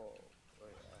will.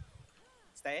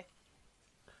 Stay.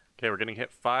 Okay, we're getting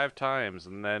hit 5 times,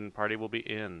 and then party will be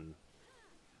in.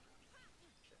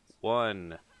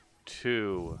 1,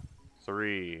 2,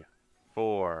 3,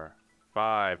 4,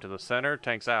 5. To the center,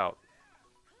 tanks out.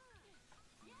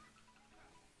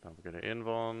 Don't forget to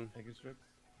invuln. Thank you, Strix.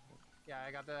 Yeah,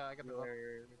 I got the book.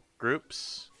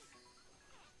 Groups.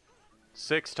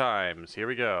 6 times. Here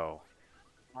we go.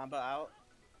 Mamba out.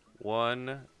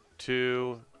 1,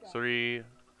 2, 3,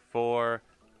 4,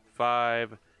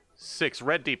 5, 6.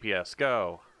 Red DPS,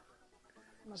 go.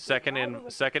 Second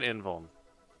invuln.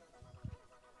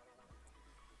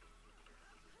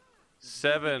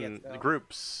 7 DPS, go.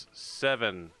 groups.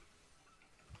 7.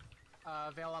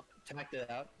 Veil up. tacked it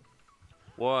out.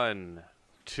 1,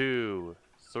 2,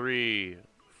 3,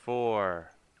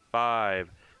 4,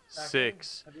 5,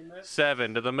 6, Have you missed?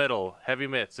 7 to the middle. Heavy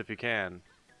mitts if you can.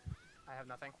 I have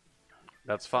nothing.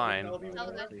 That's fine. LB Oh,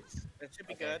 whenever. good. Please. That should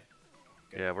be Okay. good.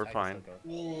 Yeah, we're I can fine. still go.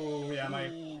 Ooh, yeah, my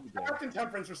Ooh, Captain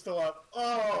Temperance are still up.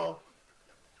 Oh!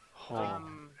 Oh,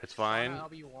 it's fine.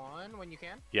 LB1 when you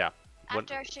can. Yeah, what-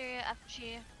 After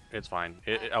she. it's fine.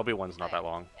 LB1's not that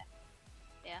long.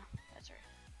 Yeah, that's right.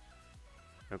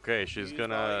 Okay, she's Use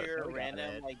gonna. all your We got random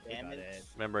it, like we got damage. it.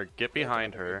 Remember, get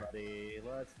behind her. Everybody,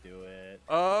 let's do it.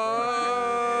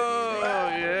 Oh, Whenever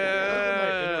my inner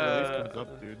release yeah. comes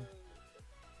up, dude.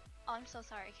 Oh, I'm so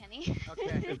sorry, Kenny.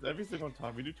 Okay. It's every single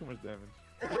time. We do too much damage.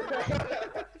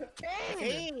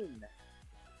 Kane!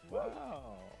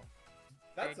 Wow.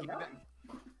 That's Hey, a give mountain.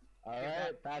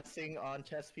 Alright, passing on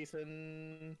chess piece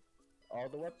and all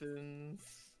the weapons.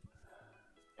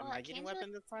 Am Well, I it getting came to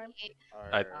weapon this time? Or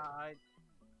I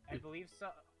believe so.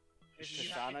 If you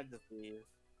Shauna just leave?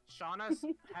 Shauna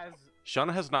has.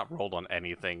 Shauna has not rolled on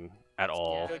anything at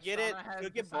all. Yeah. Go get it. Shauna has Go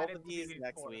get both decided of to be these the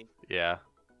next porter. week. Yeah.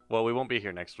 Well, we won't be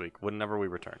here next week. Whenever we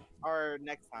return. Or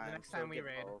next time. next time go we get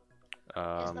raid. both. Is the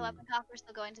Um, weapon copper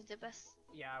still going to Dibus?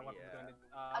 Yeah, weapon's Yeah. going to.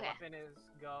 Okay. Weapon is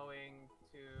going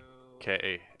to.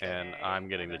 okay, and Jay, I'm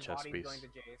getting the and then chess body's piece. going to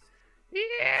Jace.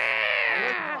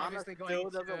 Yeah. Shauna Obviously still going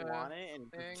doesn't to want it and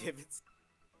thing. give it.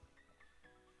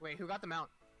 Wait, who got the mount?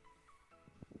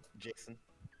 Jason.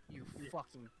 You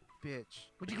fucking bitch.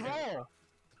 What'd you roll?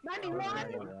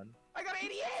 91! I got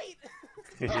 88!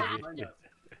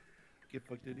 Get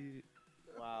fucked, idiot.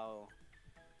 Wow.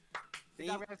 Good See?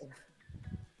 job, guys.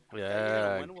 You're Yeah.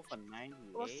 gonna win with a 98.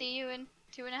 We'll see you in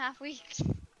 2.5 weeks.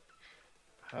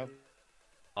 Have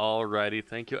Alrighty,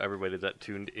 thank you everybody that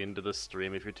tuned into the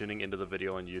stream. If you're tuning into the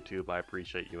video on YouTube, I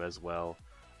appreciate you as well.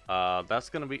 That's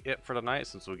gonna be it for tonight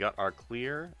since we got our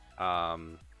clear.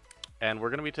 And we're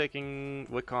gonna be taking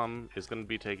Wicom is gonna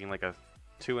be taking like a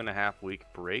 2.5 week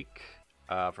break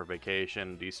for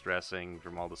vacation, de-stressing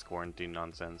from all this quarantine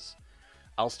nonsense.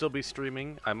 I'll still be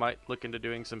streaming. I might look into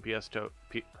doing some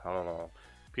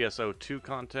PSO2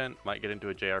 content. Might get into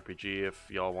a JRPG if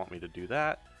y'all want me to do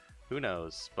that. Who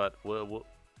knows? But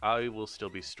I will still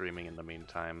be streaming in the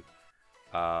meantime.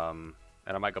 And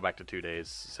I might go back to 2 days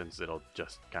since it'll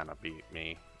just kind of be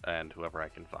me and whoever I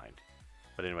can find.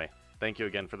 But anyway, thank you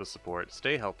again for the support.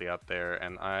 Stay healthy out there,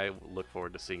 and I look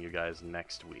forward to seeing you guys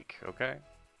next week, okay?